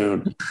building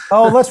soon.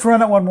 Oh, let's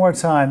run it one more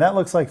time. That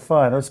looks like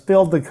fun. Let's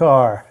build the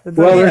car.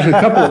 Well, there's a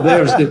couple.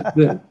 There's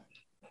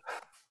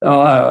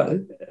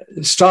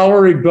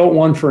Stollery built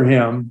one for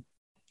him.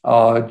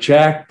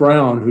 Jack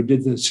Brown, who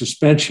did the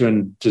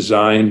suspension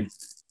design,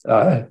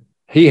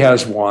 he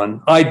has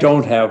one. I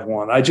don't have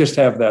one. I just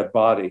have that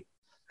body.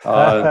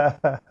 But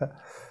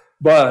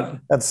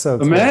that's so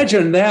cool.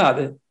 Imagine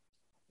that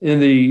in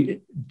the,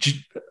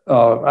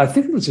 I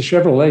think it was a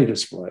Chevrolet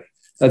display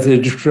at the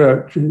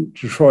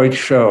Detroit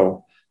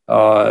show.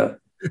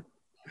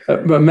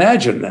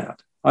 Imagine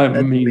that. I mean,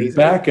 amazing.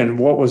 Back in,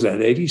 what was that,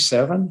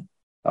 87?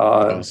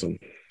 Awesome.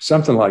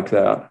 Something like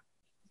that.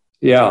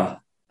 Yeah.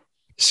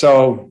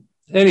 So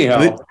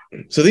anyhow.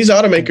 So these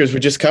automakers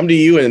would just come to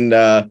you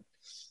and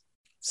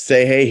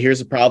say, hey,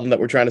 here's a problem that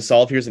we're trying to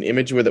solve. Here's an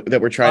image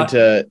that we're trying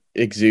to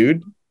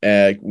exude.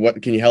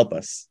 What can you help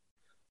us?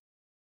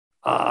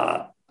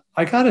 I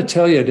I got to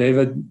tell you,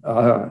 David,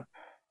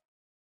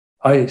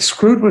 I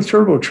screwed with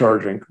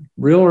turbocharging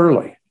real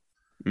early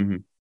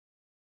when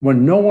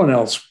no one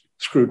else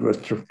screwed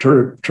with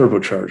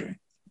turbocharging.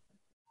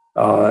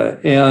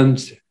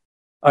 And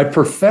I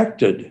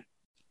perfected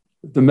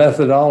the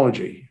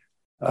methodology.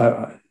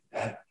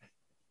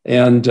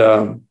 And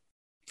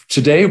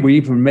today we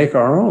even make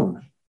our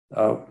own.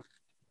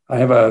 I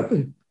have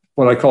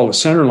what I call a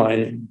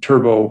centerline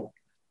turbo.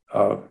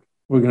 We're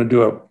going to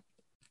do a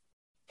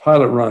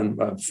pilot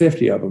run,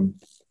 50 of them.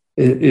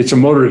 It's a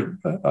motor.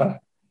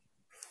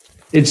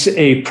 It's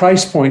a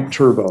price point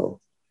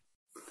turbo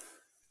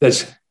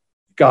that's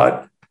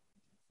got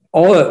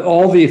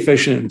all the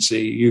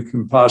efficiency you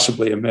can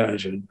possibly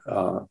imagine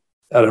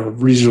at a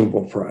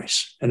reasonable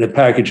price, and it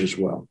packages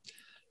well.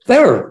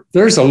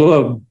 There's a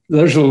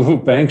little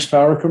Banks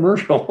Power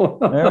commercial.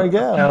 There we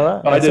go. All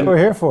right. That's what we're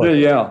here for.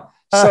 Yeah.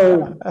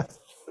 So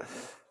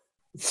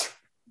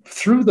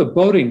through the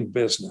boating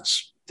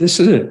business, this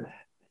is it.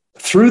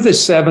 Through the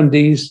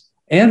 70s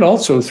and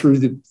also through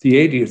the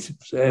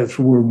 80s, as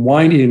we're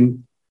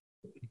winding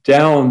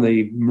down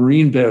the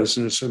marine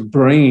business and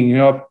bringing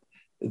up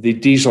the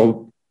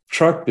diesel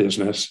truck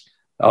business,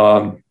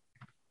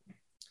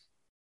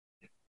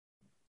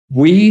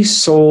 we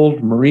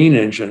sold marine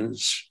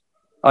engines.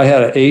 I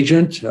had an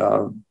agent,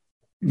 Metin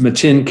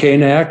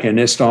Kaynak in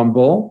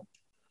Istanbul.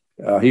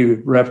 He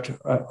repped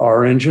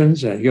our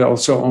engines, and he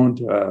also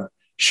owned a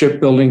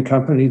shipbuilding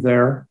company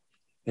there.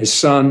 His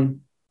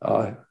son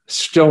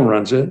still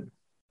runs it.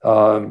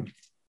 In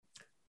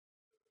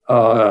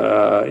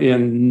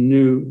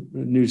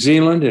New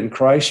Zealand, in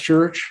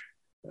Christchurch,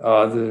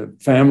 the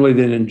family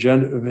that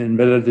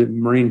invented the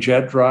marine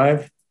jet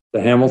drive, the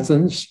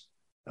Hamiltons.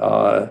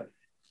 I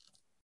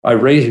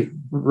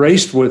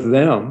raced with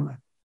them,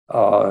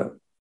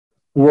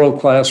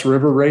 world-class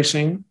river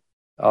racing,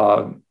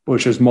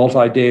 which is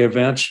multi-day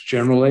events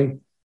generally.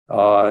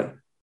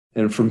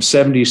 And from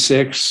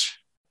 76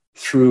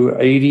 through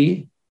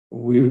 80,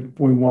 we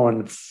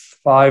won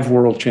 5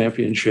 world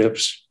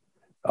championships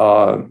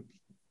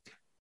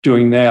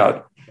doing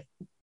that.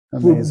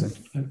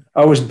 Amazing.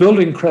 I was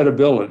building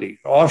credibility.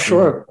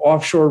 Offshore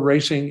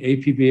racing,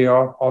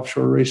 APBA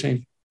offshore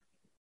racing.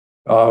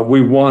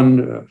 We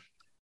won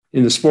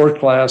in the sport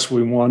class.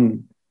 We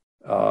won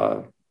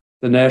the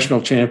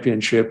national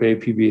championship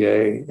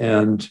APBA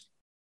and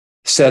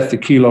set the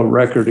kilo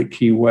record at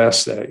Key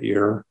West that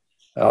year.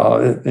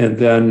 And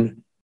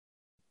then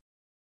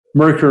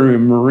Mercury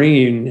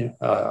Marine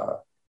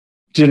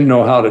didn't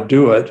know how to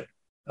do it.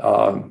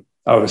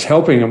 I was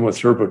helping them with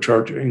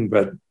turbocharging,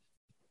 but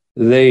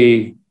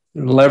they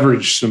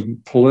leveraged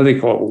some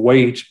political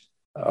weight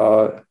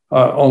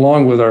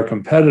along with our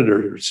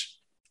competitors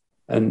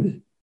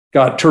and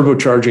got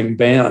turbocharging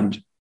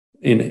banned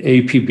in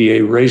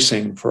APBA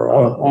racing for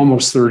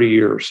almost 30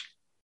 years.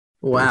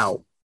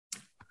 Wow.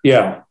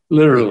 Yeah,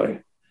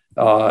 literally.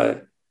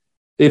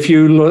 If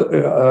you look,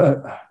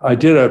 I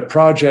did a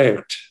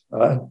project,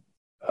 a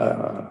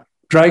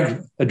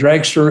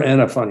dragster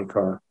and a funny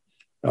car.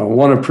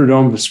 One of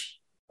Prudhomme's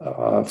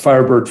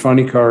Firebird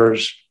funny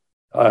cars,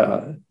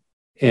 and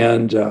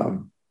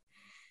the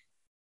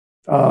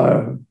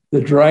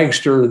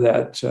dragster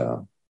that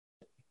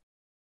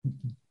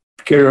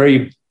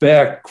Gary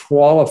Beck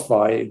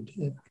qualified,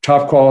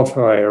 top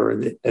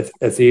qualifier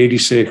at the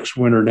 86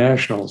 Winter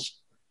Nationals.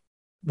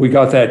 We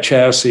got that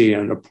chassis,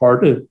 and a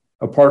partner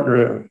I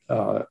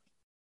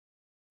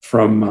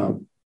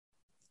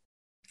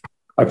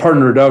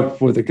partnered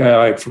up with a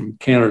guy from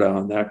Canada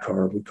on that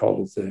car. We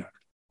called it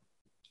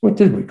what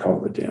did we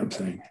call the damn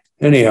thing?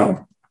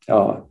 Anyhow,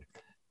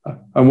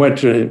 I went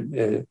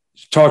to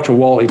talk to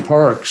Wally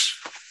Parks,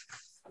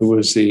 who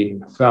was the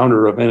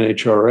founder of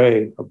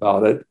NHRA,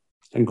 about it,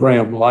 and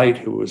Graham Light,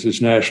 who was his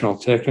national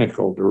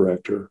technical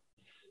director.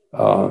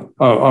 I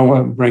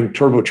want to bring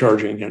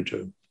turbocharging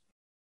into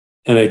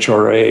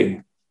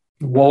NHRA.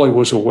 Wally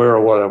was aware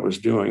of what I was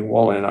doing.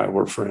 Wally and I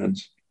were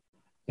friends.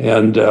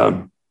 And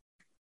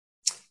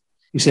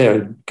he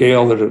said,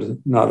 Gale, there's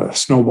not a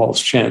snowball's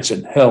chance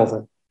in hell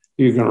that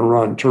you're going to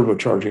run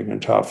turbocharging in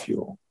top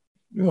fuel.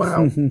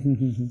 Wow.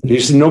 He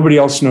said, nobody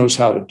else knows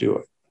how to do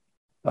it.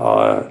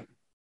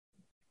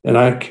 And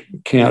I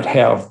can't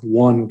have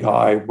one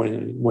guy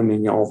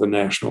winning all the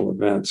national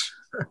events.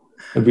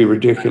 It'd be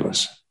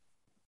ridiculous.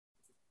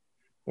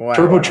 Wow.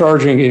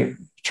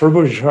 Turbocharging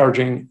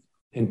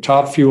in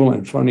top fuel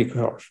and funny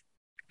cars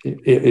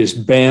is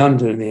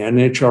banned in the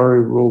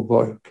NHRA rule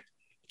book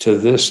to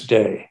this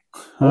day.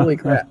 Holy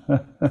crap.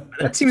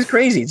 That seems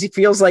crazy. It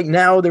feels like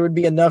now there would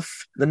be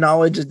enough, the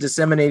knowledge is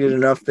disseminated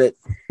enough that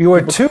you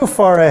were too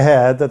far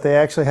ahead that they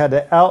actually had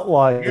to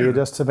outlaw you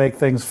just to make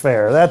things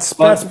fair. That's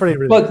pretty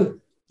ridiculous.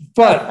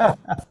 But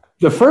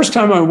the first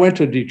time I went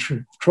to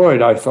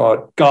Detroit, I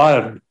thought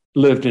God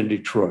lived in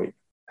Detroit.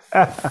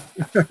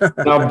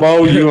 Now,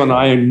 Bo, you and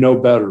I know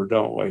better,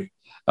 don't we?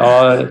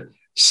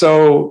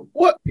 So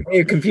what?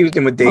 You confused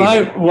him with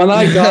David. When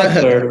I got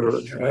there,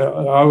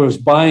 I was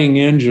buying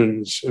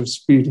engines. It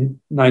was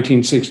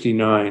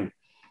 1969.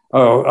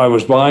 I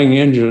was buying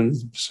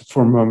engines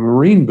for my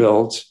marine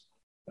builds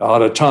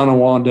out of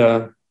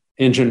Tonawanda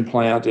engine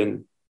plant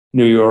in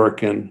New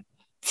York and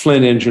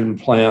Flint engine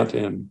plant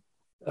in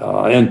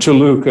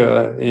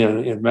Toluca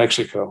in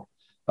Mexico.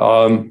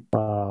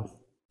 Wow.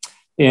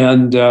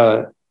 And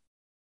I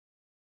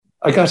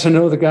got to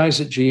know the guys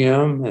at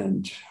GM,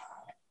 and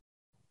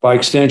by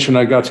extension,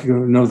 I got to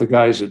know the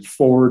guys at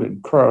Ford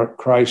and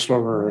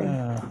Chrysler.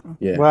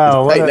 Yeah.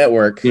 Wow. It's a tight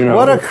network. You know,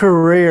 what a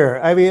career.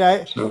 I mean,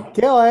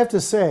 Gale, I have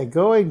to say,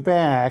 going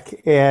back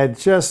and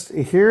just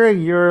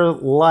hearing your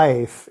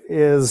life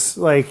is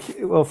like,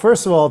 well,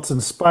 first of all, it's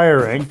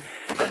inspiring.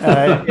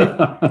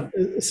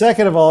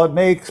 Second of all, it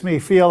makes me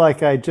feel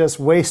like I just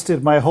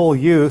wasted my whole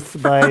youth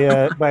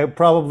by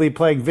probably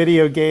playing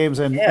video games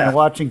and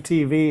watching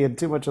TV and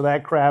too much of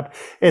that crap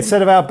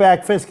instead of out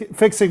back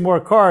fixing more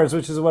cars,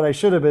 which is what I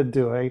should have been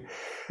doing.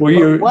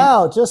 Well,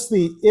 wow, just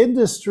the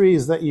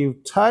industries that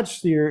you've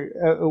touched,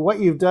 what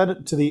you've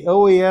done to the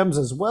OEMs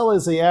as well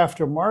as the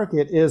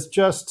aftermarket is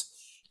just,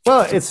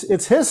 well,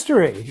 it's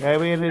history. I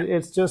mean,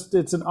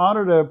 it's an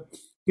honor to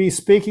be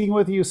speaking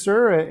with you,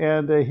 sir,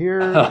 and to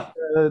hear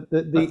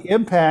the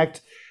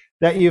impact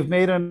that you've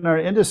made on our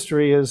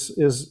industry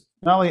is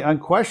not only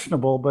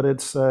unquestionable, but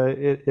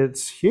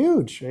it's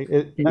huge.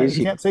 You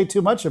can't say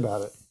too much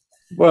about it.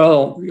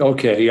 Well,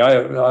 okay,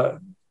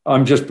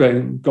 I'm just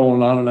been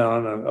going on and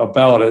on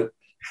about it.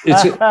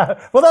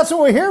 Well, that's what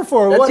we're here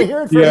for. We want to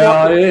hear it from you.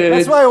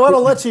 That's why I want to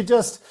let you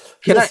just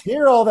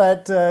hear all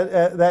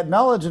that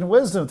knowledge and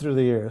wisdom through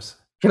the years.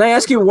 Can I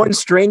ask you one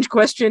strange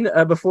question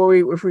before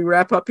we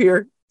wrap up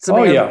here?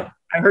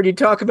 I heard you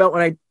talk about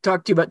when I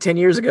talked to you about 10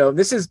 years ago.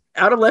 This is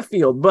out of left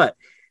field, but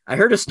I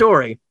heard a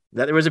story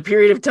that there was a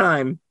period of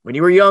time when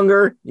you were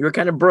younger, you were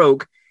kind of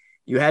broke,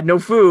 you had no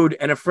food,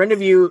 and a friend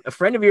of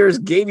yours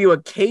gave you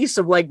a case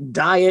of like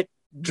diet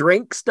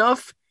drink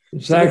stuff.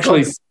 It's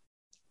actually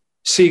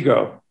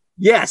Sego.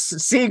 Yes,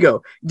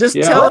 Sego. Just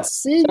tell us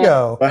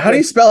Sego. How do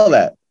you spell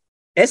that?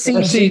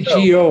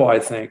 S-E-G-O, I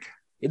think.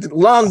 It's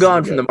long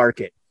gone from the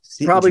market.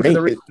 Probably for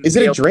the reason. Is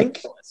it a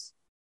drink?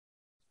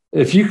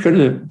 If you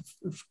could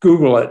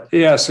Google it,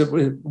 yes, it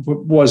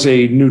was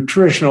a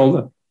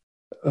nutritional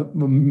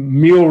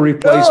meal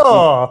replacement.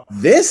 Oh,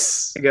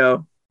 this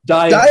go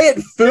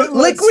diet food,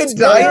 liquid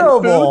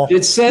diet food.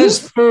 It says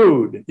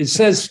food. It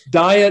says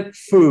diet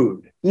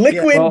food.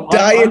 Liquid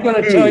diet. I'm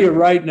going to tell you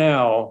right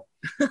now.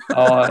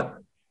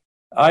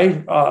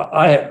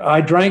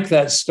 I drank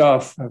that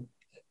stuff.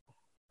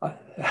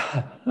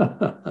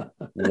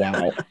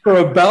 Wow. For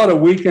about a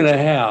week and a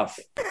half.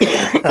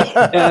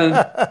 And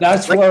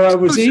that's like what I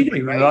was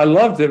eating. Right? And I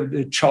loved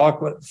the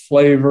chocolate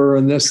flavor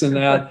and this and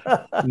that,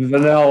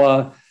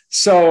 vanilla.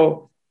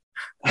 So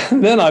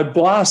then I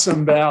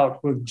blossomed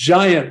out with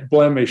giant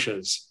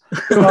blemishes.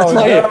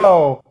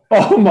 No.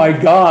 Oh my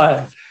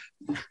God.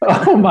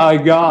 Oh my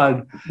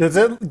God. Does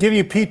it give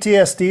you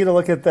PTSD to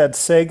look at that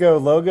Sego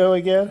logo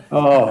again?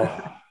 Oh.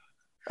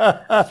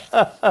 The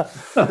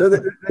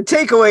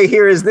takeaway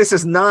here is this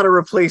is not a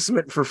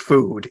replacement for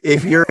food.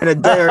 If you're in a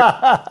dairy,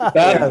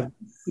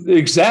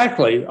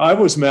 exactly. I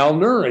was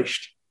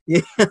malnourished.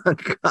 Yeah,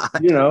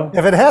 God. You know,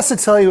 if it has to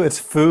tell you it's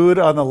food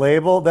on the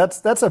label,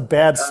 that's a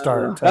bad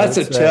start. That's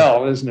a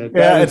tell, isn't it?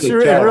 Yeah, it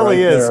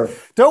really is. There.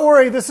 Don't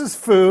worry, this is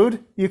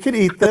food. You can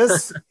eat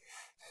this.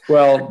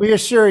 Well, we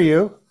assure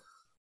you.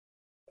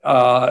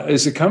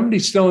 Is the company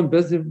still in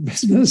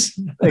business?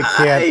 It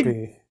can't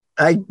be.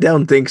 I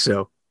don't think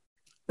so.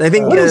 I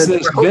think what is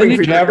this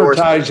vintage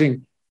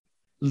advertising?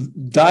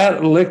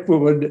 Diet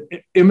liquid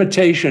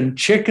imitation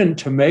chicken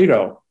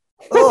tomato.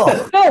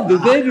 Oh,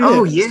 did they do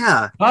oh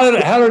yeah. How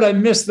did I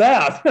miss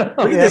that?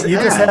 You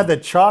just had the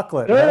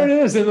chocolate. There it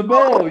is in the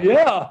bowl.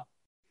 Yeah.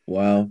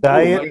 Wow.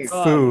 Diet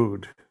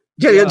food.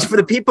 Yeah, for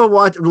the people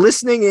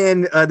listening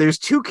in, there's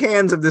 2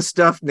 cans of this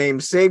stuff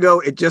named Sego.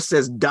 It just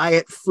says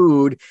diet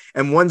food,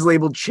 and one's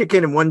labeled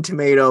chicken and one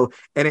tomato,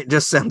 and it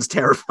just sounds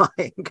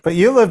terrifying. But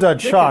you lived on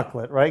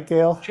chocolate, right,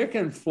 Gale?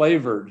 Chicken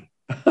flavored.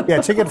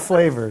 Yeah, chicken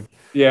flavored.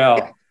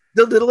 Yeah.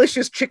 The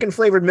delicious chicken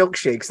flavored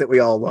milkshakes that we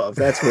all love.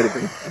 That's what it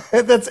is.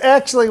 That's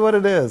actually what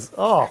it is.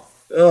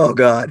 Oh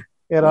God.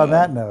 And on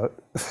that note.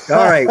 All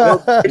right.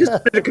 Well, I just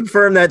wanted to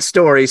confirm that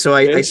story. So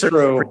I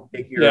certainly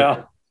appreciate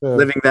your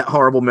living that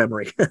horrible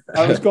memory.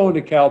 I was going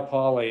to Cal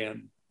Poly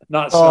and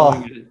not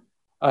selling it.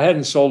 I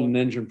hadn't sold an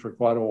engine for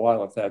quite a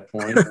while at that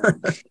point.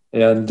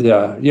 And,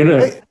 you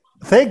know.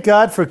 Thank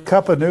God for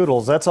cup of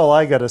noodles. That's all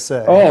I got to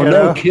say. Oh,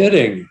 no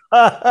kidding.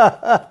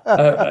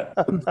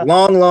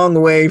 Long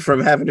way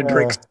from having to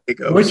drink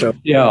Sego.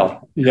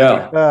 Yeah.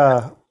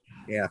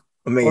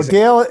 Amazing. Well,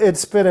 Gale,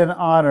 it's been an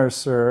honor,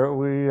 sir.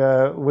 We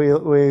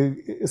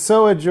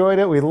so enjoyed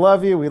it. We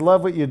love you. We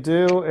love what you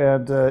do.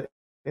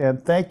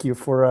 And thank you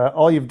for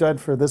all you've done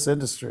for this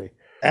industry.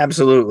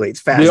 Absolutely. It's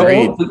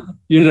fascinating.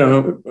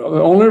 The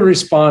only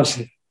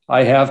response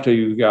I have to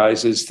you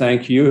guys is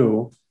thank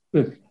you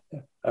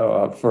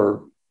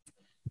for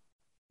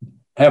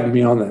having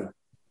me on the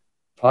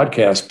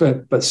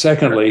podcast. But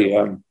secondly,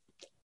 I'm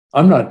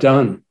not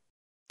done.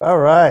 All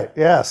right.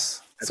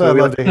 Yes. So I'd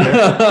love to hear.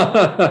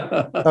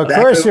 Of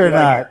course you're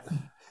not.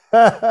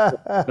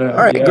 All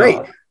right, great.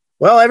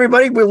 Well,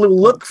 everybody, we'll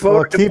look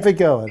forward to keep it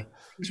going.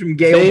 From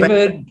Gale,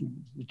 David,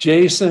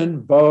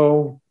 Jason,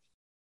 Bo,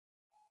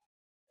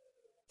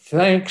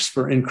 thanks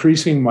for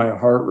increasing my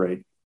heart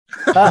rate.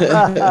 You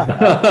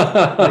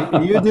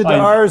did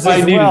ours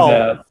as well.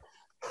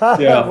 That.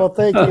 Yeah. Well,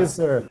 thank you,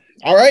 sir.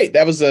 All right.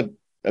 That was a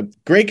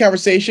great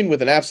conversation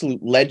with an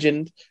absolute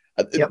legend.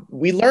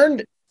 We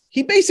learned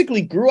he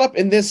basically grew up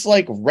in this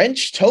like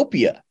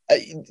wrench-topia.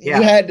 You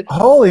had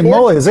holy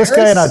moly, is this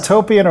guy an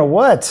utopian or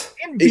what?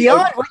 And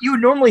beyond what you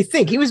would normally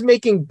think, he was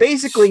making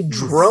basically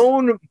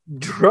drone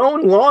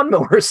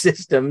lawnmower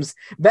systems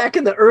back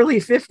in the early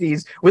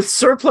 50s with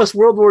surplus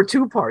World War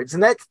II parts,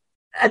 and that's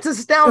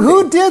astounding.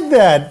 Who did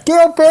that?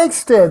 Gale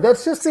Banks did.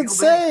 That's just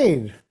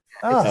insane.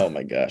 Oh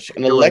my gosh,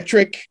 an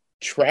electric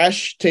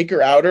trash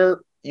taker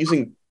outer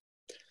using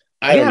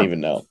I don't even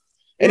know.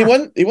 And he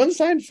won the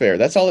science fair.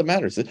 That's all that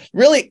matters.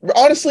 Really,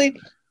 honestly,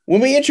 when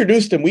we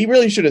introduced him, we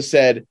really should have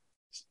said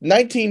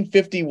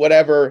 1950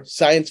 whatever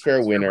science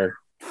fair winner,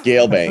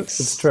 Gale Banks.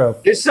 It's true.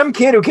 There's some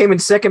kid who came in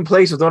second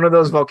place with one of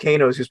those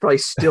volcanoes who's probably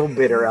still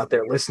bitter out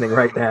there listening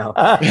right now.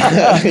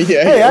 I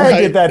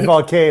did that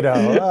volcano.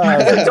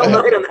 Till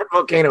night on that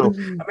volcano.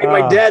 I made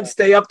my dad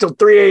stay up till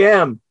 3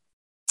 a.m.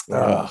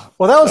 Well,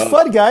 that was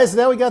fun, guys.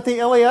 Now we got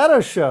the LA Auto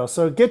Show.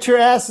 So get your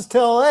asses to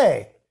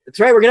LA. That's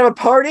right. We're gonna have a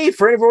party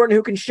for everyone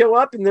who can show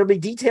up, and there'll be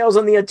details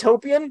on the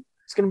Utopian.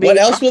 It's gonna be. What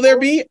else will there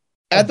be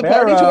at the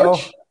party,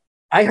 George?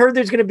 I heard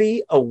there's gonna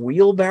be a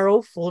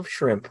wheelbarrow full of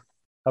shrimp.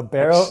 A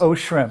barrel of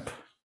shrimp.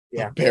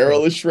 Yeah, a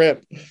barrel of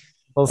shrimp.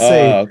 We'll see.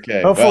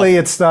 Okay. Hopefully,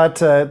 it's not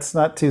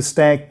too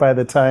stank by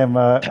the time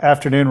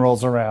afternoon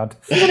rolls around.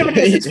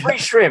 It's free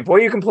shrimp.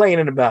 What are you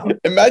complaining about?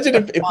 Imagine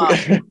if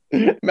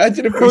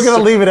we're going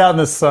to leave it out in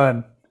the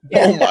sun.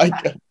 Yeah. Oh my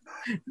god!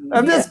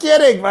 I'm just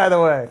kidding, by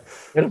the way.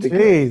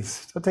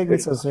 Jeez, don't take me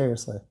so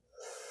seriously.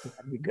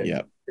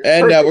 Yeah,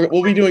 and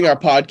we'll be doing our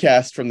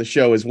podcast from the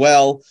show as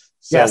well.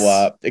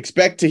 So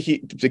expect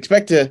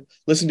to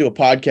listen to a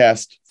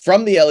podcast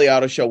from the LA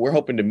Auto Show. We're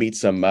hoping to meet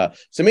some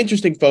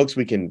interesting folks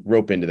we can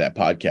rope into that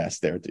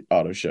podcast there at the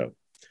Auto Show.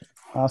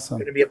 Awesome.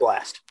 It's going to be a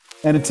blast.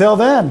 And until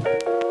then,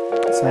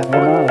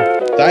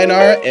 sayonara.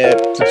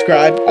 Sayonara,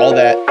 subscribe, all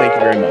that. Thank you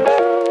very much.